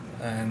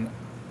and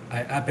I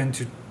happen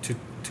to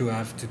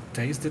have to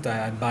taste it,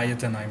 I buy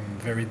it and I'm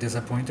very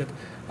disappointed,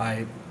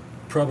 I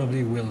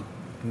probably will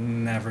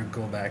never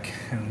go back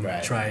and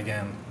Right. try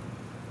again.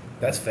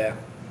 That's fair.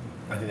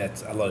 I think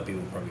that's a lot of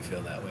people probably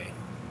feel that way.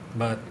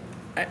 But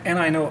and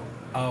I know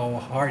how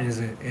hard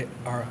is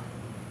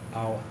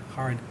how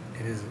hard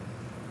it is.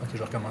 Ok, je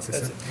vais recommencer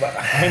ça.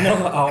 I know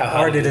how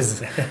hard it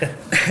is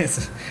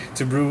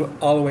to brew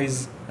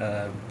always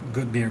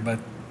good beer, but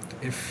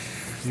if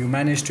you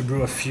manage to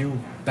brew a few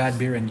bad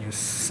beer and you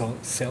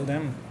sell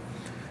them,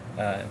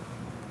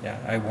 yeah,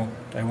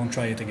 I won't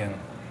try it again.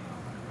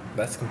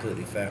 That's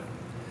completely fair.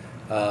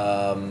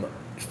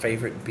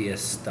 Favorite beer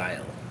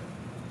style?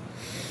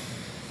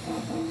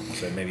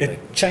 So maybe It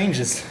like,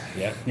 changes.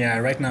 yeah? Yeah,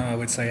 right now I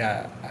would say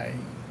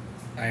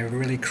I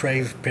really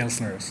crave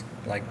pilsners,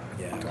 like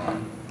Yeah.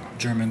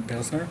 German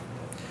pilsner.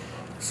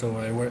 So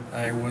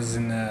I was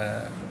in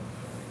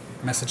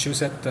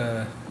Massachusetts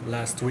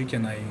last week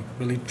and I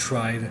really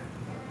tried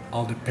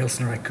all the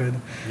pilsner I could.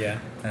 Yeah.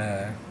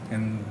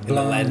 And In the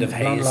land of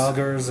blonde haze.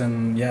 lagers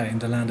and in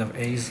the land of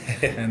haze.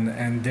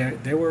 and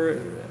there were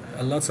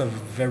lots of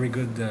very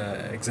good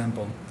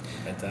example.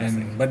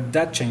 Fantastic. But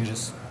that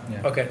changes.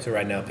 Yeah. Okay, so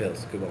right now,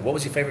 pills. Good one. What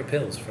was your favorite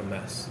pills from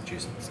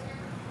Massachusetts?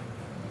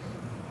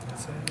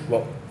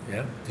 Well,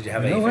 yeah. Did you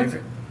have You any know what?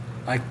 favorite?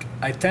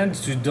 I tend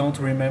to don't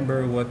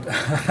remember what.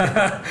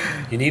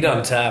 You need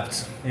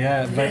Untapped.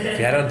 Yeah, but If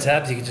you had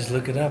Untapped, you could just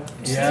look it up.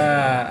 Just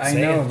yeah, I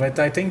say know. it. But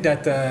I think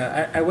that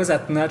I was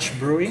at Notch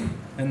Brewery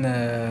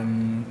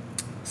in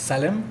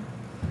Salem,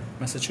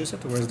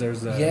 Massachusetts, where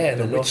there's Yeah,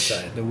 the the north witch,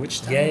 side. the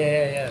witch town.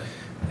 Yeah.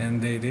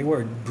 And they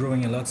were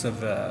brewing lots of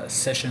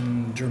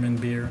session German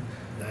beer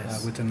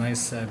Nice. with a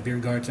nice beer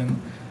garden.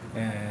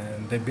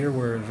 and the beer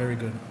were very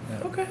good.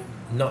 Yeah. Okay.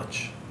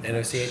 Notch.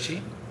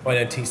 N-O-C-H-E? Oh,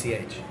 no,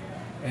 T-C-H.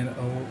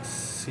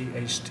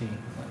 N-O-C-H-T.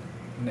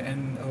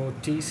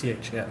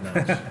 N-O-T-C-H, yeah.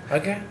 Notch.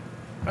 Okay.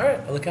 All right,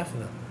 I'll look out for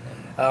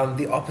that.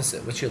 The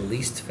opposite. What's your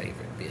least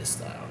favorite beer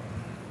style?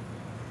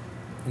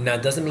 Now,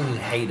 it doesn't mean you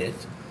hate it.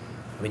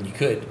 I mean, you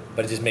could,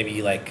 but it just maybe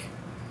you like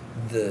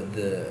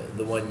the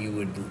one you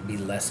would be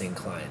less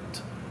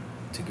inclined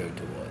to go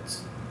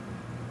towards.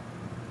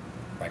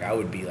 Like, I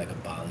would be like a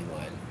barley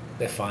wine.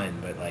 They're fine,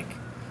 but like,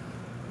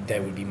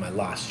 that would be my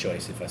last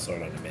choice if I saw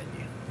it on the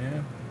menu.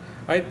 Yeah.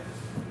 I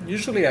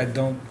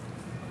don't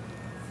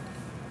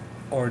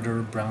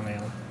order brown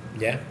ale.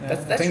 Yeah? I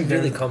That's think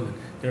really they're- common.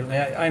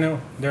 I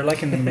know. They're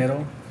like in the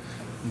middle.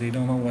 They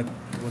don't know what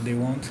they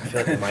want. I feel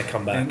like they might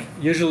come back. And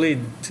usually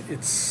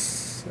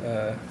it's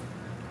a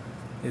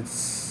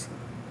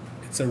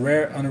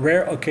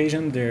rare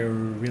occasion they're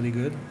really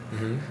good.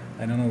 Mm-hmm.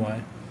 I don't know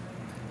why.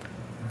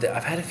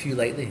 I've had a few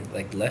lately,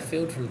 like Left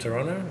Field from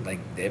Toronto, like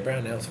their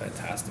brown ale's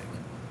fantastic.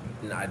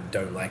 And I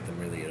don't like them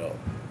really at all.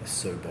 They're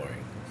so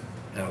boring.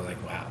 And I was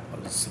like, wow, I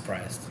was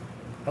surprised.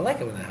 I like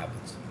it when that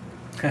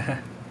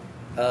happens.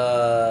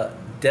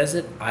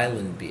 Desert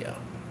island beer.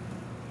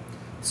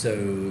 So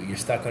you're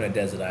stuck on a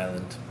desert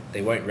island.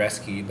 They won't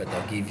rescue you, but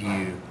they'll give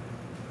you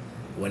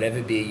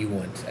whatever beer you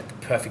want at the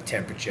perfect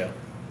temperature.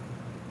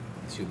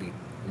 So you'll be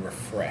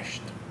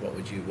refreshed. What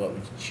would you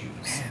choose?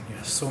 Man, you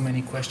have so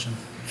many questions.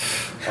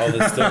 Oh,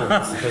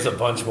 there's a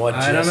bunch more.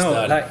 I don't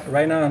know. Like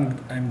right now,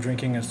 I'm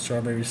drinking a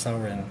strawberry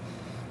sour, and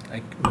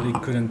I really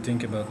couldn't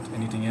think about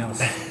anything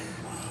else.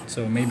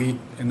 So maybe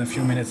in a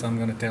few minutes, I'm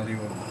gonna tell you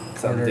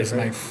Porter is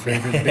my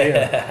favorite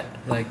beer.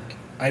 Like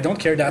I don't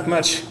care that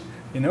much.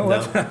 You know No,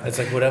 what? it's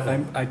like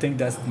whatever. I think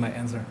that's my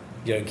answer.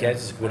 You don't care,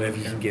 just whatever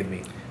you can give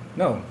me.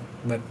 No,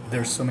 but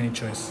there's so many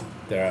choices.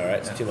 They're all right.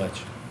 It's too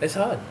much. It's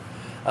hard.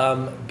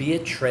 Beer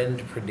trend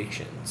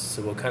predictions.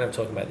 So we're kind of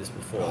talking about this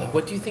before. Like,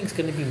 what do you think is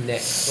going to be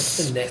next? What's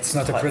the next? It's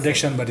not a hot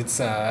prediction, but it's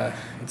a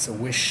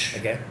wish.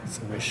 Okay. It's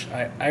a wish.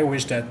 I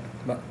wish that,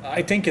 but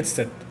I think it's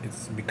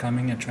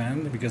becoming a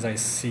trend because I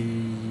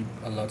see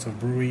a lot of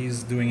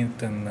breweries doing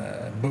it, and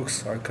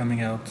books are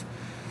coming out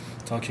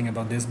talking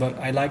about this. But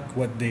I like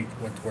what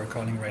we're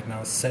calling right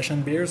now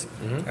session beers.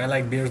 Mm-hmm. I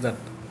like beers that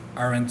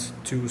aren't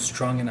too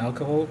strong in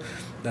alcohol,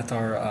 that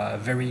are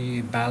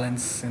very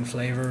balanced in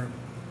flavor.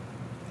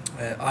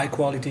 High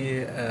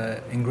quality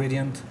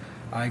ingredient,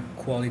 high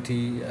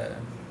quality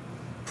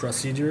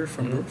procedure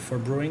for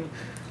brewing,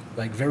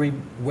 like very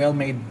well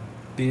made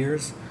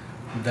beers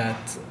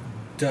that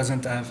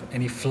doesn't have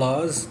any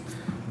flaws,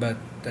 but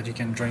that you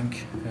can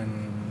drink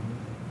and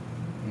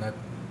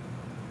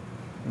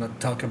not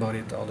talk about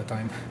it all the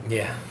time.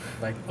 Yeah.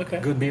 Like Okay.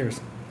 good beers.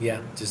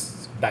 Yeah.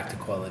 Just back to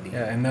quality.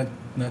 Yeah, and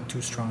not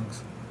too strong.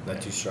 Not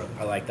too strong.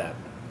 I like that.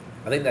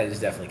 I think that is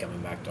definitely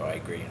coming back though. I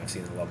agree. I've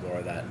seen a lot more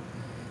of that.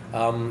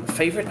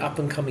 Favorite up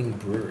and coming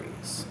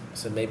breweries.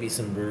 So maybe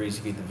some breweries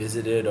you've either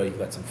visited or you've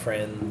got some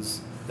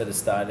friends that are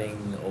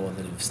starting or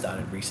that have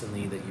started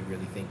recently that you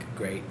really think are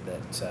great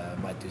that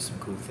might do some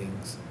cool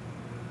things.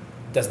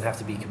 Doesn't have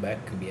to be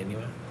Quebec. Could be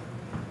anywhere.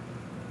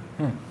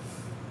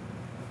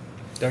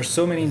 There's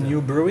so many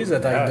new breweries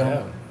that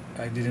Yeah.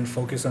 I didn't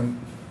focus on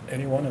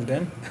any one of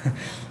them.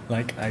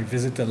 Like I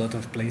visit a lot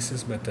of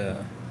places, but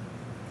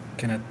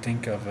cannot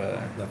think of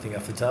Nothing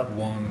off the top.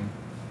 one.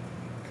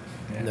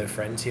 Yeah. No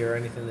friends here or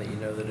anything that you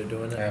know that are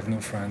doing it. I have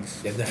no friends.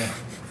 Yeah, no.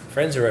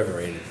 Friends are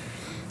overrated.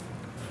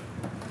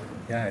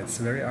 Yeah, it's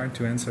very hard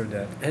to answer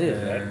that. It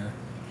is, right?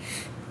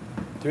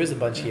 There is a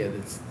bunch here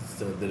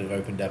that have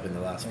opened up in the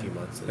last few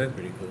months. That's But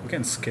pretty cool. We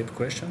can skip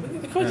question.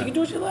 Of course, you can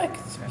do what you like.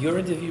 It's your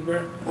interview,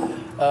 bro.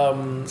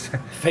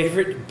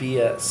 Favorite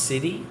beer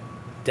city,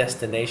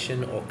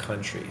 destination, or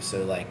country?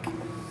 So, like,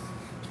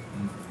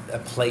 a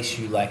place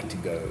you like to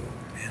go.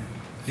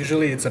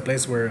 Usually, it's a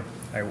place where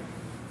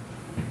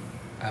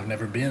I've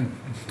never been.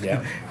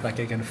 Yeah. Like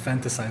I can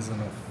fantasize on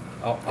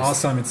how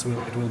awesome it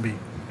will be.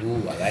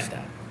 Ooh, I like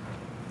that.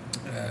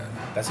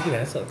 That's a good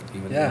answer,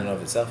 even in Yeah. and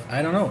of itself.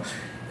 I don't know.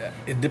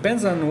 It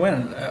depends on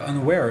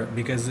on where.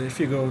 Because if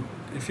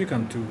you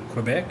come to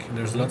Quebec,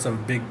 there's lots of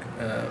big,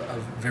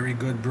 of very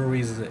good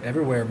breweries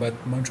everywhere. But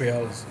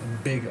Montreal is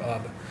a big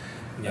hub.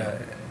 Yeah.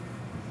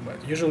 But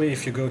usually,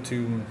 if you go to,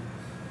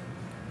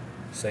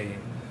 say,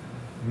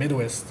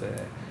 Midwest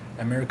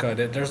America,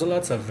 there's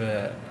lots of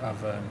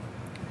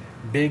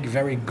big,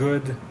 very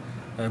good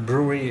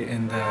brewery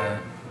in the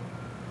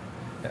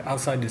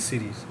outside the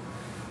cities.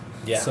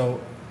 Yeah. So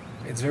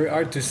it's very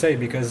hard to say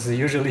because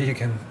usually you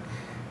can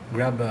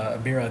grab a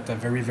beer at a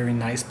very, very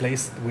nice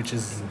place, which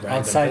is Random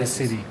outside places.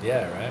 the city.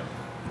 Yeah, right.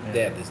 Yeah.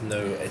 Yeah, there's no.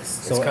 It's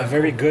So kind a of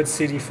very cool. good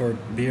city for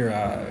beer.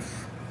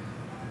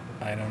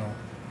 I don't know.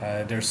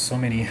 There's so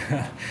many.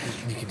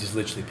 You could just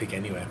literally pick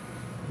anywhere.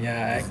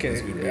 Yeah,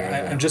 There's good beer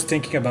everywhere. I'm just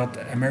thinking about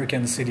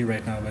American city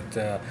right now,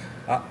 but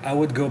I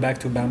would go back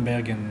to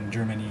Bamberg in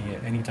Germany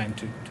anytime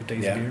to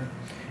taste Yeah. beer,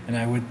 and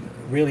I would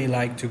really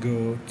like to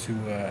go to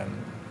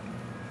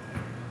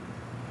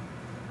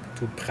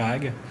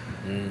Prague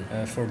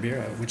for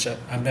beer, which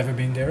I've never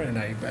been there, and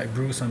I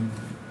brew some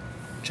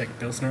Czech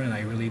Pilsner, and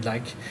I really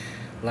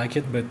like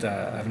it, but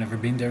I've never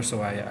been there,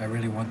 so I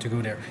really want to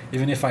go there,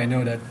 even if I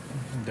know that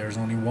there's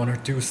only one or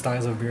two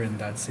styles of beer in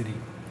that city.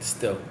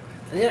 Still,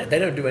 yeah, they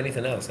don't do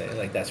anything else. Eh?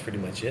 Like that's pretty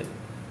much it.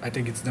 I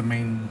think it's the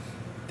main.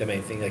 The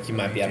main thing, like you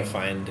might be able to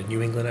find a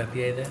New England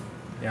IPA there.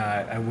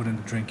 Yeah, I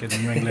wouldn't drink it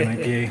in New England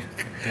IPA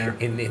there.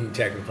 In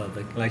Czech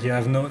Republic. Like you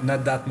have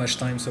not that much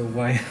time, so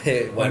why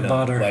Why not?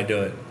 bother? Why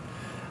do it?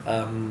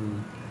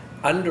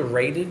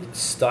 Underrated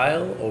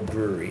style or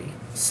brewery,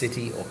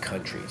 city or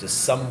country,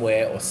 just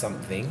somewhere or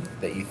something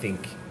that you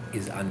think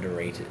is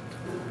underrated,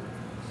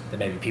 that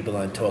maybe people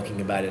aren't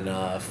talking about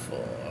enough,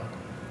 or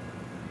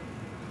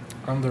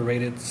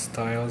Underrated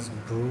styles,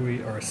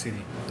 brewery or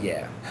city?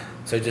 yeah.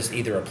 So just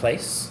either a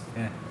place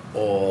Yeah.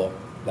 or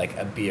like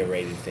a beer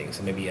rated thing.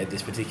 So maybe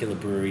this particular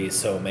brewery is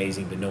so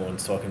amazing, but no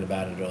one's talking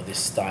about it, or this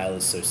style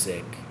is so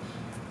sick,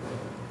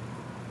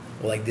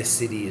 or like this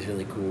city is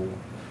really cool.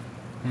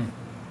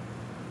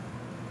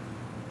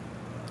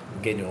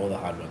 I'm getting you all the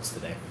hard ones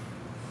today.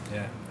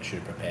 Yeah, I should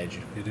have prepared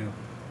you. you do.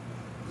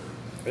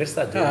 Let's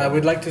start doing I that.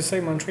 would like to say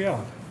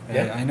Montreal.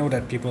 Yeah. I know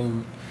that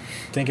people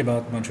think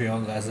about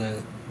Montreal as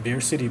a beer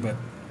city, but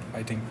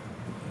I think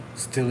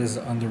still is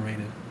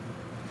underrated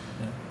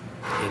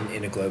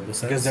in a global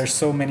sense. because there's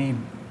so many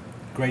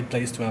great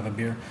places to have a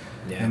beer,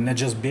 Yeah. and not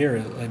just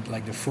beer.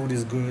 Like the food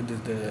is good,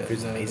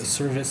 Food's the amazing.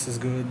 service is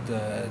good,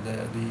 the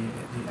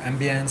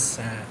ambience.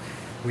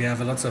 We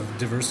have lots of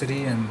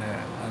diversity, and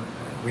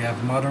we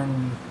have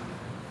modern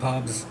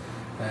pubs,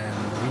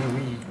 and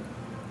we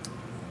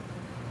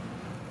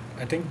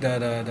I think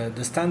that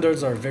the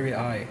standards are very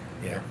high.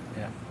 Yeah.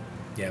 Yeah.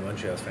 Yeah,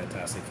 Montreal's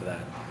fantastic for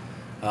that.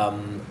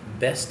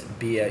 Best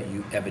beer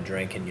you ever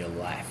drank in your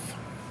life.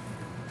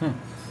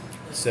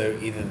 So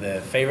either the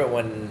favorite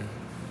one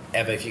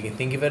ever, if you can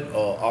think of it,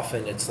 or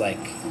often it's like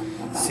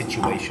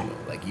situational.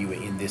 Like you were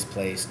in this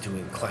place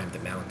doing climbed the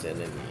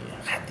mountain and you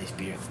had this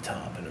beer at the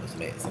top and it was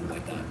amazing, something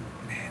like that.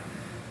 Man,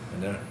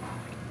 I know.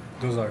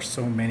 Those are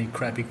so many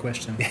crappy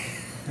questions.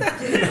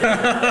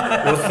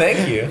 Well,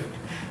 thank you.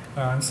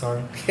 I'm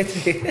sorry. It's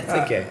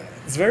okay.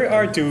 It's very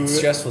hard to It's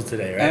stressful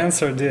today, right?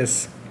 answer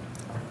this.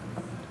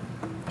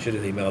 Should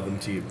have emailed them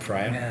to you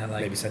prior. Yeah,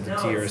 like- maybe sent them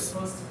No, to it's yours.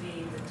 supposed to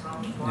be the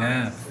top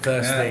Yeah. one.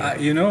 First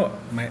thing. You know,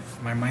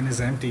 my mind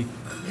is empty.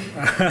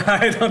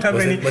 I don't have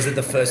any. Was it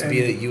the first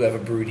beer that you ever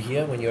brewed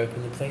here when you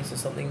opened the place or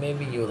something?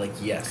 Maybe you were like,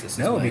 yes, this is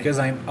No, mine. because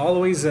I'm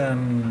always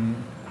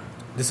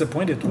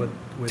disappointed with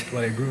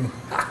what I brew.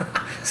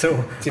 So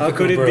how Typical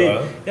could it brewer.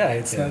 be? Yeah,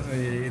 it's Yeah.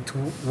 not.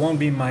 Won't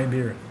be my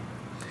beer.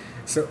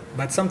 So,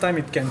 but sometimes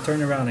it can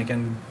turn around. I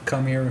can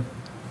come here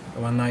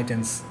one night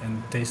and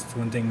taste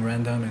one thing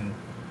random and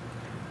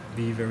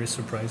be very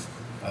surprised.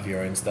 of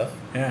your own stuff.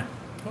 Yeah,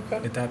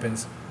 Okay. it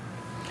happens.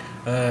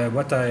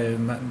 What I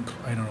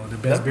don't know. The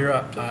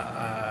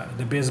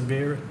best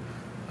beer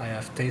I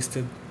have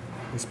tasted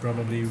is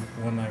probably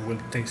one I will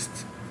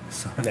taste.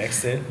 So,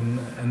 Next in,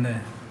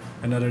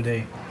 another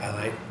day.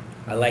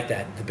 I like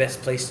that. The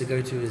best place to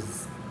go to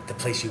is the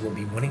place you will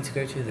be wanting to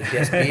go to. The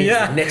best beer,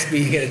 Yeah. is the next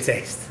beer you're gonna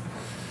taste.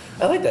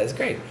 I like that. It's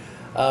great.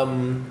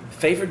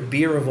 Favorite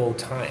beer of all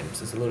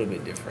times is a little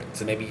bit different.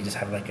 So maybe you just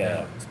have like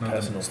a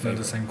personal It's not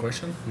the favorite. same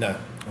question. No,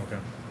 Okay.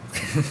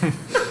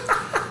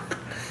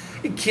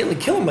 you're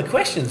killing my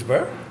questions,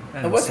 bro.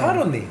 Yeah, I worked sorry.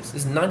 hard on these.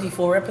 There's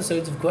 94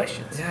 episodes of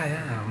questions.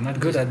 Yeah. I'm not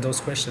good at those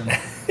questions.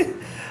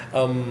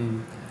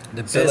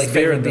 The So, best like,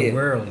 beer favorite in the beer.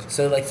 world.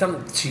 So like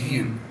some to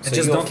you. I So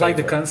just your don't like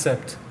the favorite.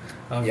 concept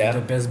of Yeah?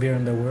 the best beer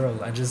in the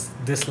world. I just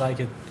dislike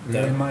it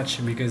very No. much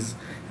because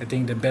I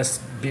think the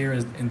best beer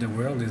in the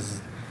world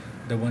is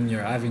the one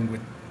you're having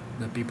with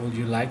the people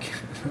you like.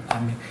 I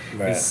mean,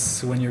 Right.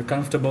 it's when you're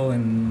comfortable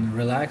and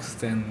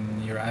relaxed and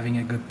you're having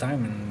a good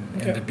time,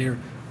 Okay. and the beer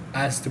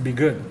has to be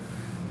good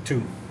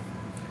too.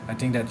 I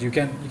think that you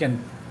can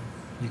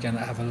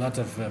have a lot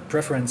of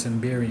preference in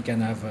beer. You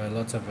can have a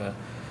lot of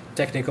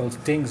technical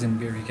things in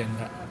beer. You can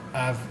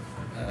have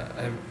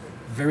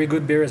very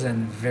good beers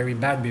and very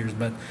bad beers,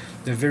 but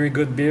the very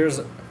good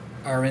beers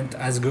aren't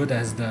as good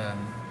as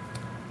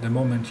the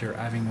moment you're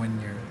having when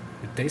you're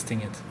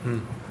tasting it,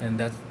 and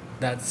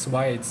that's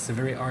why it's a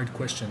very hard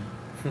question.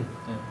 Yeah.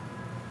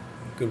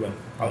 Good one.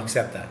 I'll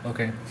accept that.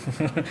 Okay,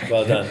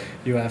 Well done.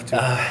 you have to.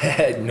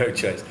 No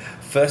choice.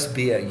 First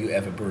beer you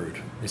ever brewed.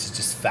 This is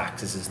just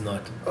facts. This is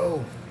not.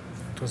 Oh,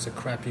 it was a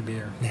crappy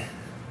beer.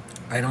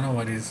 I don't know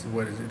what is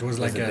it. It was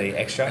like it the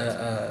extract?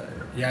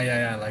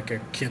 Yeah, like a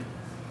kit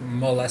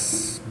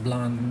molasses,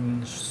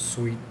 blonde,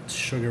 sweet,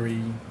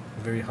 sugary,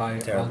 very high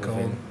Terrible alcohol.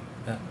 thing.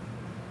 Yeah,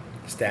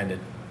 Standard.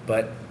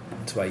 But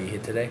that's why you're here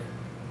today.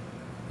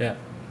 yeah,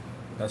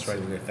 that's So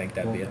right. we're gonna thank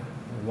that Well, beer.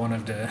 One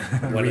of the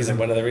One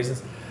reasons. of the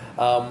reasons.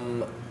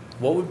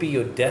 What would be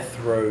your death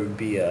row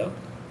beer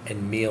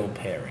and meal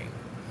pairing?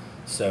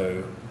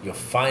 So your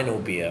final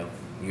beer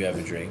you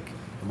ever drink,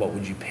 and what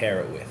would you pair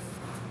it with?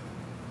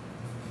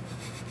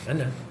 I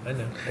know.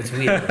 It's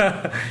weird.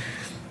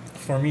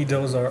 For me,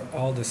 those are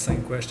all the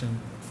same question.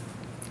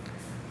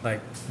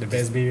 Like the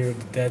best beer,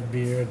 the dead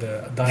beer,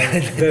 the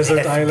desert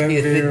death island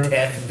beer, the beer.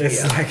 death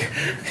It's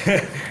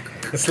beer.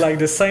 like It's like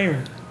the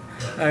same.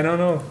 I don't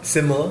know.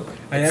 Similar.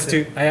 I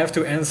have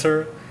to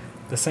answer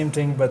the same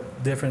thing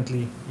but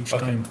differently each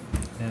Okay. time.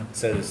 Yeah.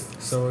 So it's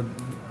So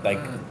like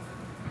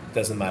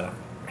doesn't matter.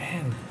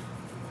 man,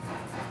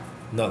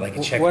 Not like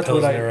a Czech what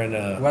would Pilsner and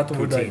a what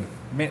would I?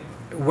 poutine.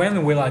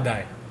 When will I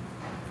die?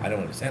 I don't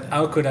understand. And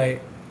how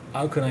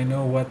could I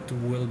know what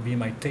will be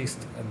my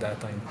taste at that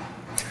time?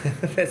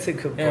 That's a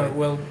good Yeah, point.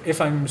 well, if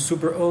I'm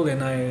super old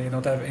and I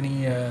don't have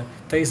any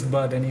taste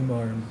bud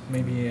anymore,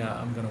 maybe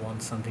I'm gonna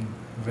want something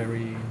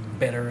very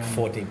better. And,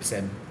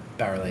 14%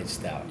 barrel aged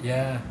stout.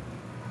 yeah.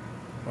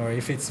 Or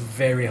if it's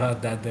very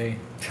hot that day,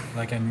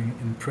 like I'm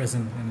in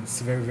prison and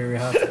it's very, very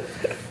hot,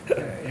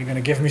 you're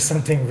gonna give me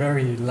something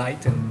very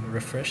light and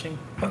refreshing.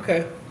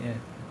 Okay. Yeah,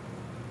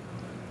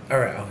 All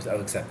right, I'll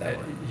accept that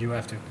one. you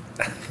have to.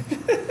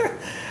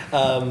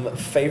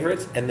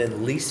 Favorite and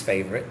then least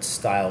favorite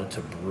style to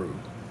brew.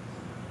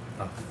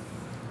 Oh.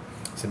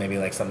 So maybe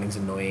like something's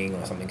annoying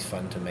or something's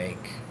fun to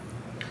make.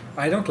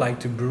 I don't like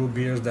to brew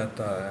beers that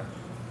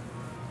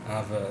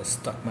have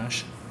stock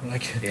mash.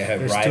 Like Yeah, have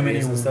there's rye too many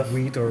beers and stuff.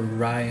 wheat or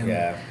rye, and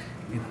Yeah.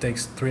 it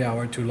takes 3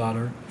 hours to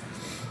lauter.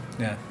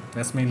 Yeah,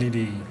 that's mainly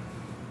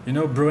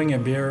brewing a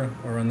beer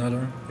or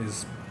another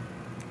is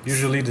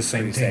usually the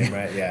same Pretty thing. same,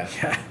 right? Yeah.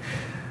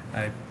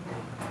 Yeah,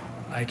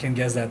 I can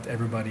guess that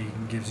everybody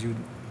gives you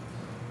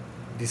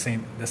the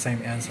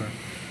same answer.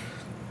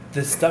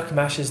 The stuck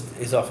mash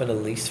is often a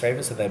least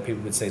favorite, so that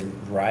people would say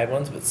rye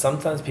ones, but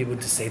sometimes people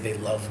just say they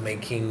love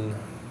making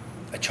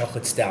a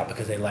chocolate stout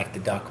because they like the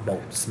dark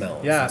malt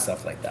smells Yeah, and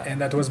stuff like that. And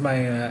that was my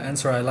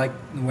answer. I like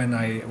when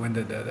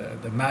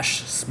the mash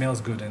smells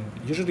good, and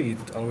usually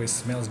it always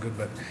smells good.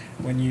 But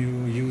when you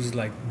use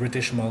like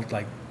British malt,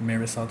 like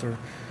Maris Otter,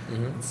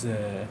 Mhm.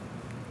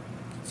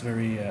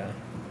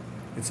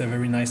 it's a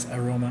very nice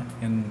aroma.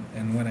 And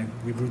when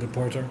we brew the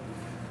porter,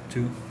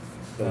 too,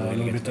 But we'll a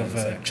little get bit to of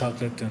that in a sec.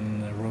 chocolate and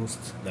roast.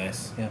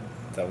 Nice. Yeah,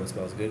 That one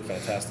smells good.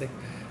 Fantastic.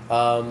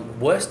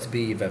 Worst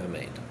beer you've ever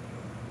made?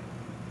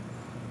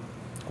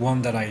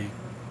 one that I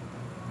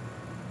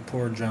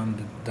poured down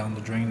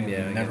the drain and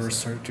Yeah, I never guess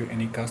so. served to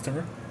any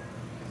customer.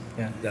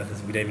 Yeah.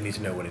 We don't even need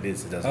to know what it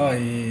is. It doesn't. Oh,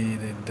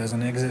 it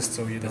doesn't exist,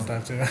 so you don't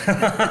have to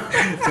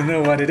to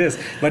know what it is.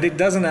 But it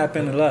doesn't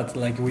happen a lot.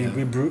 Like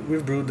we've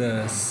brewed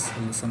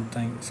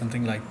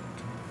something like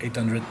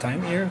 800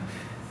 times here,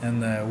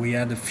 and we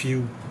had a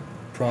few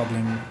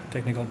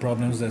technical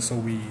problems. So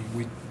we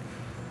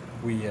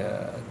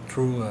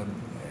threw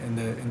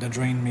in the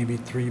drain maybe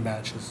 3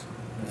 batches.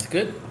 It's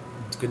good.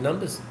 It's good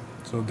numbers.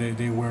 So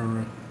they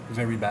were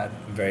very bad.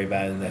 Very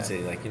bad, and that's Yeah.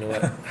 it. Like, you know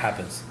what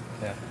happens.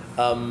 Yeah.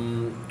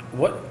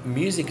 What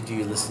music do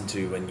you listen to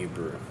when you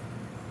brew?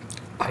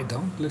 I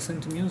don't listen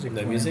to music. No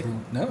when I music? brew.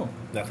 No.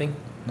 Nothing.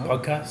 No.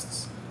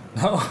 Podcasts,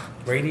 No.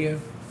 radio.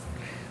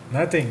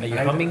 Nothing. Are you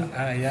humming?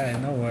 Yeah, I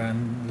know.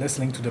 I'm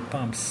listening to the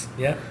pumps.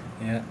 Yeah.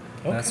 Yeah,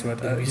 Okay. that's what.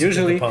 The music of the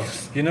Usually,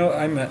 pumps.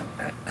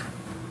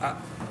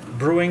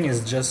 brewing is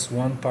just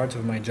one part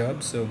of my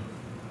job. So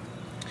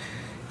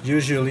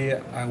usually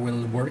I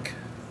will work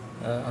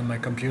on my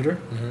computer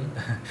when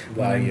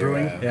While I'm you're,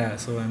 brewing. Yeah,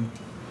 so I'm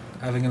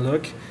having a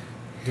look,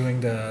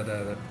 doing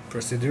the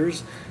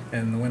procedures,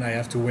 and when I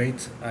have to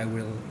wait, I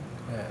will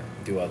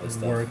Do other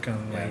stuff. work on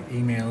Yeah. my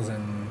emails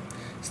and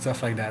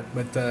stuff like that.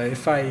 But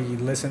if I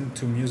listen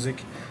to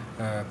music,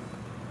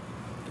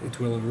 it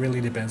will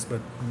really depends.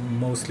 But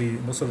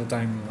most of the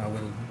time, I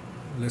will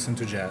listen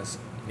to jazz.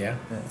 Yeah,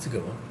 that's a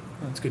good one.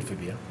 It's good for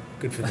beer.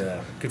 Good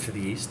for the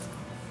yeast.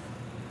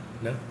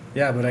 No,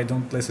 Yeah, but I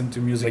don't listen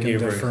to music When in you're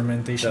the brewing.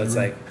 fermentation so it's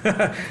room.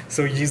 like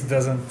So yeast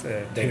doesn't.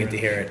 they get to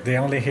hear it. They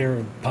only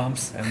hear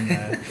pumps and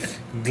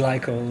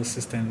glycol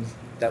systems.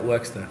 That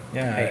works though.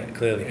 Yeah, Hey,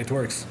 clearly. it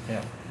works.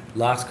 Yeah.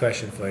 Last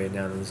question for you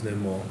now. There's no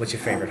more. What's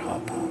your favorite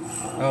hop?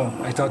 Oh,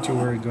 I thought you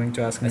were going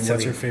to ask me That's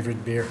what's heavy. your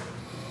favorite beer.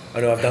 Oh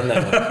no, I've done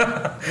that one,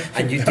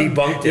 and you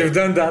debunked You've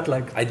it. done that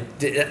like I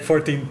did,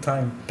 14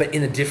 times. but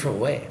in a different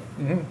way.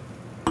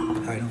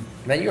 I don't.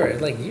 Man,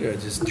 you're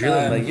just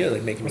drilling. Like you're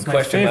like making me What's my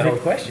question my favorite- whole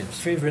questions.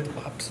 Favorite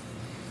hops.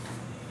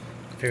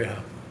 Favorite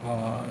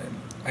hop.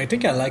 I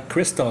think I like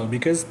Crystal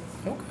because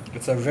Okay.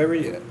 it's a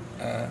very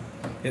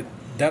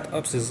that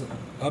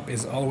up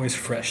is always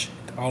fresh.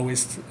 It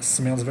always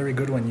smells very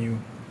good when you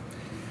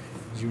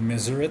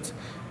measure it.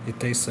 It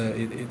tastes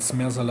it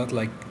smells a lot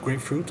like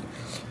grapefruit,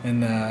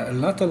 and a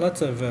lot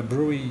of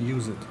brewery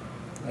use it.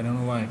 I don't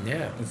know why.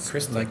 Yeah, It's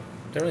Crystal. like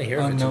Don't really hear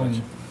of it too unknown.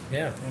 much.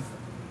 Yeah.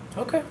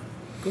 Okay.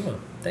 Good one.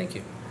 Thank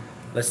you.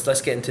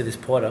 Let's get into this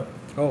porter.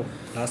 Oh,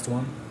 last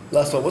one.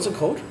 Last one. What's it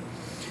called?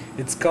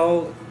 It's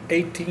called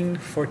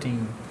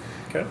 1814.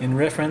 Okay. In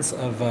reference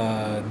of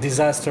a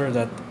disaster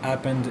that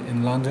happened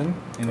in London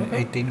in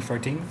Okay.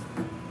 1814.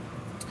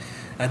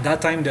 At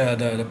that time,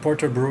 the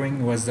porter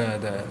brewing was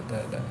a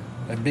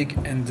big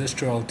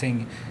industrial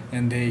thing,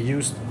 and they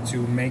used to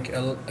make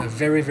a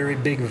very, very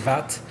big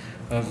vat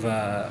of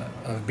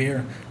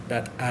beer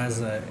that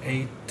has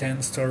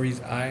 8-10 stories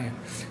high.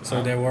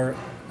 So there were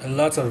a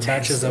lot of 10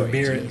 batches of stories,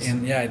 beer jeez.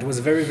 in. Yeah, it was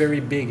very, very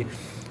big.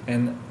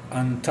 And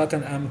on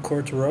Tottenham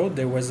Court Road,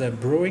 there was a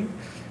brewing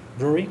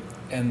brewery,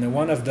 and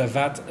one of the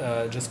vat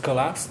just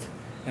collapsed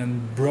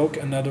and broke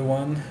another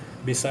one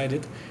beside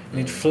it, and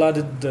it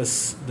flooded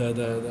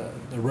the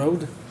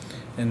road,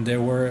 and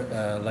there were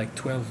like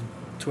 12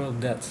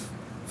 deaths.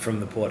 From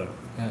the porter.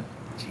 Yeah.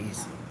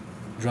 Jeez.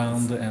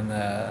 Drowned and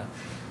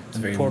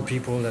very poor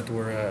people that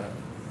were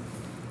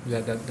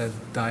that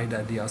died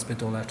at the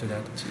hospital after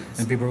that. Jeez.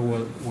 And people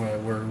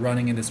were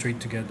running in the street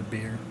to get the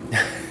beer.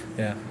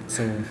 Yeah,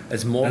 so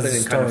It's morbid that's the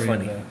and kind of story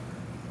funny.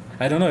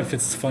 I don't know if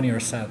it's funny or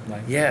sad.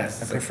 Like,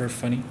 Yes. I prefer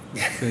funny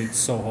because it's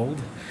so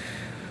old.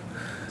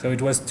 So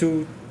it was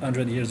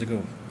 200 years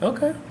ago.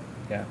 Okay.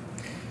 Yeah.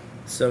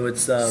 So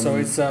it's So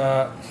it's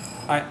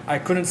I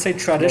couldn't say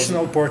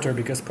traditional porter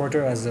because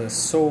porter has a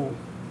so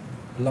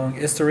long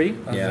history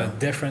of Yeah. a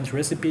different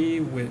recipe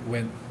with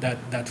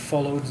that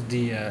followed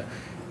the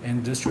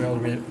industrial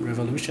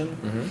revolution.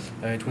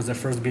 It was the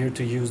first beer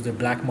to use the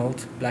black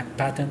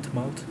patent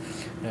malt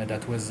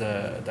that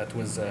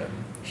was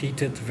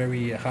heated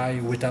very high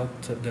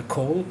without the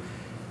coal.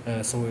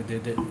 So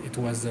it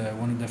was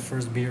one of the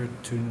first beer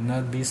to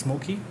not be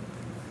smoky.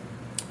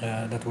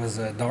 That was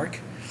dark.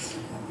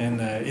 And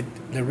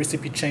the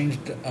recipe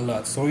changed a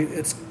lot. So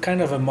it's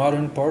kind of a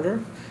modern porter.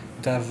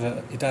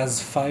 It has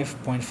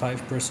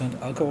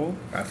 5.5% alcohol.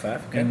 R5.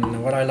 Okay.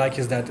 And what I like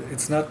is that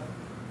it's not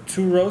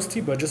too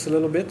roasty, but just a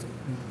little bit.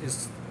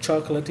 It's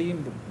chocolatey,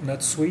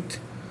 not sweet.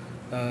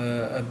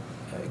 A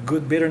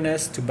good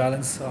bitterness to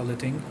balance all the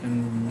thing,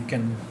 and you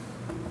can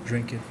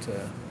drink it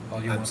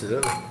all you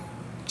Absolutely.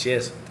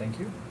 Cheers. want. Thank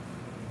you.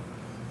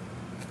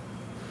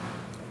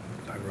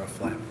 By Rough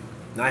Flat.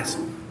 Nice.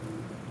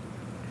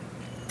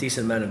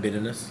 Decent amount of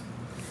bitterness.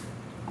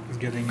 It's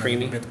getting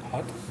Creamy. a bit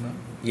hot. No?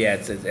 Yeah,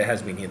 it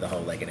has been here the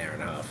whole like an hour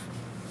and a half.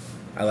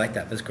 I like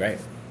that. That's great.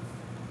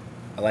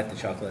 I like the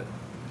chocolate.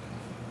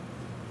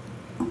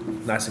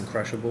 Nice and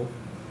crushable,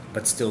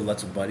 but still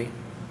lots of body.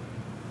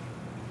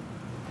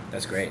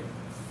 That's great.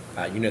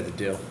 You know the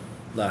deal.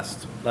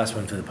 Last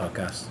one for the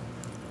podcast.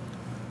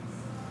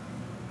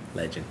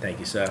 Legend. Thank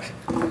you, sir.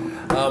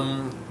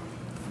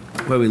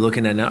 Where are we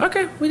looking at now?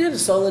 Okay, we did a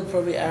solid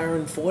probably hour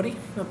and 40.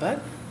 Not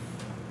bad.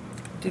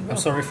 Did well. I'm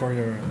sorry for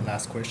your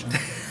last question.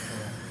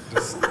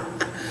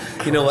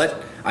 You know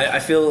what? I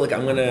feel like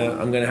I'm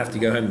gonna have to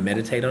go home and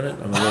meditate on it.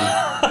 I'm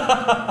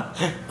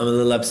a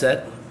little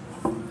upset.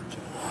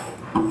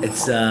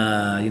 It's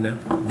now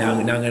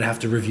I'm gonna have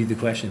to review the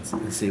questions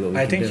and see what we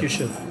I can think do. you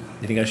should.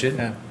 You think I should?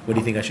 Yeah. What do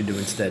you think I should do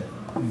instead?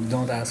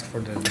 Don't ask for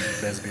the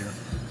best beer.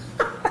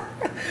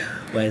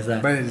 Why is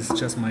that? But it's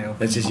just my opinion.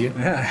 That's just you?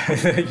 Yeah,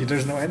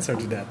 there's no answer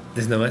to that.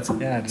 There's no answer.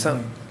 Yeah. there's So,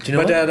 no- do you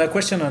know but what? the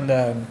question on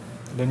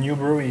the new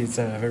brewery is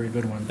a very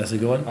good one. That's a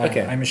good one.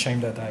 Okay. I'm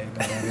ashamed that I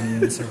don't have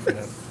any answer for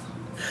that.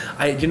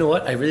 You know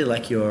what? I really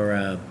like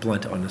your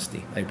blunt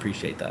honesty. I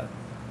appreciate that.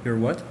 Your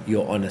what?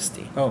 Your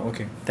honesty. Oh,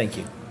 okay. Thank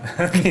you.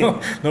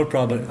 No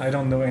problem. I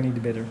don't know any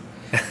better.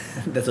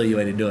 That's all you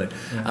had to do it.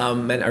 Yeah.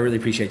 Man, I really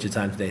appreciate your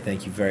time today.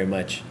 Thank you very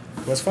much.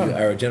 It was fun. You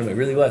are a gentleman. It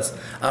really was.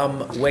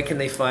 Where can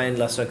they find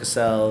La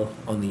Succursale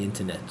on the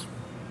internet?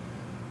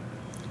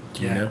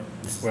 Do you know?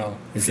 Well,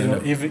 Is if you,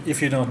 there don't,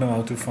 if you don't know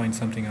how to find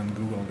something on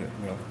Google,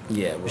 well,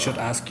 Yeah, you should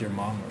ask your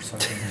mom or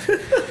something.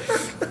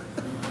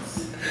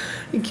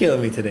 You're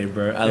killing me today,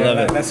 bro. I love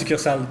it.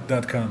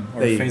 LaSuccursale.com or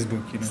There you-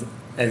 Facebook, you know.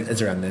 And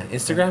it's around there.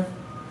 Instagram?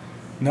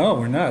 No,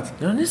 we're not.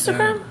 You're on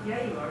Instagram?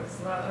 Yeah, you are. It's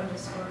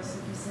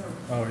 _Succursale.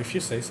 Oh, if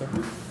you say so.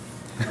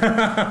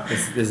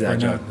 This is our We're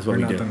job. not, This is we're what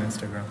we not do. on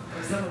Instagram.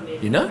 Or someone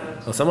made You know? it.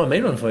 Well, someone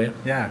made one for you.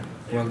 Yeah,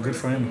 well, good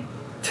for him.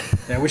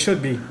 Yeah, we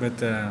should be, but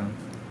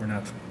we're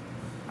not.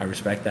 I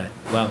respect that.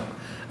 Well,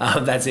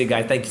 that's it,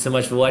 guys. Thank you so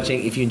much for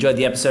watching. If you enjoyed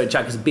the episode,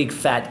 chuck us a big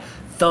fat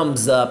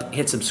thumbs up,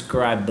 hit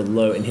subscribe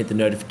below, and hit the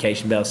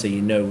notification bell so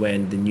you know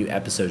when the new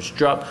episodes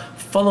drop.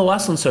 Follow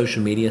us on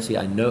social media so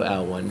I know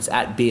our one. It's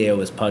at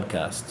BAOS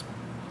Podcast.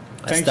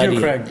 Thank you,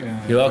 Craig.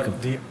 You're welcome.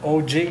 The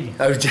OG.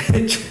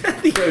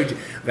 The OG.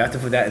 We have to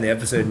put that in the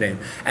episode name.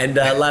 And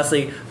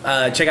lastly,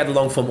 check out the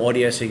long form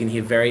audio so you can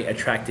hear very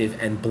attractive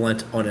and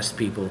blunt, honest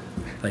people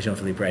like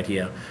Jean-Philippe right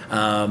here.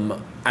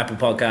 Apple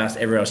Podcast,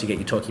 everywhere else you get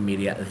your talking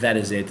media. That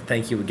is it.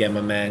 Thank you again,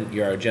 my man.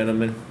 You're a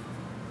gentleman.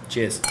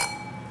 Cheers.